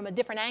showing it from a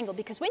different angle,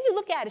 because when you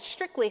look at it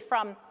strictly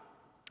from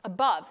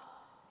above,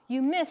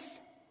 you miss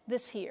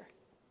this here,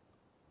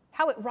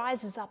 how it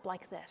rises up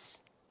like this.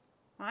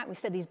 All right, we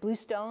said these blue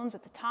stones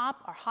at the top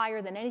are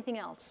higher than anything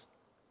else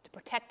to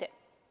protect it.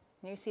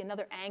 There you see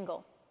another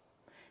angle.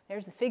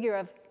 There's the figure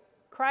of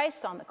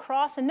Christ on the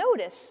cross. And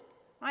notice,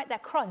 right,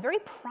 that cross, very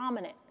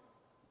prominent.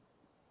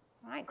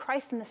 Right,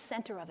 Christ in the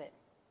center of it.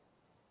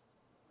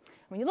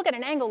 When you look at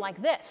an angle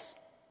like this,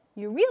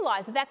 you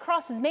realize that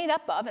cross is made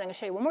up of, and I'm going to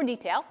show you one more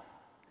detail,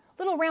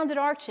 little rounded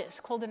arches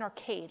called an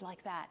arcade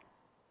like that.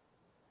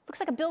 Looks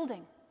like a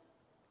building.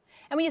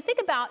 And when you think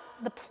about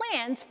the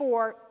plans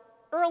for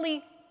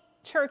early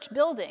church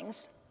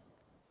buildings,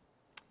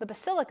 the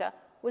basilica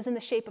was in the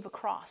shape of a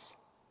cross.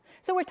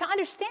 So we're to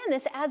understand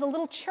this as a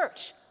little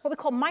church, what we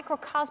call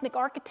microcosmic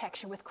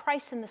architecture with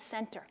Christ in the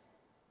center.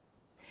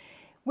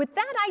 With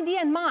that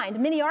idea in mind,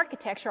 mini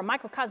architecture or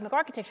microcosmic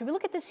architecture, we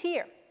look at this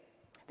here.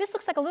 This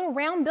looks like a little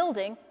round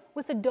building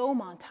with a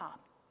dome on top.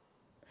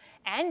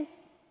 And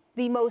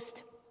the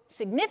most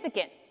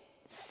significant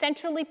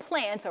centrally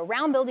planned, so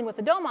round building with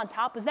a dome on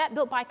top, was that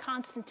built by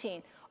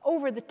Constantine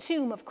over the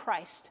tomb of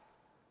Christ,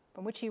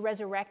 from which he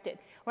resurrected.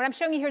 What I'm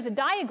showing you here is a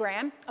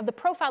diagram of the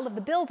profile of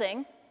the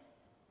building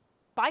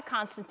by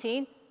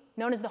Constantine,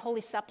 known as the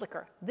Holy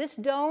Sepulchre. This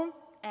dome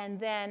and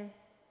then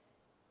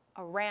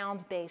a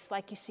round base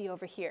like you see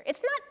over here.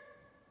 It's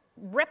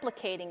not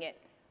replicating it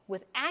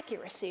with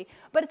accuracy,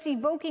 but it's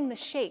evoking the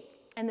shape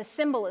and the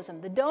symbolism.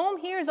 The dome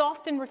here is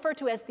often referred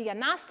to as the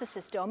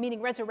Anastasis dome,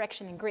 meaning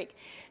resurrection in Greek.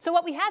 So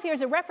what we have here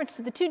is a reference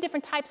to the two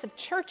different types of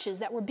churches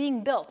that were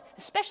being built,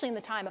 especially in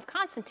the time of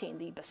Constantine,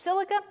 the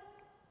basilica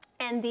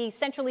and the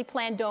centrally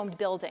planned domed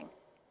building.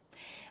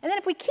 And then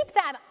if we keep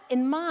that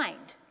in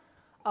mind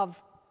of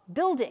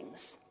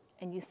buildings,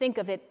 and you think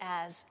of it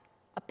as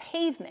a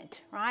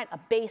pavement, right, a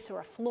base or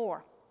a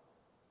floor,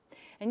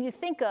 and you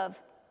think of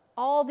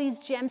all these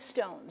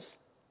gemstones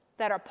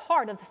that are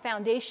part of the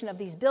foundation of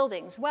these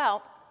buildings,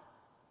 well,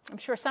 I'm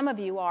sure some of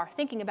you are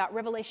thinking about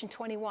Revelation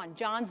 21,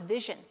 John's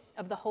vision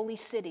of the holy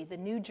city, the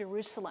New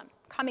Jerusalem,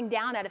 coming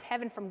down out of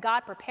heaven from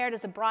God, prepared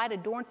as a bride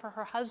adorned for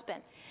her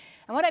husband.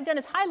 And what I've done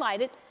is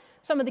highlighted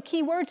some of the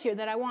key words here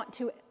that I want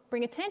to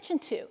bring attention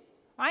to.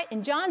 Right?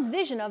 In John's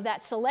vision of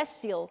that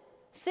celestial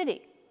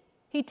city,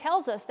 he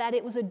tells us that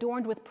it was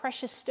adorned with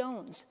precious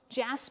stones,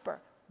 jasper,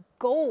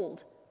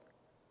 gold,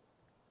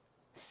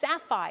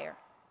 sapphire,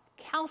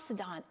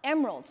 chalcedon,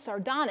 emerald,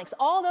 sardonyx.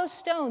 All those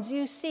stones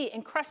you see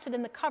encrusted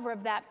in the cover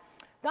of that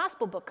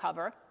gospel book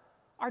cover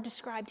are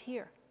described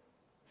here.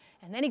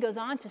 And then he goes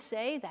on to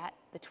say that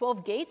the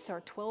 12 gates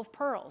are 12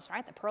 pearls,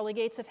 right? The pearly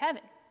gates of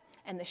heaven.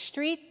 and the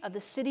street of the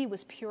city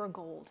was pure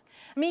gold.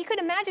 I mean, you could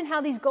imagine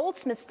how these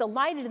goldsmiths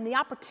delighted in the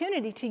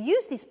opportunity to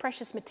use these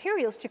precious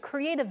materials to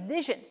create a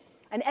vision,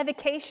 an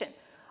evocation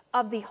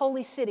of the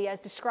holy city as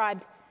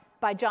described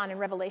by John in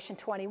Revelation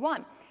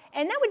 21.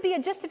 And that would be a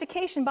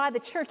justification by the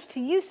church to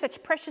use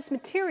such precious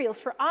materials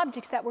for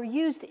objects that were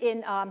used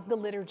in the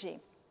liturgy,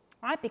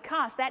 right?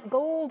 Because that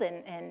gold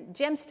and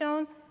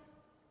gemstone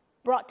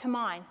brought to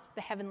mind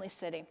the heavenly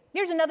city.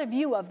 Here's another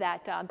view of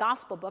that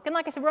gospel book. And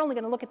like I said, we're only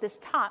going to look at this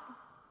top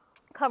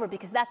cover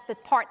because that's the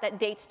part that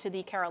dates to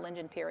the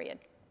Carolingian period.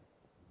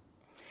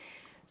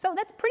 So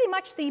that's pretty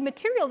much the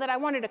material that I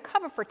wanted to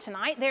cover for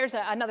tonight. There's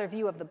another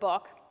view of the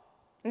book.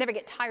 I never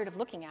get tired of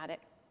looking at it.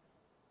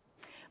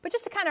 But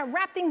just to kind of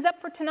wrap things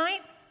up for tonight,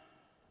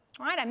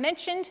 all right, I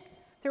mentioned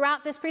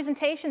throughout this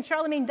presentation,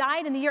 Charlemagne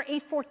died in the year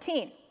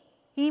 814.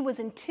 He was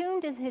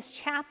entombed in his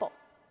chapel.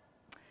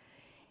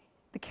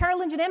 The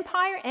Carolingian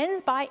Empire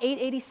ends by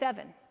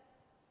 887,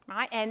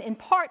 right? And in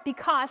part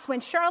because when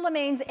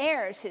Charlemagne's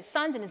heirs, his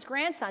sons and his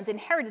grandsons,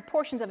 inherited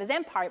portions of his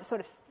empire, it was sort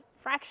of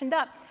fractioned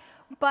up,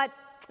 but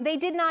they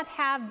did not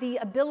have the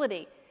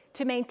ability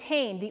to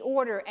maintain the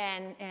order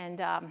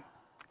and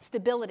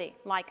stability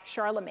like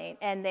Charlemagne,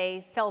 and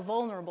they fell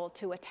vulnerable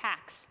to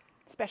attacks,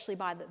 especially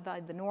by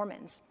the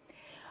Normans.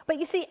 But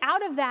you see,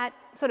 out of that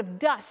sort of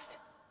dust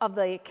of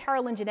the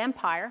Carolingian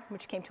Empire,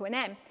 which came to an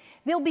end,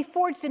 there'll be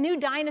forged a new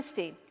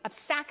dynasty of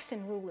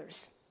Saxon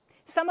rulers,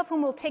 some of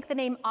whom will take the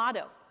name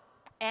Otto,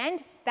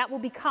 and that will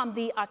become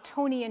the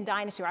Ottonian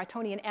dynasty, or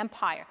Ottonian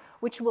Empire,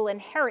 which will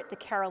inherit the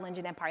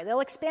Carolingian Empire. They'll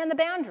expand the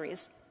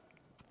boundaries,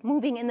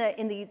 moving in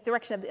the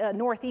direction of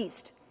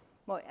northeast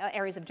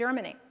areas of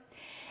Germany.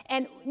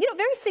 And,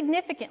 very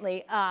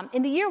significantly,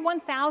 in the year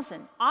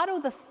 1000,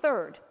 Otto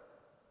III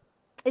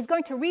is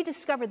going to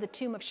rediscover the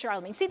tomb of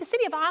Charlemagne. See, the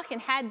city of Aachen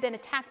had been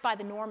attacked by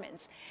the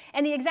Normans,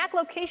 and the exact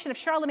location of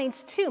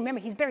Charlemagne's tomb, remember,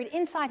 he's buried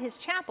inside his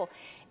chapel,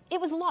 it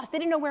was lost. They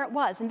didn't know where it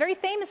was. And very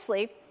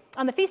famously,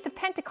 on the Feast of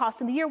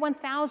Pentecost in the year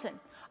 1000,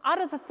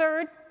 Otto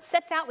III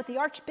sets out with the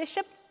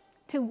archbishop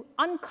to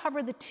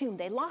uncover the tomb.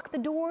 They lock the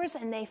doors,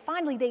 and they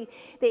finally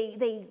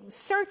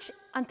search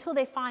until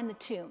they find the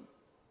tomb.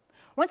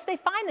 Once they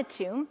find the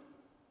tomb,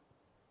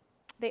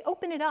 they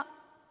open it up.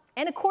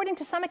 And according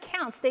to some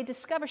accounts, they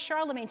discover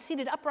Charlemagne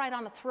seated upright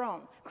on a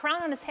throne,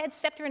 crown on his head,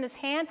 scepter in his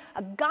hand,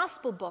 a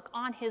gospel book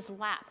on his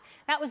lap.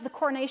 That was the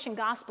coronation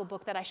gospel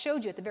book that I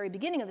showed you at the very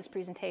beginning of this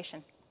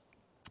presentation.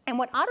 And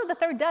what Otto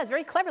III does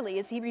very cleverly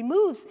is he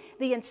removes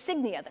the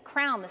insignia, the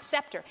crown, the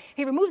scepter.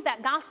 He removes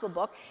that gospel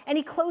book, and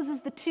he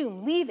closes the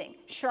tomb, leaving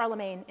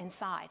Charlemagne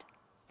inside.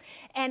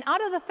 And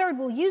Otto III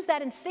will use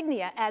that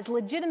insignia as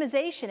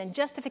legitimization and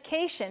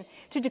justification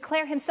to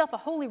declare himself a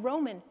Holy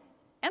Roman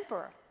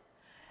Emperor.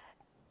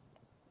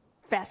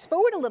 Fast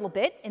forward a little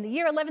bit, in the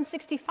year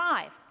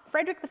 1165,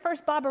 Frederick I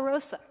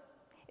Barbarossa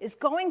is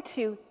going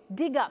to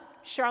dig up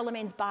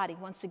Charlemagne's body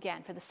once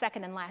again for the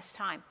second and last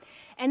time.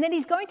 And then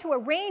he's going to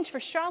arrange for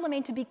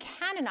Charlemagne to be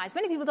canonized.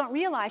 Many people don't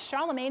realize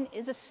Charlemagne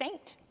is a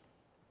saint.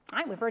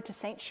 I refer to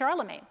Saint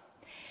Charlemagne.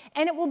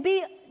 And it will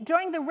be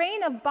during the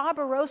reign of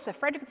Barbarossa,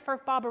 Frederick I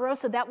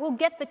Barbarossa, that we'll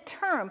get the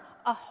term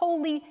a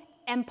holy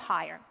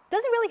empire.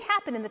 Doesn't really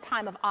happen in the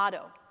time of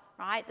Otto,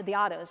 right? The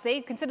Ottos. They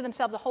consider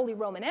themselves a Holy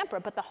Roman Emperor,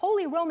 but the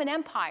Holy Roman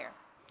Empire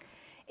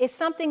is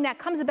something that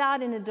comes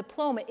about in a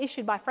diploma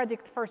issued by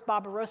Frederick I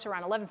Barbarossa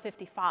around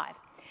 1155.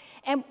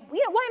 And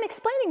why I'm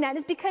explaining that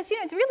is because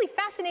it's really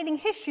fascinating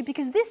history,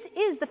 because this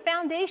is the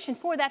foundation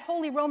for that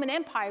Holy Roman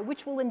Empire,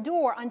 which will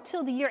endure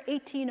until the year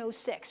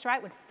 1806, right,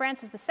 when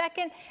Francis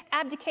II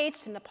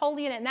abdicates to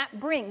Napoleon, and that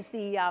brings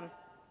the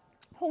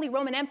Holy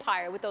Roman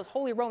Empire with those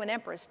Holy Roman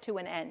Emperors to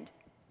an end.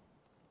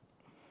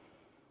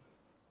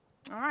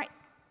 All right.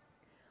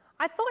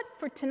 I thought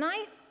for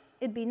tonight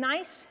it'd be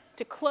nice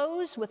to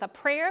close with a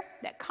prayer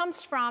that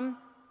comes from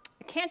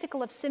the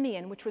Canticle of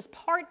Simeon, which was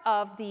part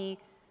of the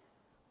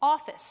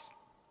office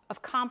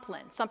of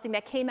Compline, something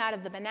that came out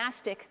of the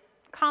monastic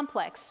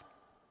complex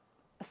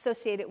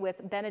associated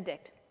with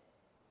Benedict.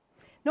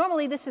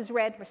 Normally this is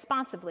read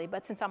responsively,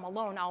 but since I'm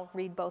alone, I'll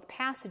read both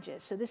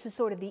passages. So this is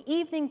sort of the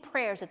evening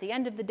prayers at the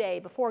end of the day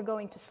before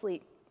going to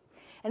sleep.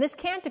 And this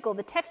canticle,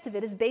 the text of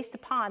it is based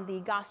upon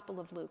the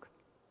Gospel of Luke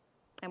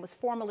and was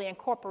formally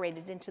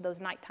incorporated into those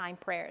nighttime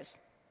prayers.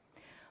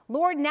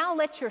 Lord, now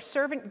let your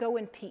servant go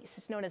in peace.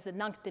 It's known as the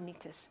Nunc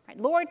Dimittis. Right?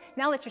 Lord,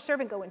 now let your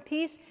servant go in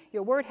peace.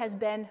 Your word has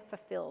been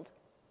fulfilled.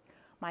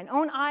 Mine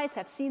own eyes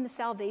have seen the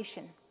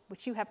salvation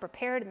which you have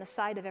prepared in the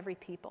sight of every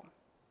people,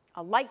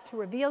 a light to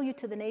reveal you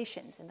to the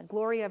nations and the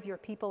glory of your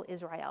people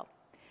Israel.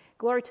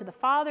 Glory to the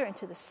Father, and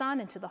to the Son,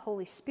 and to the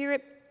Holy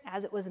Spirit,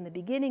 as it was in the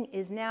beginning,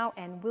 is now,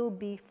 and will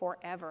be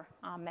forever.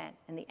 Amen.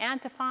 And the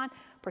antiphon,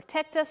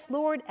 protect us,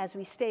 Lord, as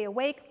we stay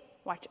awake.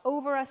 Watch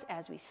over us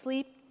as we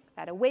sleep,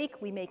 that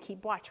awake we may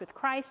keep watch with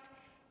Christ,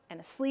 and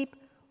asleep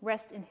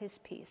rest in his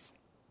peace.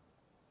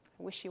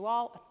 I wish you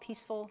all a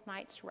peaceful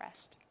night's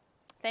rest.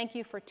 Thank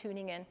you for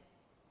tuning in.